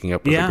Teo hooking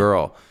up with a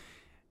girl.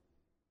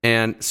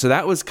 And so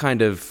that was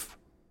kind of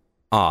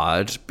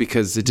odd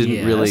because it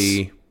didn't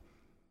really...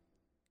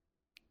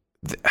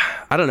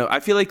 I don't know. I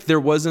feel like there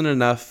wasn't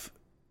enough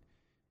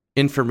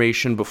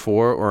information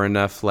before or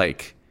enough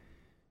like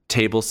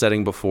table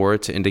setting before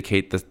to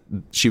indicate that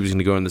she was going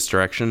to go in this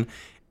direction.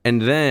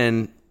 And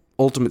then,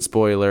 ultimate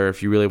spoiler,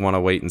 if you really want to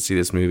wait and see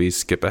this movie,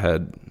 skip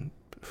ahead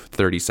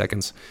 30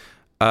 seconds.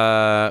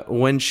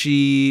 When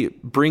she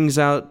brings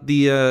out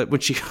when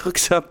she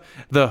hooks up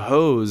the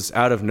hose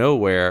out of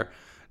nowhere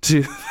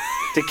to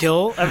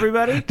kill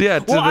everybody?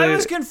 Yeah. I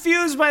was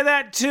confused by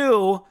that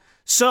too.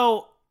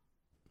 So...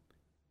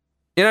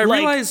 And I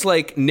realized,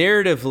 like,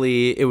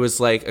 narratively, it was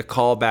like a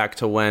callback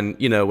to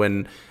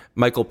when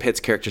Michael Pitt's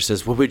character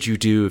says, "What would you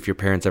do if your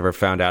parents ever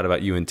found out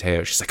about you and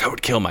Teo?" She's like, "I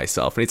would kill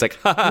myself." And he's like,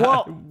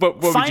 well,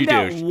 what would you do? Find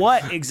out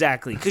what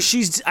exactly.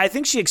 Because I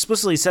think she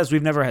explicitly says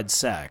we've never had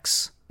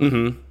sex.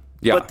 Mm-hmm.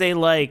 Yeah. But they,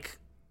 like,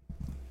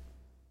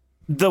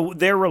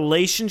 their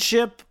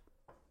relationship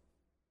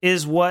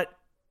is what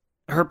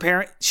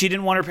she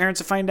didn't want her parents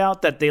to find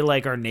out, that they,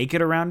 like, are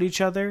naked around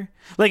each other.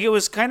 Like, it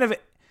was kind of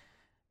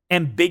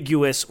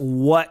ambiguous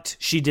what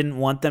she didn't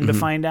want them to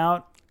find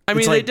out. I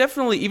mean, they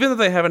definitely, even though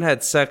they haven't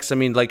had sex, I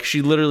mean, like,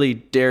 she literally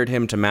dared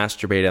him to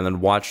masturbate and then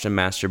watched him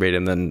masturbate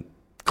and then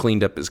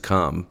cleaned up his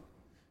cum.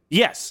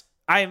 Yes.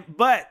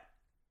 But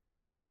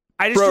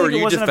I just Bro, think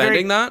it wasn't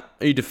that?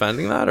 Are you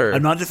defending that? Or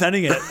I'm not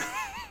defending it.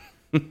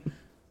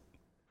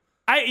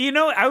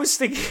 I was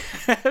thinking,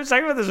 I was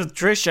talking about this with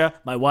Trisha,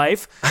 my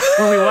wife,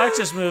 when we watched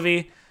this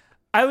movie.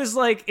 I was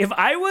like, if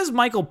I was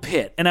Michael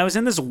Pitt and I was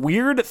in this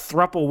weird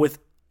throuple with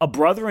a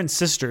brother and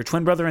sister,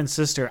 twin brother and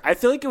sister, I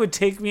feel like it would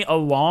take me a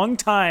long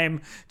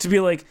time to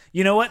be like,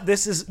 you know what,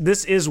 this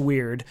is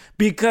weird,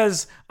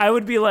 because I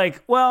would be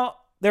like, well,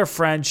 they're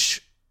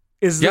French.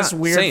 Is this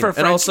weird for French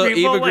and also,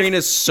 people? Eva Green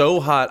is so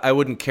hot, I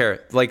wouldn't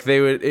care. Like,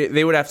 they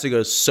would have to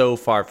go so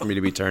far for me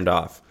to be turned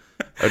off.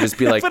 I would just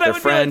be like, But I they're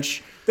would be like,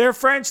 French. they're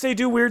French. They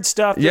do weird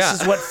stuff. Yeah.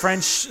 This is what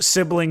French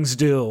siblings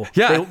do.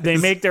 Yeah. They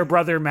make their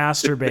brother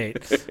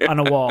masturbate on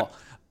a wall.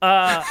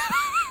 But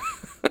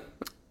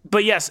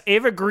yes,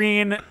 Ava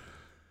Green,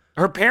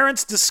 her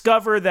parents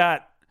discover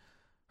that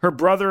her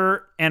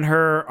brother and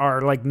her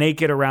are like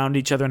naked around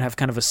each other and have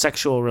kind of a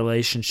sexual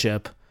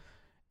relationship.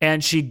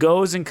 And she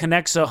goes and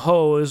connects a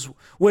hose,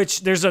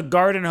 which there's a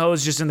garden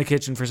hose just in the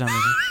kitchen for some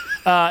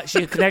reason.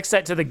 She connects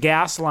that to the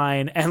gas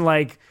line and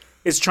like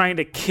is trying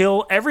to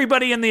kill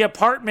everybody in the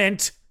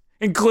apartment,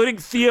 including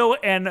Theo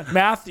and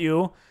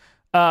Matthew,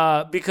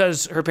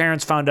 because her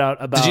parents found out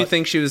about. Did you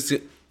think she was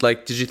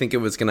like? Did you think it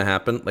was going to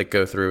happen? Like,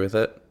 go through with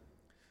it?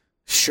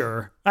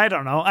 Sure. I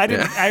don't know. I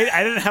didn't.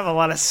 I didn't have a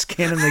lot of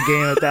skin in the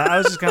game at that. I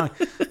was just kind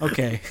of like,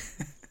 okay.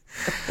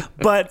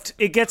 But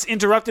it gets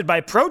interrupted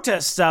by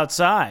protests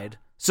outside.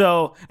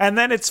 So, and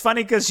then it's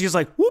funny because she's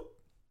like, whoop.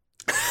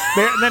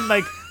 And then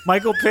like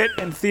Michael Pitt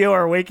and Theo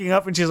are waking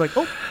up and she's like,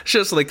 oh, She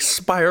just like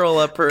spiral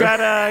up her.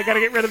 gotta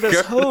get rid of this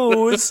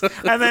hose.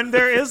 And then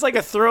there is like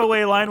a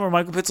throwaway line where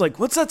Michael Pitt's like,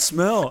 what's that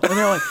smell? And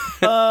they're like,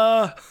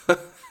 I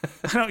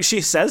don't know,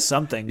 she says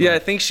something. Yeah, I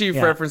but- think she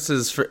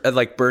references for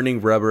like burning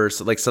rubber,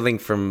 so like something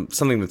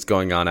that's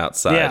going on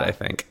outside. Yeah. I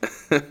think.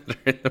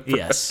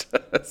 Yes.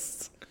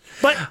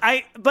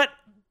 But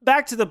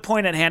back to the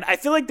point at hand, I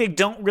feel like they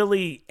don't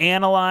really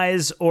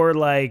analyze or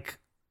like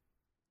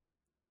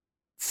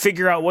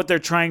figure out what they're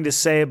trying to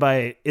say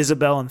by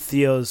Isabel and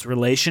Theo's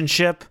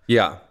relationship.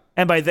 Yeah.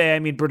 And by they, I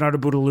mean Bernardo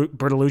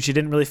Bertolucci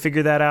didn't really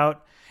figure that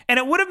out. And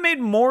it would have made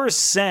more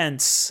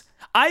sense.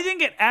 I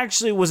think it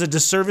actually was a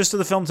disservice to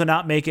the film to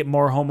not make it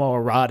more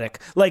homoerotic.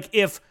 Like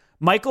if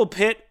Michael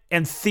Pitt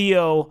and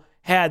Theo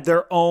had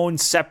their own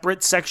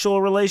separate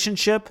sexual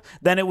relationship,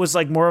 then it was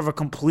like more of a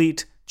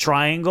complete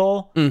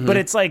triangle. But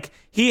it's like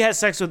he has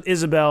sex with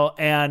Isabel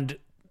and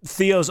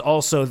Theo's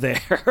also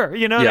there.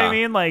 You know what I Yeah.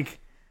 mean? Like,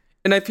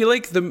 And I feel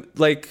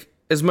like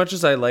as much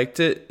as I liked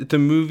it, the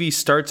movie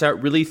starts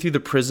out really through the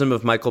prism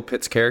of Michael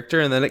Pitt's character,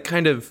 and then it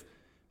kind of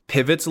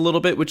pivots a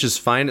little bit, which is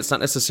fine. It's not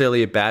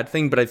necessarily a bad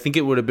thing, but I think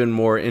it would have been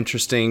more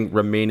interesting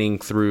remaining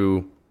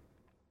through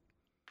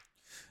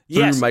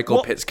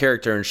Michael Pitt's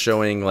character and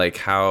showing like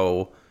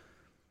how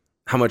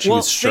much he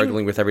was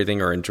struggling with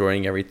everything or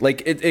enjoying everything.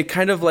 Like it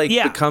kind of like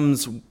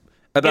becomes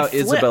about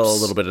Isabel a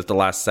little bit at the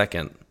last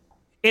second.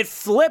 It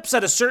flips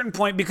at a certain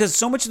point because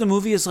so much of the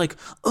movie is like,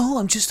 oh,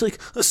 I'm just like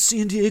a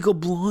San Diego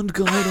blonde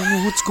guy. I don't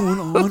know what's going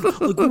on.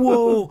 Like,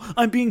 whoa,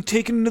 I'm being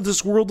taken into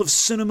this world of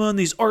cinema and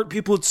these art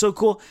people. It's so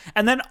cool.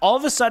 And then all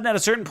of a sudden at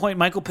a certain point,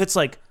 Michael Pitt's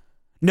like,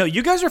 no,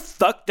 you guys are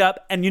fucked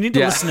up and you need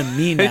to listen to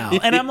me now.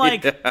 And I'm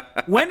like,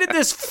 when did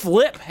this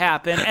flip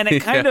happen? And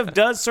it kind of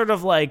does sort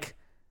of like,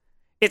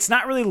 it's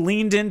not really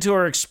leaned into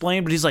or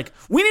explained, but he's like,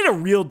 we need a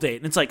real date.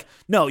 And it's like,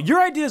 no,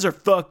 your ideas are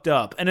fucked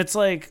up. And it's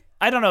like,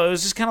 I don't know. It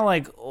was just kind of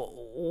like,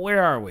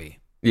 where are we?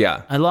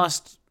 Yeah. I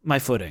lost my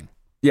footing.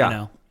 Yeah. You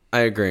know? I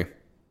agree.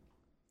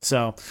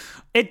 So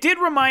it did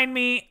remind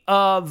me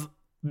of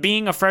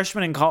being a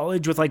freshman in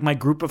college with like my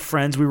group of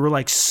friends. We were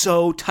like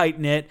so tight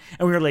knit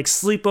and we were like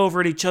sleep over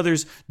at each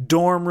other's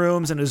dorm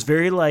rooms. And it was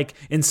very like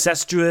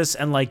incestuous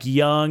and like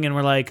young. And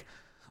we're like,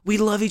 we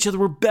love each other.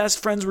 We're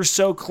best friends. We're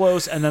so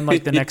close. And then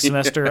like the next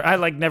semester, I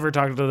like never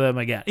talked to them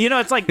again. You know,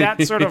 it's like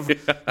that sort of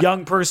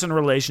young person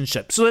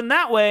relationship. So in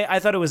that way, I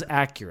thought it was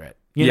accurate.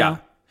 You know?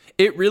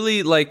 It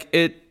really like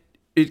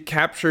it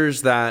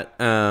captures that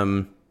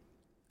the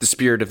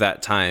spirit of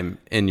that time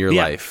in your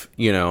life,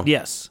 you know.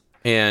 Yes.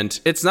 And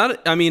it's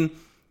not, I mean,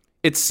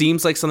 it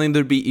seems like something that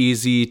would be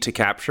easy to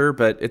capture,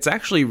 but it's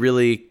actually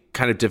really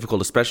kind of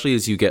difficult, especially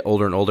as you get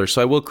older and older.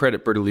 So I will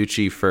credit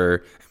Bertolucci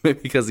for,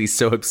 because he's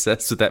so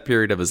obsessed with that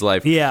period of his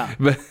life. Yeah.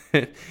 But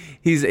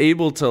he's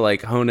able to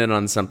like hone in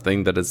on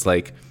something that is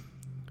like,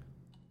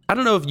 I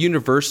don't know if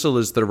universal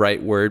is the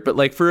right word, but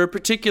like for a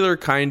particular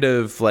kind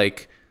of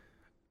like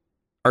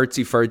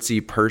artsy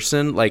fartsy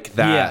person, like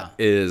that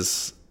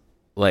is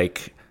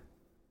like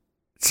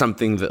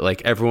something that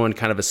like everyone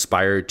kind of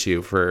aspired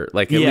to for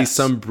like at least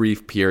some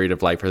brief period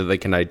of life, or that they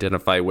can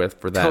identify with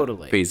for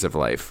that phase of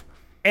life.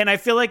 And I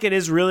feel like it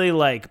is really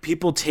like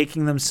people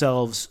taking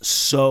themselves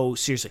so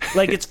seriously.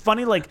 Like it's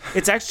funny, like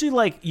it's actually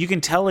like you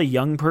can tell a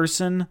young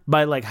person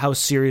by like how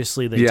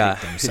seriously they take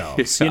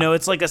themselves. You know,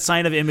 it's like a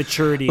sign of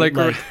immaturity.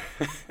 Like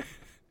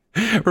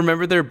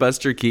remember their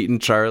Buster Keaton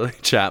Charlie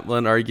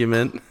Chaplin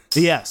argument?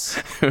 Yes.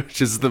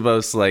 Which is the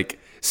most like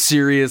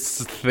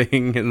serious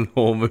thing in the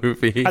whole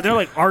movie. And they're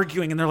like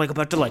arguing and they're like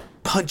about to like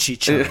punch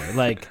each other.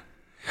 Like,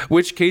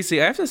 which,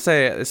 Casey, I have to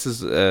say, this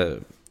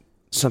is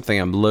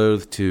something I'm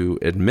loath to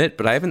admit,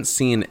 but I haven't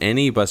seen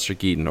any Buster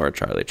Keaton or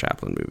Charlie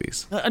Chaplin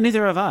movies.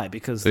 Neither have I,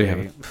 because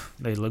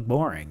they look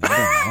boring.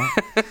 I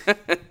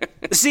don't know.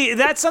 See,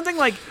 that's something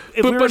like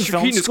if but we were Buster in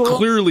film Keaton school, is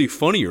clearly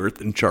funnier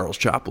than Charles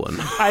Chaplin.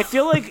 I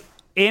feel like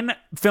in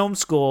film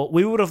school,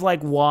 we would have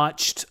like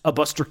watched a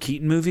Buster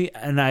Keaton movie,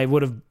 and I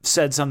would have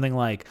said something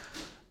like,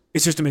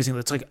 it's just amazing.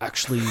 That's like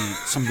actually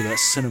some of the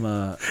best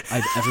cinema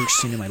I've ever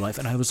seen in my life.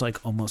 And I was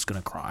like almost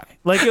going to cry.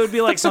 Like it would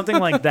be like something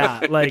like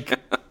that. Like,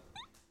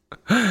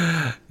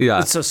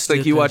 Yeah, It's so like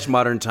you stupid. watch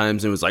Modern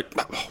Times and it was like,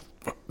 oh,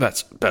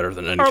 that's better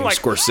than anything like,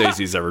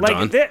 Scorsese's ever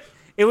like done.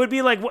 it would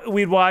be like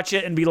we'd watch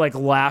it and be like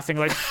laughing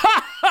like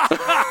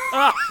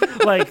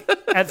like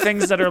at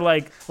things that are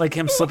like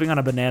him slipping on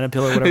a banana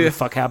peel or whatever the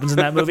fuck happens in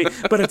that movie.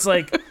 But it's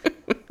like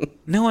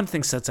no one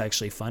thinks that's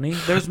actually funny.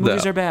 Those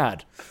movies are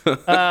bad.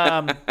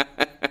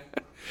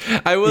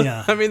 I will.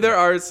 Yeah. I mean, there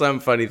are some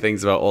funny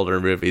things about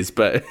older movies,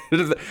 but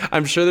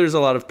I'm sure there's a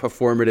lot of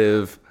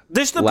performative.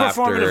 There's the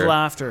laughter. performative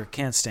laughter.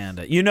 Can't stand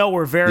it. You know,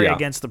 we're very Yeah.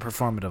 against the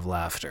performative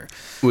laughter.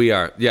 We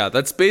are. Yeah,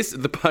 that's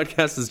the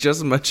podcast is just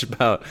as much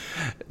about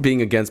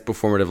being against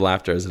performative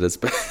laughter as it is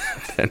about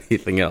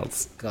anything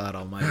else. God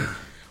almighty.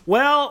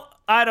 Well,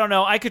 I don't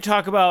know. I could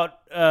talk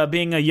about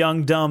being a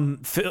young, dumb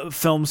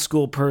film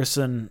school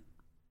person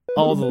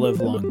all the live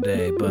long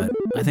day, but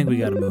I think we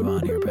got to move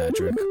on here,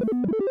 Patrick.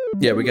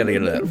 Yeah, we got to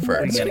get into that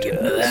first. We got to get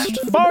into that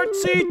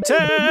fartsy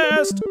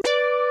test.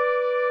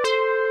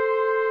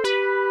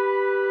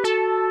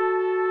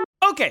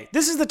 Okay,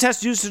 this is the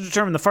test used to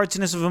determine the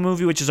fartsiness of a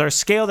movie, which is our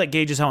scale that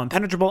gauges how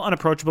impenetrable,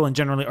 unapproachable, and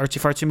generally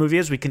artsy-fartsy a movie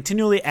is. We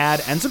continually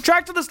add and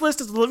subtract to this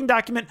list as a living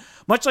document,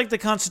 much like the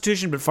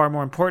Constitution, but far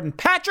more important.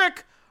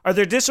 Patrick, are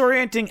there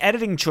disorienting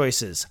editing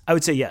choices? I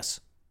would say yes.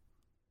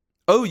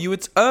 Oh,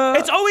 It's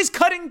always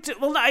cutting to,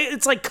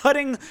 it's like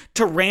cutting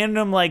to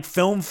random like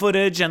film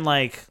footage and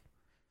like.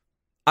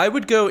 I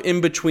would go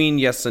in between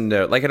yes and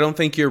no. Like, I don't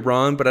think you're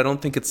wrong, but I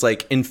don't think it's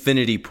like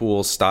Infinity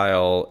Pool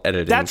style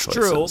editing That's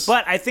choices. true,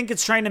 but I think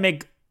it's trying to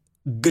make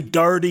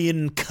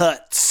Godardian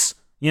cuts.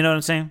 You know what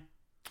I'm saying?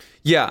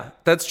 Yeah,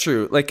 that's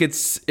true. Like,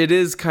 it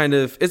is kind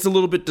of, it's a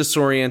little bit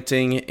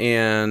disorienting,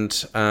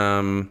 and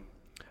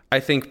I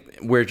think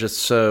we're just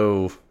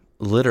so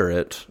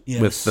literate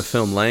with the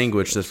film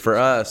language that for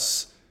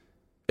us,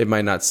 it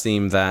might not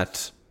seem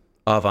that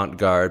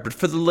avant-garde, but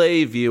for the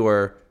lay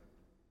viewer,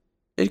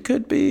 it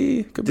could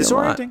be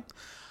Disorienting.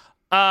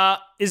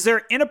 Is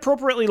there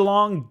inappropriately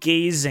long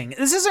gazing?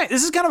 This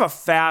is kind of a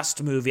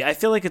fast movie. I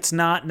feel like it's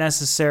not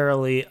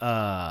necessarily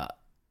a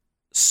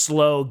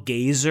slow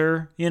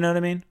gazer. You know what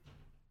I mean?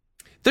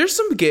 There's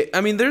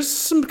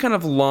some kind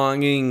of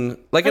longing.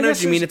 Like, I know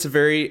what you mean.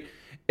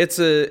 It's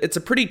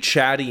a pretty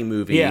chatty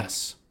movie.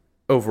 Yes.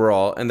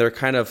 Overall, and they're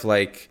kind of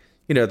like,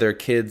 they're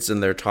kids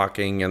and they're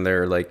talking and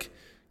they're like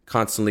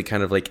constantly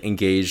kind of like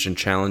engaged and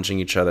challenging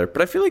each other.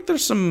 But I feel like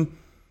there's some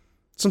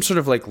sort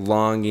of like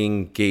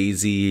longing,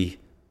 gazy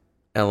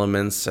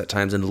elements at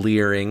times and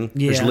leering.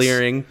 Yes.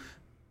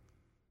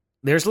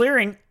 There's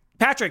leering.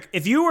 Patrick,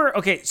 if you were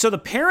so the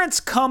parents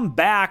come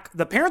back.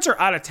 The parents are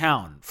out of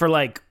town for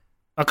like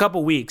a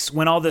couple weeks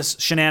when all this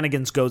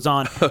shenanigans goes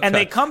on, and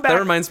they come back. That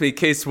reminds me,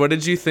 Case, what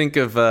did you think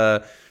of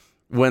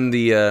when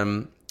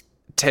the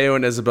Teo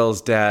and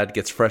Isabel's dad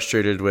gets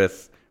frustrated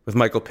with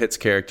Michael Pitt's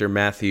character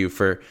Matthew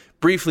for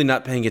briefly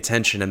not paying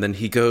attention, and then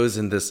he goes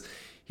in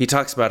he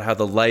talks about how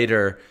the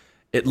lighter,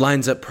 it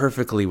lines up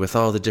perfectly with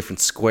all the different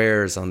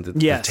squares on the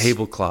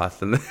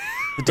tablecloth. And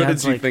what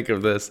did you think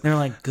of this? They're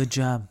like, "Good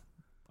job.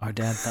 Our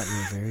dad thought you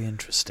were very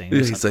interesting."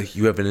 He's like,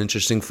 "You have an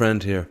interesting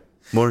friend here.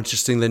 More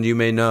interesting than you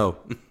may know."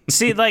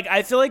 See, like,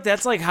 I feel like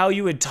that's like how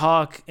you would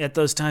talk at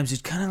those times.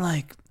 You'd kind of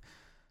like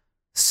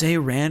say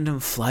random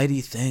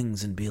flighty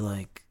things and be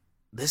like,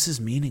 "This is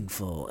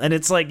meaningful." And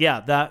it's like,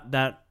 yeah,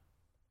 that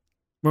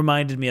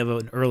reminded me of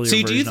an earlier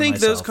See, do you version of think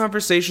those myself.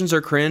 conversations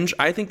are cringe?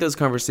 I think those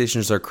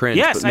conversations are cringe.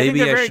 Yes, but I think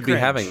maybe they're I very should be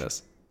cringe. having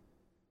this.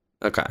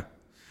 Okay.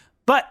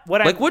 But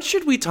what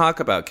should we talk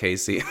about,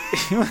 Casey?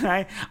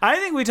 I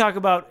think we talk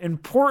about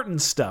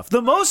important stuff,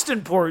 the most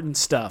important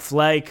stuff,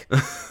 like,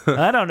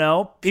 I don't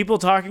know, people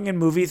talking in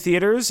movie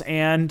theaters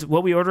and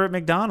what we order at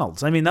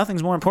McDonald's. I mean,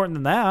 nothing's more important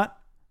than that.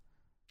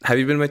 Have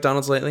you been to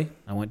McDonald's lately?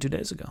 I went 2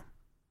 days ago.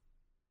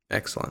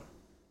 Excellent.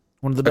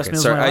 One of the best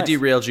meals sorry, of my life. I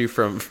derailed you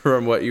from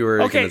what you were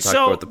going to talk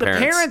about with the parents.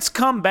 The parents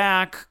come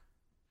back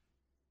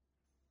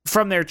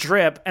from their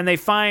trip and they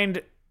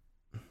find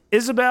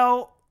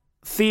Isabel,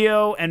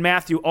 Theo, and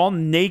Matthew all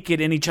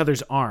naked in each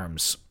other's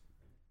arms.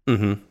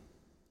 Mm-hmm.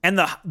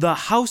 And the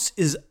house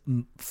is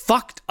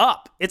fucked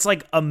up. It's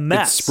like a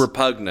mess. It's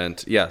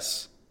repugnant,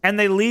 yes. And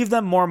they leave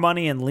them more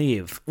money and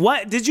leave.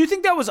 What did you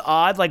think that was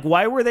odd? Like,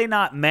 why were they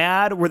not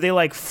mad? Were they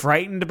like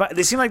frightened by?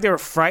 They seemed like they were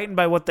frightened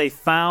by what they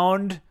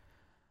found.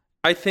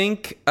 I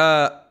think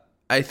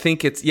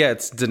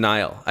it's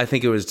denial. I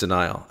think it was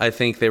denial. I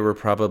think they were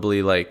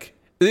probably like,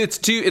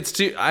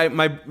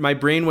 my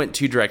brain went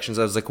two directions.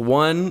 I was like,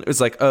 one, it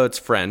was like, oh, it's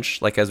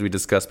French, like as we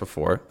discussed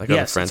before. Like,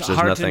 yes, oh, French, it's there's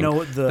hard nothing, to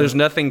know the there's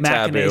nothing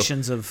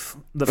machinations taboo. of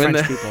the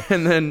French people.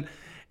 And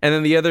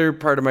then the other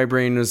part of my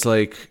brain was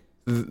like,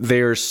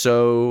 they're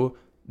so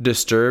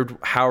disturbed.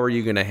 How are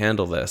you going to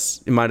handle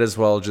this? You might as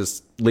well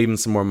just leave them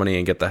some more money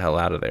and get the hell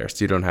out of there.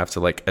 So you don't have to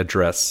like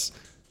address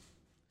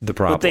the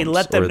problem. But they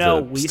let them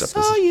know, we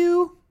saw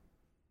you.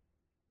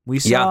 We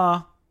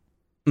saw.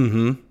 Yeah.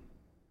 Mm-hmm.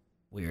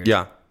 Weird.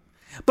 Yeah.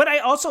 But I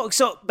also,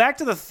 so back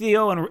to the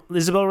Theo and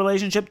Isabel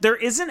relationship, there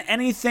isn't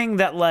anything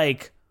that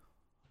like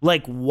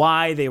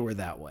why they were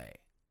that way.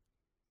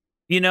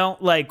 You know,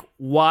 like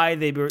why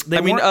they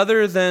I mean,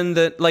 other than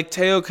that, like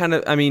Teo kind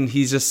of, I mean,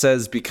 he just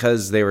says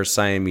because they were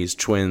Siamese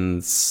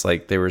twins,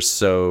 like they were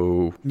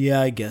so.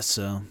 Yeah, I guess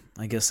so.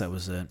 I guess that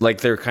was it.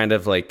 Like they're kind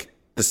of like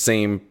the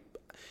same.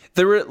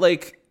 They were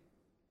like.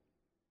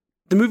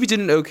 The movie did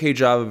an okay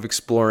job of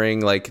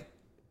exploring, like,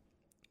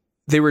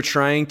 they were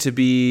trying to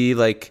be,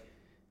 like,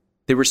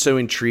 they were so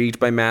intrigued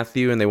by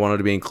Matthew and they wanted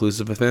to be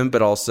inclusive of him,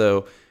 but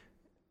also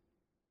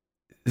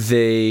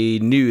they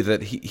knew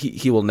that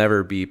he will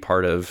never be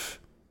part of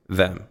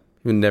them.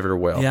 He never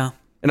will. Yeah.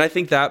 And I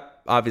think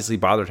that obviously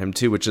bothered him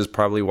too, which is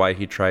probably why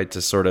he tried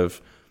to sort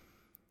of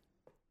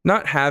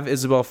not have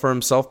Isabel for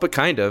himself, but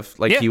kind of.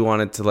 Like, he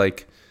wanted to,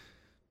 like,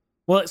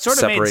 well, it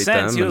sort of made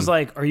sense. He was and,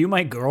 like, are you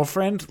my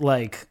girlfriend?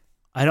 Like,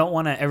 I don't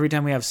want to, every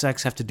time we have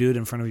sex, have to do it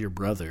in front of your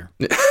brother.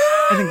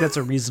 I think that's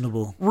a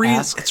reasonable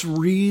ask. It's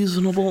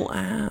reasonable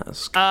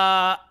ask.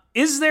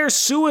 Is there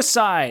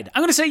suicide?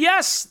 I'm going to say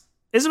yes.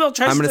 Isabel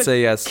tries to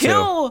say yes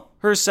kill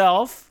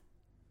herself,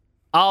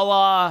 a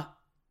la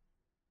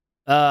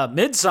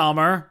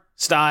Midsommar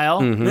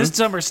style. Mm-hmm.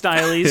 Midsommar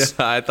stylies.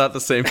 Yeah, I thought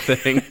the same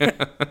thing.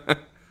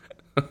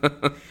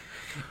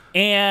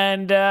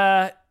 And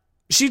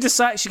she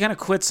kind of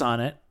quits on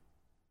it.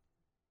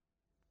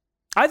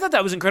 I thought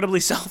that was incredibly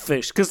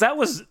selfish because that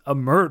was a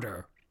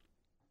murder.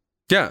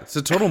 Yeah, it's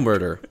a total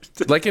murder.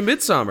 Like in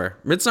Midsommar.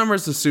 Midsommar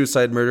is a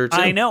suicide murder too.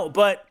 I know,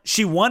 but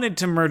she wanted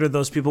to murder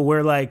those people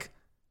where like,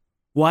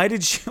 why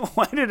did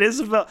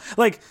Isabel,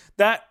 like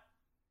that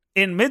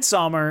in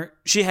Midsommar,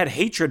 she had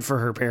hatred for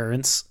her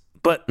parents,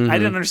 but I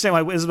didn't understand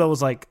why Isabel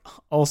was like,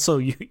 also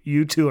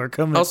you two are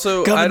coming.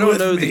 Also, coming I don't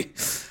know me.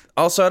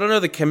 Also, I don't know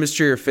the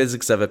chemistry or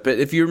physics of it, but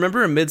if you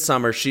remember in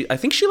Midsommar, I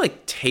think she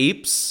like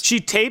tapes.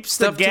 She tapes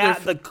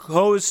the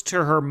hose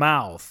to her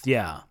mouth.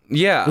 Yeah.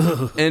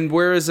 Yeah. And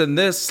whereas in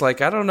this, like,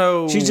 I don't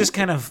know. She just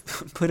kind of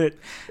put it.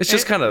 It's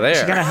just kind of there.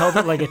 She kind of held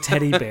it like a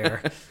teddy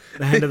bear.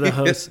 The end of the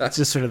hose. It's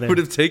just sort of there. Would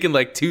have taken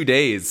like 2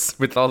 days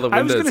with all the windows.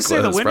 I was going to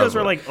say the windows probably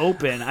were like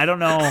open. I don't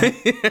know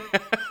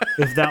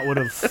if that would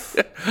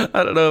have.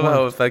 I don't know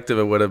how effective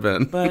it would have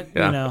been. But,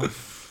 you know,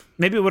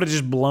 maybe it would have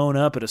just blown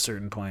up at a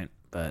certain point.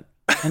 But.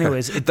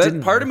 Anyways,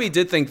 part of me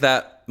did think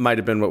that might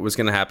have been what was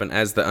going to happen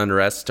as the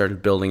unrest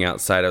started building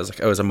outside. I was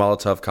like, oh, is a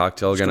Molotov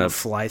cocktail going to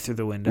fly through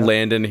the window,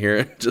 land in here,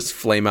 and just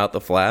flame out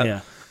the flat?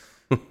 Yeah.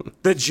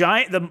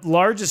 The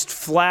largest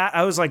flat.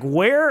 I was like,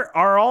 where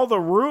are all the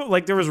rooms?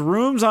 Like there was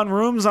rooms on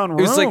rooms on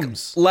rooms. It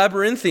was like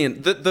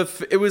labyrinthian.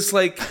 It was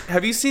like,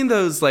 have you seen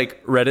those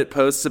like Reddit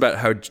posts about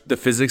how the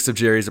physics of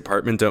Jerry's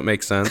apartment don't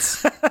make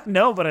sense?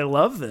 No, but I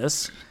love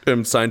this.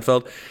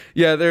 Seinfeld.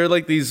 Yeah, they're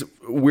like these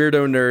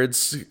weirdo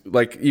nerds,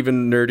 like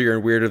even nerdier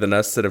and weirder than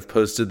us, that have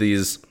posted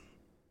these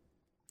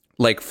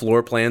like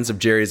floor plans of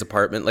Jerry's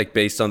apartment, like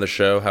based on the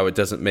show, how it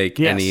doesn't make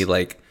any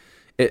like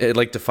it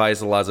like defies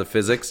the laws of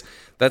physics.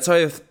 That's how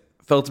I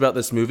felt about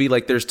this movie.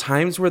 Like there's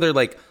times where they're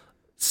like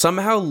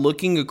somehow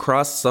looking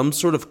across some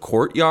sort of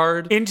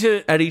courtyard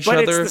at each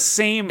other. But it's the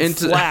same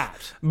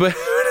flat. But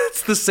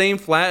it's the same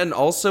flat, and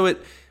also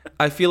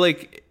I feel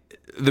like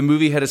the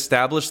movie had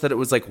established that it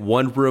was like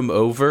one room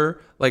over.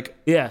 Like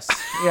yes,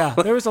 yeah,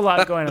 there was a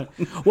lot going on.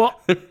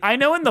 Well, I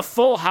know in the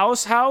Full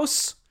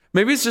House.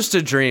 Maybe it's just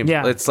a dream.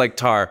 Yeah. It's like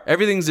Tar.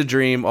 Everything's a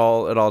dream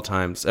at all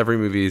times. Every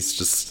movie is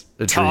just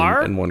a Tar?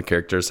 dream in one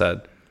character's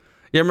head.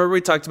 Yeah, remember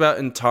we talked about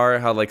in Tar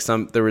how like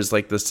there was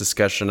like this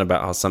discussion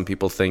about how some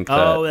people think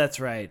that that's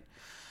right.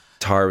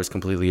 Tar was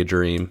completely a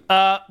dream.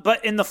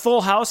 But in the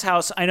Full House,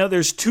 I know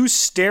there's 2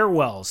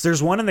 stairwells.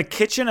 There's one in the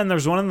kitchen and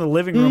there's one in the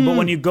living room. But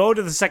when you go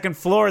to the second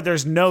floor,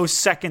 there's no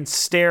second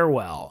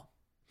stairwell.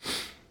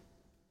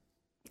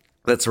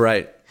 That's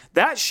right.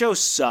 That show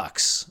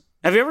sucks.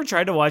 Have you ever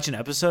tried to watch an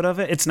episode of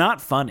it? It's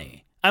not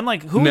funny. I'm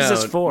like, who is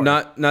this for?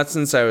 Not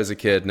since I was a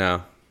kid,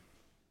 no.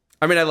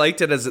 I mean, I liked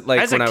it as when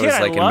I was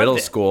like in middle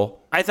school.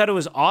 I thought it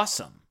was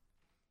awesome.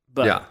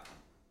 But yeah.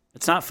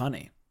 It's not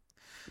funny.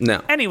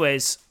 No.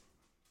 Anyways,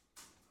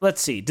 let's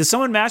see. Does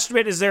someone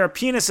masturbate? Is there a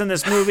penis in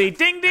this movie?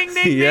 Ding, ding,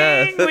 ding,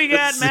 yes. ding. We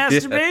got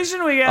masturbation.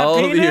 Yeah. We got all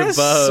penis.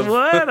 Of the above.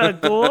 What a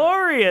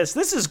glorious.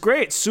 This is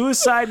great.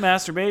 Suicide,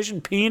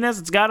 masturbation, penis.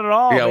 It's got it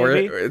all,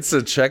 baby. It's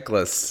a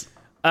checklist.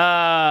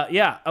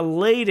 Yeah,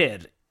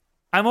 elated.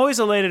 I'm always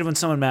elated when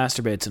someone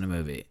masturbates in a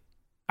movie.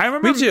 I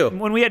remember Me too.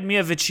 When we had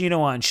Mia Vicino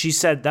on, she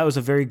said that was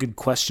a very good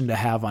question to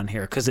have on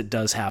here because it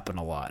does happen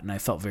a lot, and I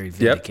felt very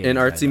vindicated. Yep, in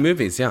artsy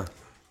movies, yeah.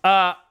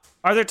 Are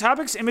there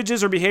topics,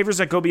 images, or behaviors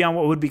that go beyond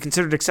what would be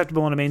considered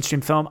acceptable in a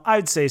mainstream film?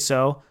 I'd say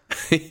so.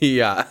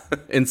 Yeah,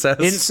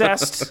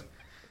 incest.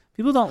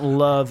 People don't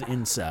love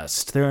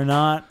incest.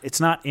 It's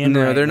not in.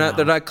 No, right they're now. not.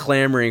 They're not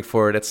clamoring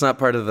for it. It's not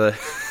part of the.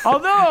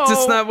 Although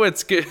it's not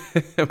what's good.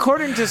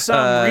 According to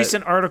some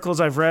recent articles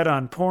I've read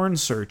on porn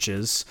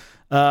searches,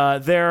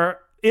 there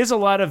is a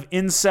lot of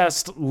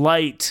incest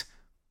light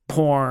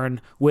porn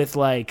with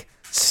like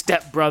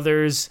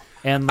stepbrothers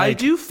and like, I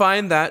do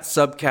find that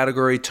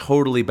subcategory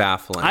totally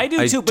baffling. I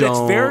do too,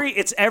 but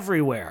it's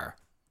everywhere.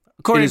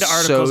 According to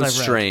articles I've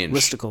read. Strange.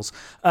 Listicles.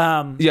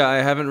 Yeah, I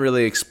haven't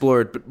really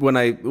explored, but when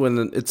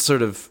it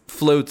sort of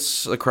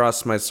floats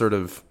across my sort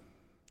of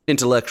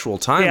intellectual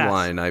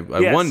timeline. I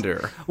Yes.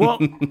 wonder. Well,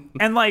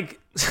 and like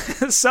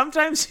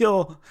sometimes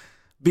you'll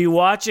be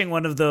watching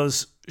one of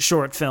those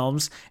short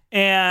films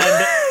and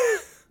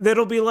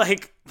it'll be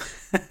like,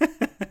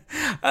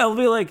 I'll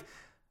be like,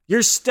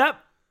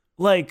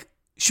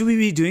 should we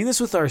be doing this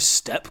with our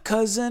step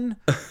cousin?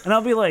 And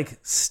I'll be like,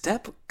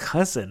 step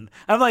cousin?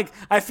 I'm like,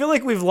 I feel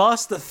like we've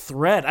lost the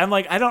thread. I'm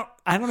like, I don't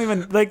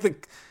even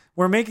like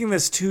we're making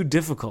this too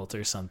difficult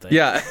or something.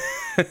 Yeah.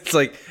 It's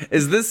like,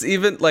 is this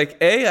even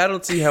like I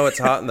don't see how it's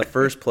hot in the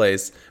first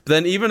place. But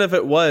then even if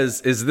it was,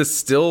 is this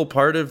still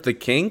part of the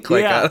kink?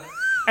 Like, yeah.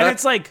 And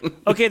it's like,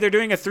 okay, they're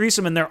doing a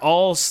threesome and they're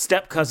all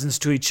step cousins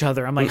to each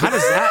other. I'm like, how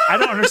does that? I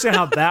don't understand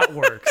how that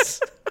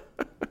works.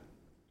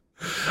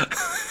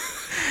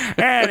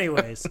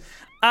 Anyways,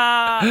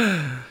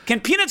 can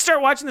Peanut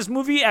start watching this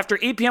movie after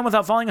 8 p.m.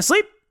 without falling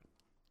asleep?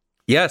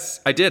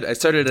 yes, I did. I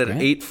started at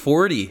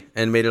 8:40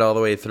 and made it all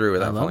the way through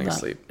without falling that.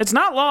 asleep. It's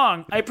not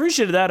long. I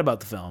appreciated that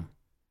about the film.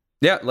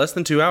 Yeah, less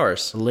than 2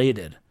 hours.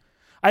 Elated.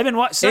 I've been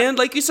watching. And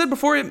like you said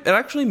before, it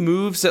actually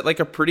moves at like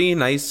a pretty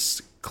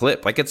nice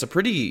clip. Like it's a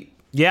pretty,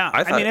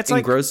 I thought, it's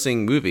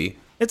engrossing movie.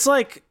 It's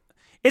like,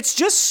 it's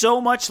just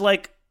so much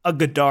like a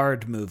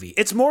Godard movie.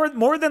 It's more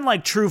than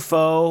like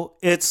Truffaut.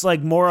 It's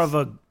like more of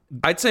a.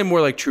 I'd say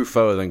more like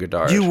Truffaut than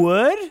Godard. You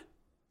would?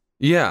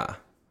 Yeah.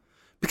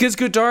 Because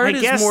Godard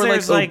is more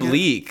like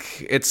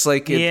oblique. It's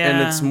like,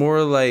 and it's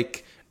more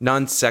like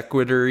non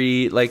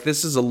sequitur-y. Like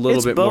this is a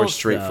little bit more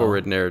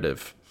straightforward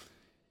narrative.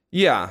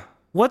 Yeah.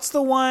 What's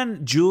the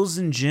one, Jules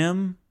and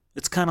Jim?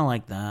 It's kind of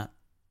like that.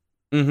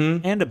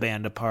 Mm-hmm. And A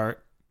Band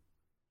Apart.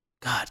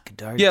 God,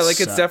 Godard. Yeah, like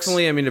sucks. it's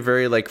definitely, I mean, a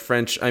very like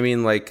French. I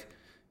mean, like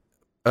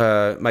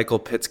Michael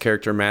Pitt's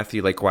character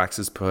Matthew like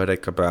waxes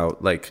poetic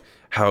about like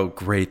how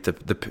great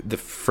the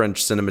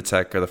French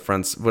Cinematheque or the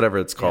French whatever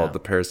it's called, the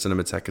Paris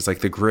Cinematheque is like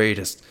the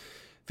greatest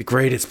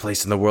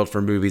place in the world for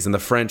movies, and the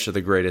French are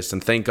the greatest,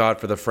 and thank God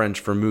for the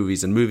French for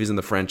movies, and movies in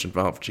the French, and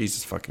oh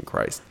Jesus fucking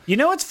Christ. You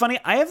know what's funny?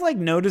 I have like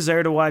no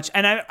desire to watch,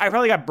 and I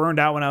probably got burned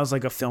out when I was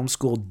like a film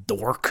school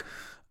dork.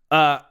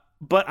 But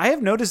I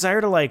have no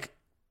desire to like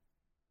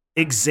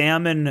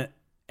examine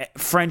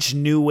French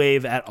New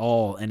Wave at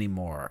all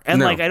anymore. And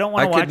like I don't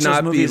want to watch those movies. I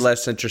could not be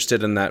less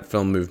interested in that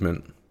film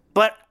movement.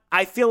 But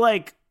I feel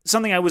like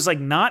something I was like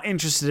not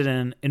interested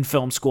in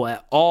film school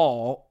at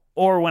all,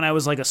 or when I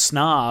was like a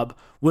snob,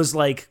 was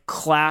like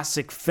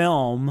classic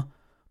film.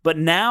 But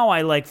now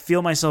I like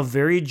feel myself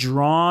very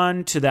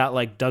drawn to that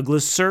like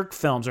Douglas Sirk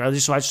films, or I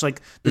just watch like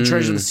The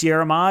Treasure of the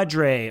Sierra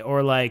Madre,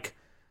 or like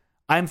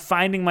I'm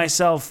finding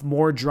myself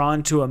more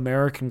drawn to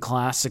American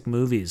classic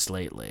movies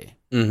lately.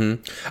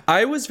 Mm-hmm.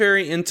 I was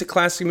very into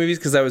classic movies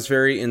because I was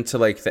very into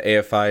like the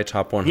AFI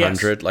Top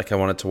 100. Yes. Like I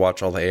wanted to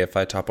watch all the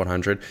AFI Top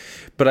 100.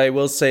 But I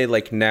will say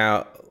like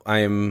now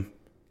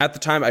at the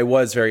time I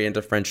was very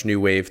into French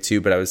New Wave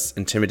too, but I was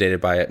intimidated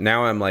by it.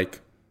 Now I'm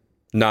like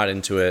not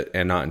into it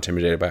and not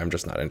intimidated by it. I'm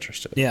just not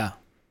interested. Yeah,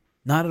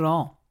 not at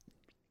all.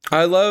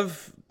 I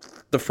love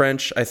the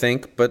French, I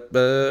think, but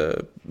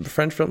the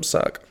French films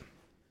suck.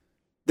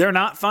 They're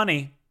not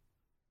funny.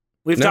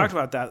 We've talked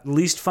about that.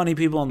 Least funny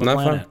people on the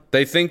planet. Fun.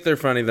 They think they're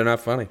funny. They're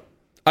not funny.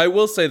 I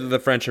will say that the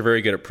French are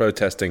very good at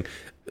protesting.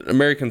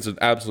 Americans are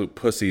absolute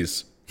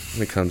pussies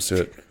when it comes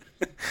to it.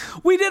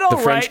 We did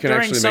all right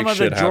during some of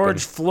the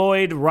George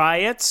Floyd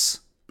riots.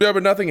 Yeah,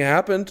 but nothing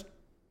happened.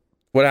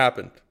 What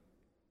happened?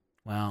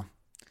 Wow.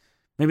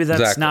 Maybe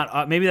that's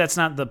not. Maybe that's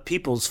not the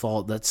people's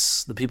fault.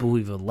 That's the people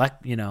we've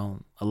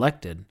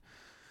elected.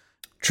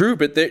 True,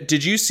 but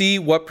did you see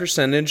what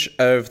percentage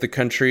of the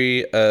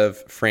country of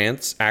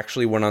France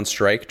actually went on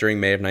strike during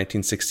May of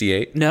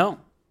 1968? No.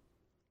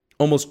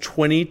 Almost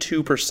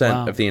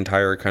 22% of the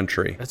entire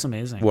country. That's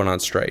amazing. Went on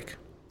strike.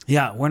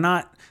 Yeah, we're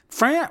not.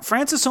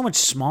 France is so much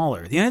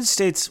smaller. The United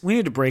States, we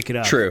need to break it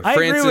up. True,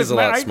 France is a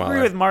lot smaller. I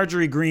agree with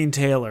Marjorie Greene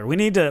Taylor.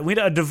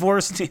 A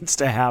divorce needs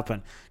to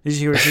happen. Did you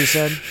hear what she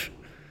said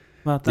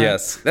about that?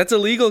 Yes, that's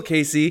illegal,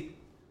 Casey.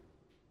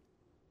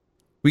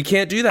 We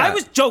can't do that. I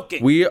was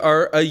joking. We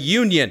are a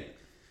union.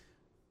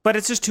 But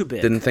it's just too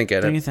big. Didn't think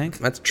it. Don't you think?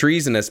 That's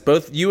treasonous.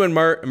 Both you and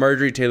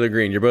Marjorie Taylor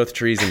Greene, you're both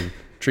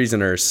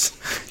treasoners.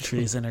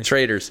 Treasoners.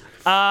 Traitors.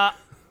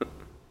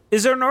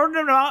 Is there an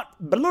inordinate amount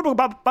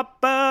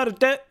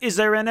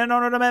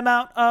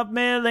of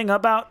milling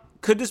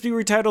about? Could this be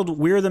retitled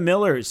We're the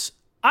Millers?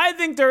 I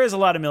think there is a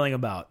lot of milling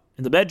about.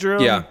 In the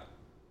bedroom. Yeah.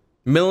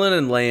 Milling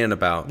and laying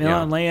about.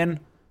 Milling and laying.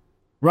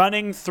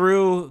 Running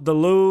through the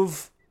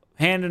Louvre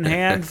hand in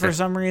hand for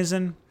some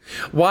reason.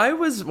 Why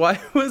was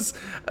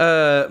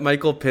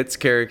Michael Pitt's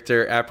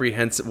character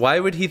apprehensive? Why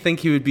would he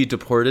think he would be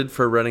deported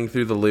for running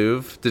through the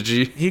Louvre?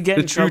 He'd get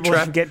in trouble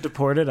and get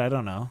deported? I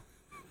don't know.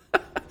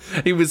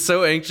 He was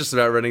so anxious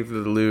about running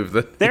through the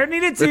Louvre. There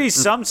needed to be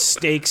some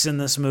stakes in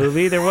this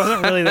movie. There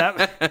wasn't really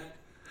that.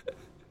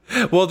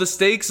 Well, the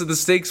stakes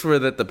were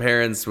that the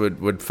parents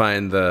would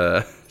find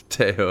the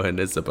Teo and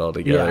Isabel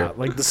together. Yeah,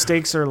 like the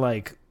stakes are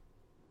like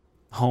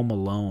Home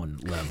Alone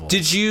level.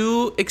 Did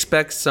you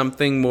expect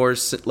something more,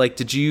 like,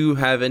 did you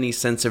have any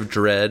sense of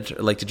dread?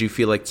 Like, did you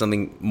feel like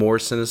something more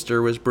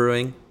sinister was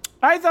brewing?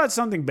 I thought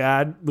something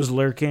bad was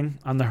lurking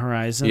on the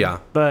horizon. Yeah.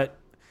 But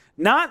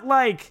not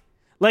like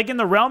in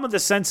the realm of the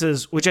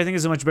senses, which I think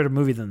is a much better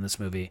movie than this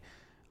movie.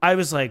 I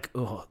was like,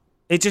 oh,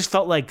 it just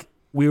felt like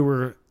we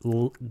were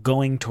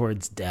going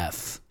towards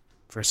death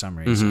for some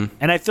reason. Mm-hmm.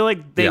 And I feel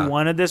like they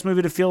wanted this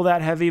movie to feel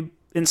that heavy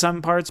in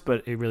some parts,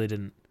 but it really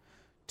didn't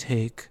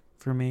take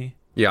for me.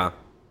 Yeah.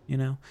 You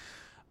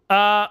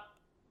know?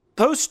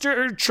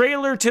 Poster,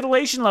 trailer,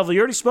 titillation level. You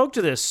already spoke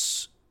to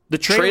this. The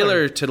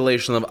Trailer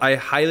titillation level. I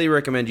highly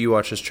recommend you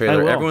watch this I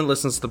trailer. will. Everyone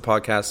listens to the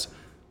podcast.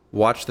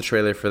 Watch the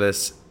trailer for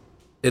this.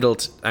 I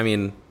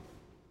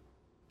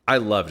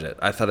loved it.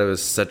 I thought it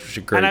was such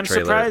a great trailer. And I'm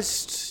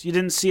surprised you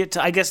didn't see it.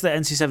 I guess the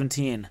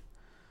NC-17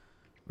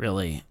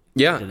 really.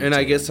 Yeah, and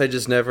I guess I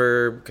just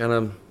never I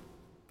don't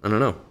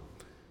know,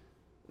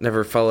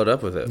 never followed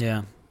up with it.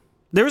 Yeah.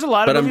 There was a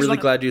lot of But I'm movies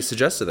really glad you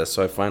suggested this,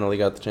 so I finally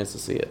got the chance to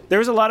see it. There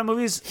was a lot of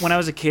movies when I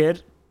was a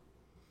kid,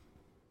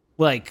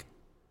 like,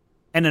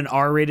 and an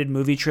R-rated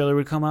movie trailer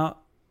would come out,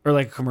 or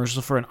like a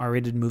commercial for an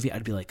R-rated movie.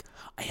 I'd be like,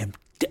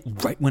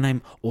 right when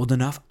I'm old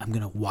enough, I'm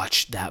gonna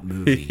watch that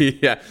movie.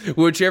 Yeah.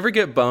 Would you ever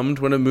get bummed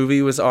when a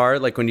movie was R,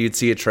 like when you'd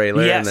see a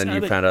trailer Yes, and then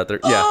you like, found out there?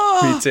 Yeah,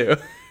 me too.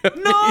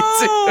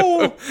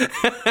 No.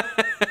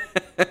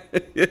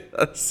 Yeah,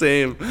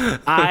 same.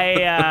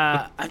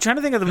 I'm trying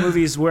to think of the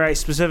movies where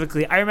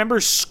I remember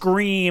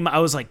Scream. I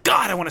was like,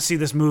 God, I want to see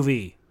this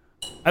movie.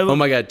 Oh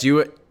my God,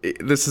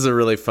 this is a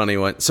really funny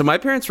one. So my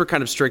parents were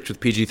kind of strict with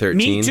PG-13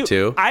 Me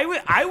too.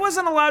 I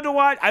wasn't allowed to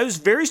watch. I was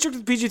very strict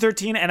with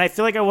PG-13, and I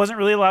feel like I wasn't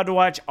really allowed to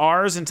watch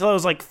R's until I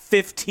was like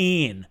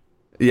 15.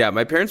 Yeah,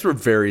 my parents were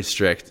very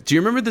strict. Do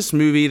you remember this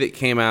movie that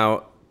came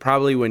out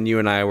probably when you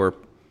and I were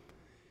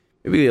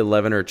maybe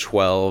 11 or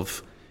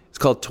 12? It's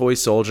called Toy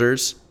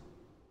Soldiers.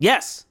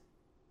 Yes.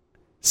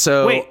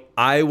 So Wait.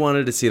 I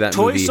wanted to see that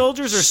Toy movie.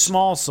 Soldiers or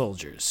Small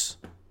Soldiers?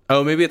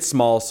 Oh, maybe it's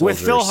Small Soldiers.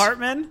 With Phil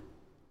Hartman?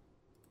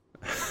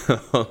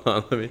 Hold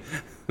on, let me...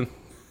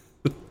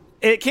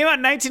 It came out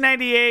in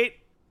 1998.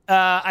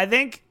 I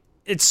think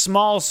it's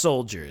Small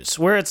Soldiers,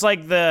 where it's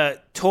like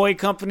the toy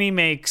company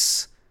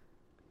makes...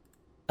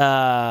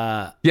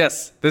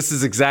 Yes, this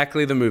is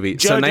exactly the movie.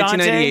 Joe So Dante?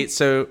 1998,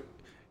 so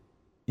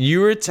you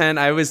were 10,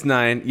 I was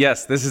 9.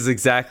 Yes, this is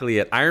exactly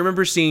it. I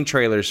remember seeing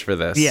trailers for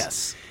this.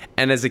 Yes.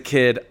 And as a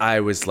kid,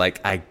 I was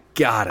like, I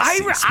gotta see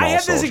Small I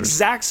had Soldiers. this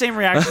exact same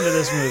reaction to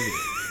this movie.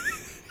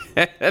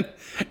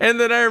 and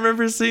then I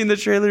remember seeing the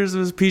trailers. It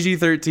was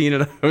PG-13,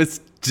 and I was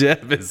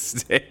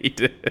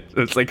devastated.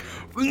 It's like,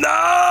 no!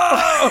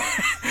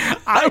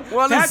 I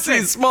want to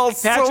see Small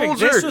Soldiers.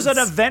 This was an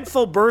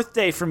eventful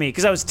birthday for me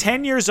because I was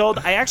 10 years old.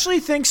 I actually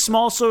think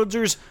Small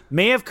Soldiers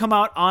may have come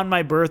out on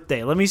my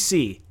birthday. Let me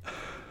see.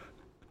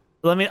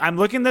 I'm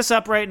looking this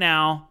up right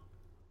now.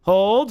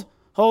 Hold,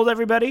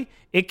 everybody.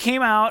 It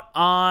came out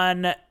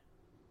on...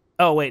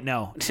 Oh, wait,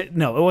 no.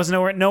 No, it was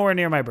nowhere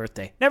near my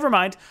birthday. Never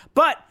mind.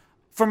 But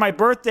for my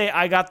birthday,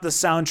 I got the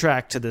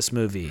soundtrack to this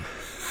movie.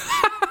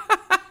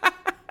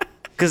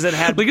 Because it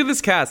had... Look at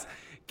this cast.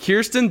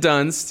 Kirsten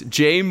Dunst,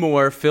 Jay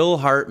Moore, Phil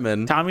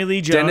Hartman, Tommy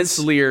Lee Jones, Dennis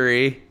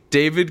Leary,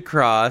 David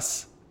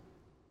Cross,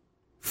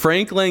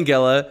 Frank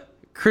Langella,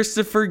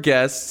 Christopher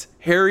Guest,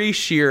 Harry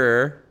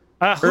Shearer,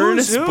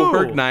 Ernest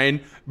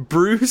Borgnine,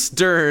 Bruce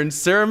Dern,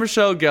 Sarah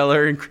Michelle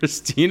Gellar, and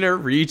Christina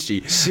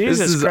Ricci. Jesus this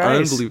is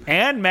Christ. unbelievable.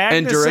 And Magnuson.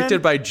 And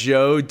directed by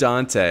Joe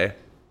Dante.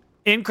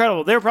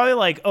 Incredible. They were probably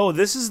like, oh,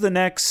 this is the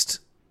next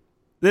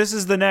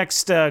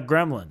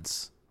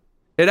Gremlins.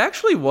 It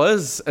actually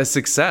was a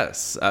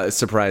success,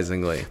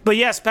 surprisingly. But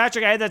yes,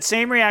 Patrick, I had that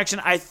same reaction.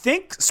 I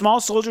think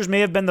Small Soldiers may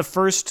have been the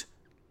first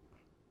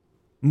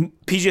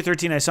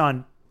PG-13 I saw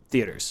in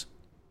theaters.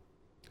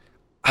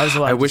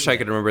 I wish I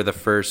could remember the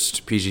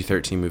first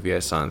PG-13 movie I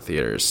saw in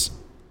theaters.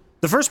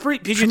 The first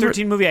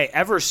PG-13 movie I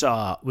ever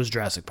saw was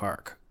Jurassic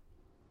Park.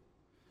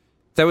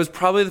 That was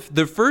probably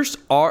the first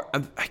I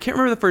can't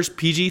remember the first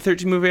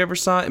PG-13 movie I ever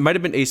saw. It might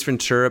have been Ace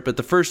Ventura, but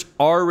the first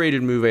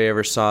R-rated movie I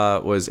ever saw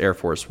was Air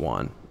Force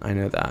One. I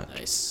know that.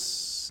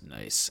 Nice.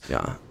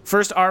 Yeah.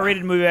 First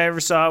R-rated movie I ever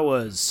saw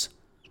was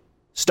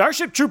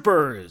Starship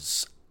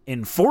Troopers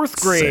in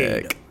 4th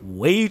grade. Sick.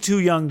 Way too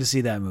young to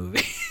see that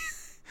movie.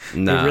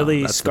 No,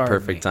 really that's the scarred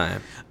perfect me.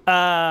 time.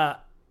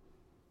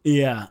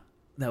 Yeah,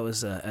 that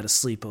was at a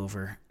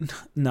sleepover.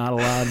 Not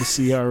allowed to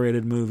see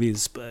R-rated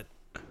movies, but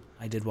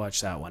I did watch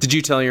that one. Did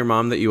you tell your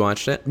mom that you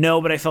watched it? No,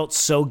 but I felt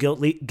so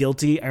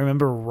guilty. I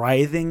remember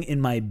writhing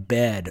in my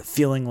bed,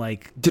 feeling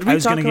like I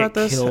was going to get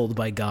killed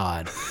by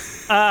God.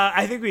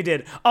 I think we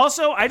did.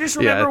 Also, I just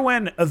remember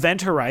when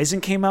Event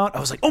Horizon came out,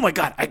 I was like, oh my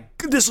God,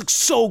 this looks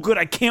so good.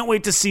 I can't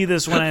wait to see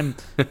this when I'm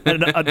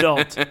an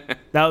adult.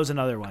 That was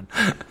another one.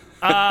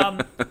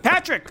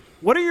 Patrick,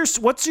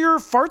 what's your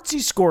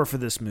fartsy score for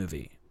this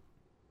movie?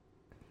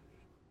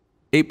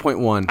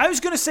 8.1. I was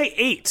going to say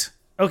 8.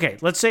 Okay,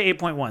 let's say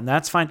 8.1.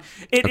 That's fine.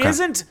 It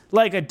isn't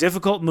like a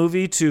difficult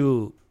movie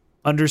to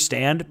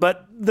understand,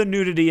 but the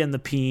nudity and the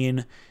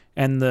peen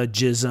and the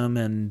jism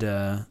and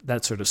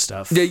that sort of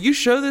stuff. Yeah, you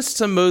show this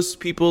to most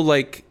people,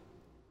 like,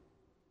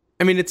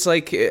 I mean, it's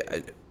like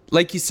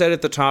like you said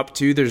at the top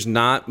too, there's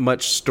not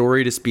much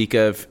story to speak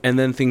of, and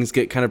then things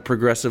get kind of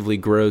progressively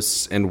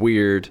gross and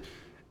weird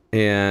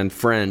and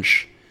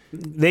French.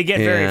 They get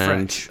very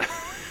French.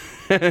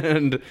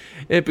 And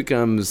it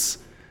becomes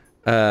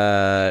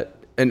an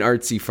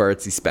artsy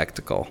fartsy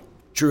spectacle.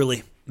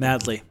 Truly,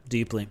 madly,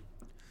 deeply.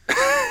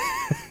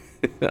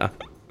 Yeah.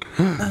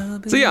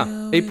 So yeah,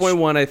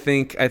 8.1. I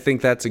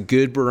think that's a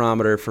good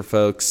barometer for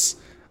folks.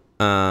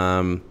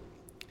 But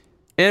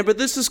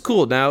this is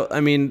cool. Now, I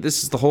mean,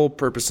 this is the whole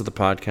purpose of the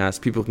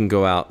podcast. People can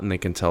go out and they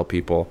can tell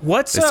people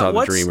they saw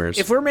the Dreamers.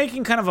 If we're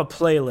making kind of a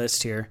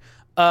playlist here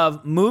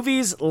of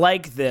movies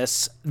like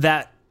this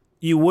that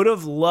you would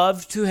have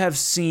loved to have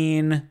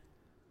seen,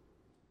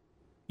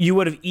 you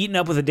would have eaten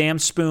up with a damn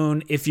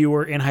spoon if you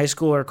were in high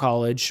school or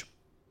college,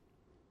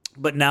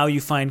 but now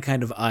you find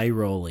kind of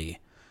eye-rolly.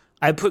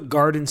 I put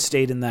Garden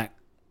State in that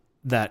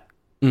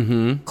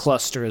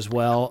cluster as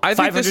well. I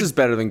think this is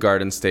better than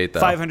Garden State, though.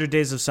 500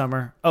 Days of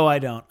Summer. Oh, I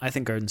don't. I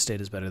think Garden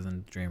State is better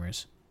than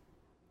Dreamers.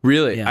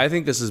 Really? Yeah. I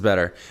think this is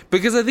better.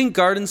 Because I think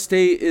Garden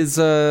State is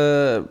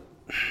I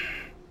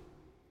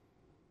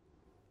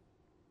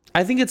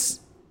think it's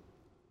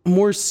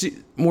more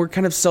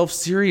kind of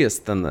self-serious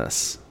than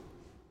this.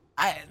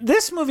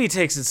 This movie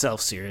takes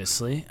itself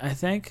seriously, I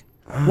think.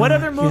 What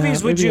other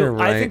movies would you...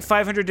 Right. I think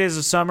 500 Days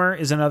of Summer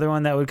is another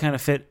one that would kind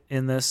of fit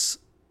in this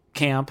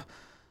camp.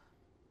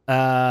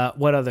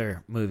 What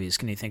other movies?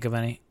 Can you think of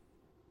any?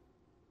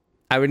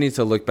 I would need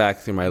to look back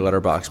through my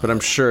letterbox, but I'm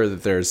sure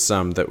that there's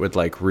some that would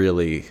like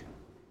really...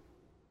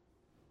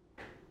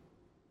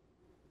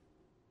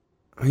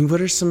 I mean, what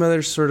are some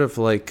other sort of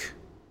like...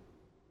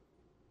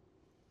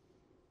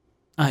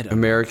 I don't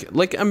know.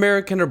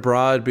 American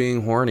Abroad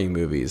being horny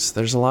movies.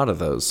 There's a lot of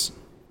those.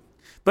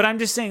 But I'm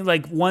just saying,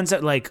 like, ones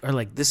that like are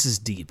like, this is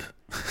deep.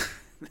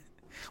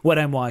 What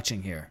I'm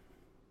watching here.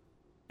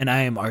 And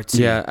I am artsy.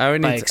 Yeah, I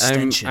would by need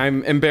extension.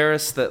 I'm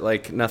embarrassed that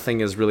like nothing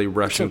is really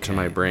rushing to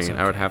my brain.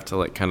 I would have to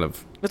like kind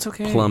of It's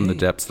okay. plumb the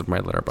depths of my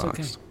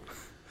letterbox.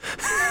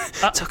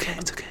 It's okay.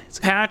 It's okay.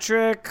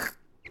 Patrick,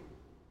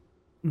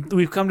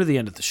 we've come to the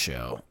end of the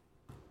show.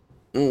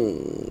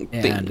 And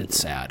it's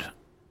sad.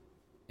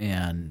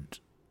 And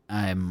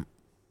I'm,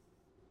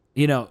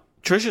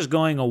 Trisha's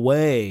going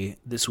away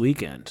this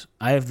weekend.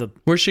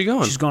 Where's she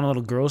going? She's going on a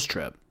little girls'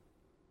 trip.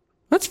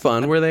 That's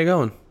fun. Where are they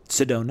going?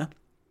 Sedona.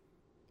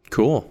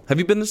 Cool. Have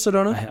you been to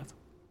Sedona? I have.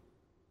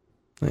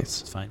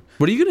 Nice. It's fine.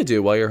 What are you going to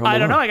do while you're home? I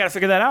don't know. I got to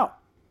figure that out.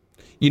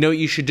 You know what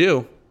you should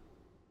do?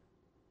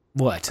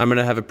 What? I'm going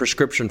to have a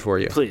prescription for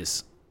you.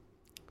 Please.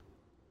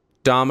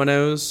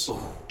 Domino's,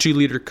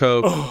 2-liter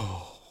Coke,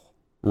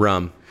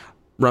 rum.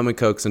 Rum and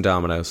Cokes and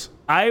Domino's.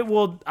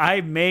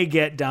 I may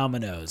get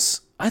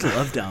Domino's. I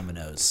love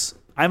Domino's.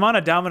 I'm on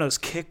a Domino's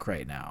kick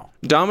right now.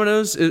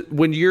 Domino's,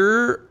 when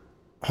you're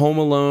home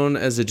alone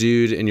as a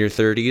dude in your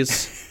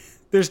 30s,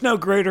 there's no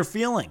greater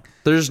feeling.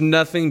 There's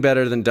nothing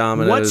better than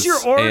Domino's. What's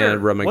your order?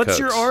 And rum and What's Cokes.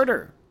 your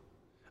order?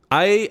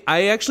 I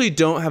actually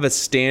don't have a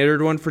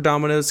standard one for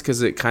Domino's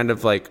because it kind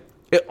of like,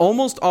 it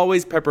almost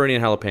always pepperoni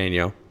and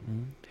jalapeno.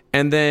 Mm-hmm.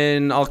 And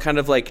then I'll kind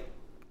of like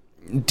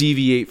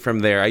deviate from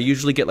there. I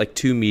usually get like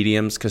 2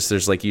 mediums because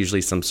there's like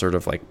usually some sort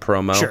of like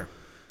promo.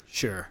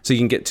 Sure. So you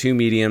can get 2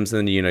 mediums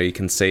and then, you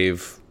can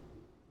save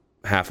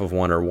half of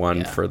one or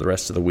one for the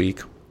rest of the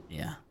week.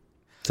 Yeah.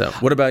 So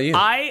what about you?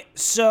 I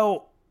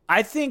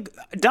think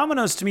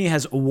Domino's to me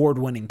has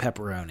award-winning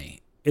pepperoni.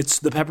 The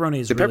pepperoni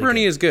is really pepperoni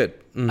good. is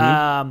good.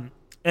 Mm-hmm.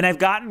 And I've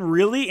gotten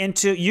really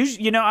into,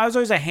 I was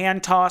always a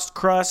hand-tossed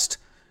crust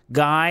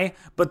guy,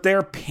 but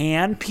their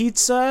pan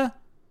pizza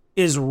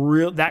is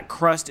real. That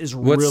crust is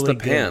really good. What's the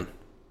pan?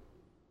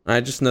 I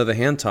just know the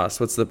hand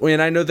toss.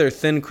 I know they're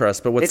thin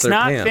crust, but what's their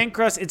pan? It's not thin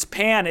crust. It's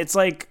pan. It's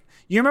like,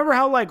 you remember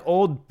how like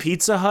old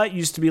Pizza Hut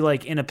used to be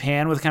like in a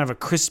pan with kind of a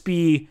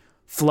crispy,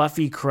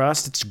 fluffy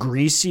crust? It's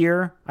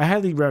greasier. I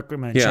highly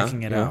recommend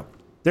checking it out.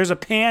 There's a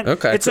pan.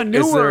 Okay. It's a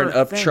newer Is there an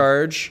thing.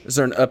 upcharge? Is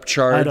there an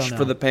upcharge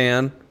for the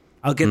pan?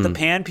 I'll get the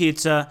pan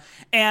pizza.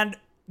 And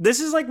this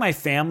is like my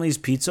family's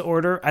pizza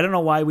order. I don't know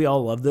why we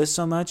all love this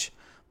so much.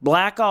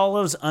 Black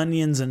olives,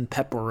 onions, and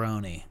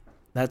pepperoni.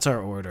 That's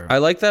our order. I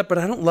like that, but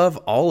I don't love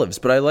olives,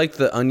 but I like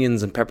the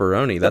onions and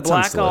pepperoni. That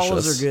sounds delicious. Black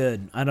olives are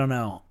good. I don't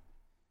know.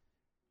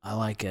 I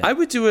like it. I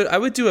would do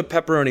a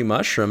pepperoni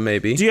mushroom,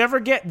 maybe. Do you ever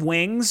get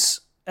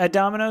wings at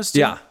Domino's too?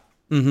 Yeah.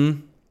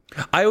 Mm-hmm.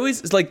 I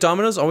always, like,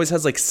 Domino's always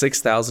has like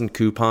 6,000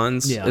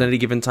 coupons at any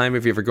given time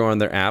if you ever go on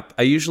their app.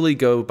 I usually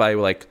go by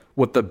like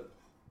what the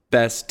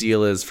best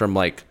deal is from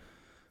like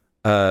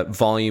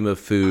volume of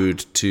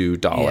food to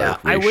dollar ratio.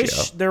 I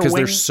wish because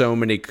there's so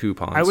many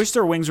coupons. I wish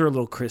their wings were a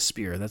little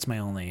crispier. That's my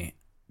only.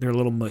 They're a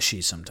little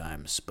mushy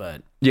sometimes,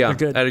 but yeah, they're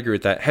good. I'd agree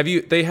with that.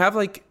 They have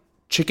like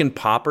chicken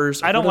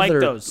poppers? I don't like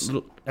those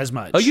as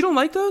much. Oh, you don't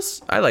like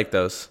those? I like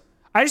those.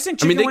 I just think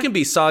they can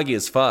be soggy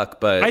as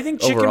fuck, but I think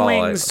chicken overall,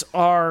 wings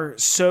are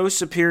so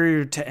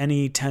superior to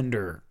any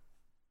tender.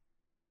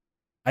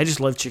 I just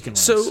love chicken wings.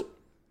 So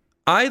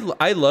I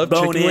love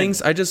Bone chicken in.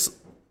 wings.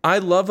 I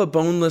love a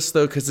boneless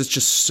though because it's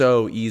just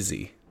so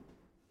easy.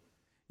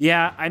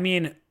 Yeah, I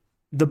mean,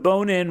 The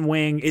bone-in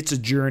wing, it's a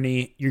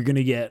journey. You're going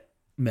to get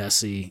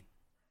messy.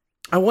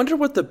 I wonder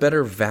what the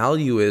better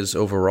value is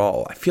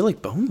overall. I feel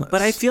like boneless.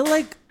 But I feel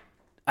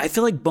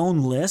like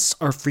boneless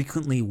are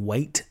frequently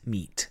white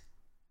meat.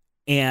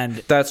 And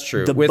that's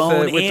true. The with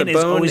bone the in is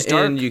bone always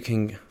dark. in, you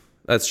can.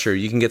 That's true.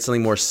 You can get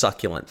something more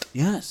succulent.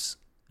 Yes.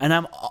 And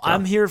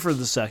I'm here for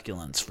the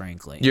succulents,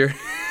 frankly. You're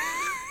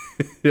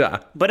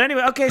yeah. But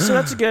anyway, okay, so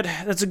that's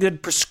a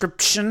good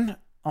prescription.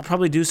 I'll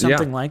probably do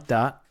something like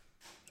that.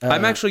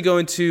 I'm actually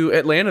going to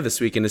Atlanta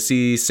this weekend to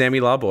see Sammy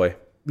Lawboy.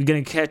 We're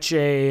gonna catch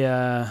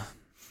a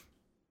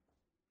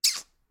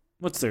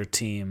what's their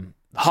team?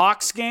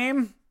 Hawks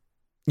game?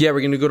 Yeah,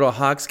 we're going to go to a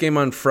Hawks game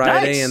on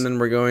Friday, Nice. and then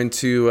we're going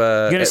to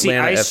gonna Atlanta see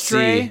Ice FC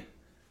Tray?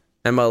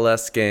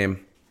 MLS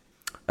game.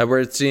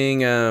 We're seeing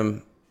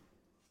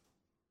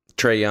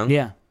Trae Young.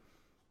 Yeah.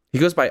 He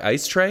goes by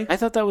Ice Tray. I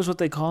thought that was what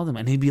they called him,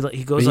 and he'd be like,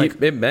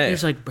 It may.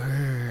 he's like,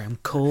 brr, I'm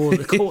cold,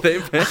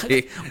 They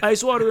may.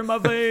 ice water in my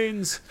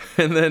veins.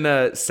 And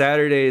then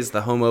Saturday is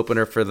the home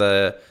opener for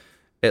the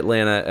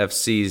Atlanta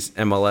FC's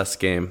MLS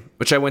game,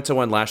 which I went to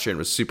one last year and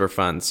it was super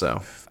fun.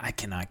 So I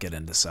cannot get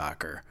into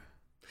soccer.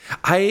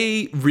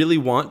 I really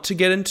want to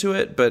get into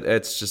it, but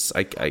it's just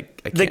I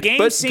can't. The games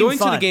but seem going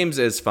to fun. the games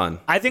is fun.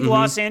 I think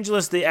Los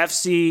Angeles, the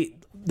FC,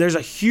 there's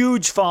a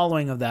huge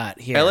following of that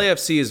here.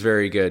 LAFC is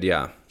very good,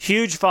 yeah.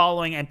 Huge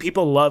following, and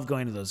people love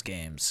going to those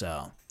games.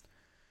 So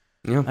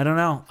Yeah. I don't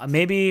know.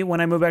 Maybe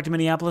when I move back to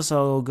Minneapolis,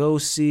 I'll go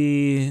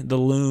see the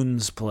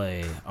Loons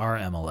play our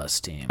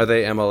MLS team. Are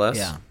they MLS?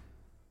 Yeah.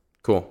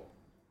 Cool.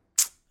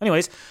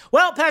 Anyways,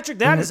 well, Patrick,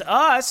 that is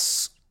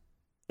us.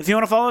 If you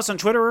want to follow us on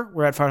Twitter,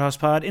 we're at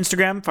FartHousePod.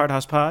 Instagram,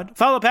 FartHousePod.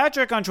 Follow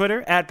Patrick on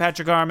Twitter, at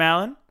Patrick R.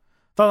 Mallon.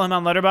 Follow him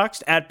on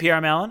Letterboxd, at PR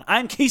Mallon.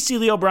 I'm Casey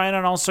Lee O'Brien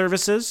on all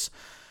services.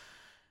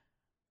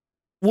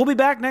 We'll be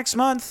back next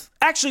month.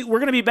 Actually, we're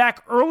going to be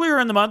back earlier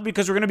in the month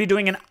because we're going to be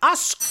doing an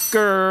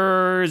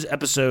Oscars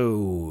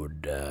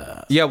episode.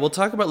 Yeah, we'll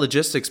talk about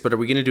logistics, but are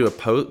we going to do a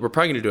post? We're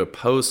probably going to do a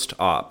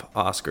post-op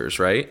Oscars,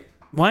 right?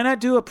 Why not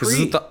do a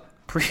pre?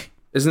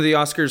 Isn't the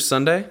Oscars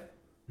Sunday?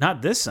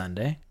 Not this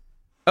Sunday.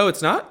 Oh,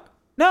 it's not?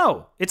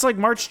 No, it's like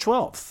March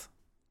 12th.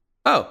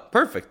 Oh,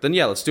 perfect. Then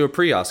yeah, let's do a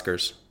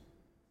pre-Oscars.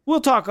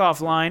 We'll talk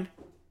offline.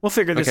 We'll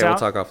figure this Okay, out.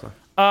 we'll talk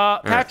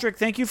offline. Patrick,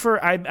 thank you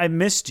for... I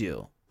missed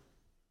you.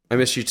 I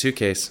miss you too,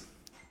 Case.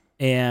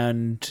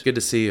 And Good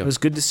to see you. it was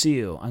good to see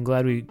you. I'm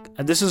glad we...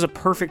 This is a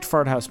perfect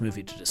Fart House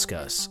movie to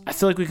discuss. I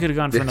feel like we could have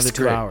gone for It's another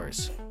 2 great.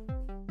 hours.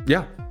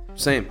 Yeah,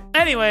 same.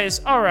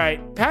 Anyways, all right.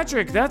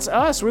 Patrick, that's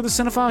us. We're the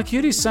Cinephile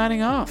Cuties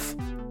signing off.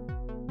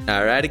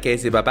 Alrighty,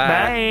 Casey. Bye-bye.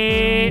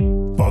 Bye.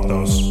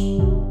 Patas.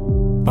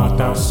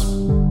 Patas.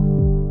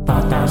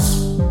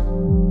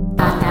 Patas.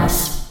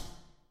 Patas.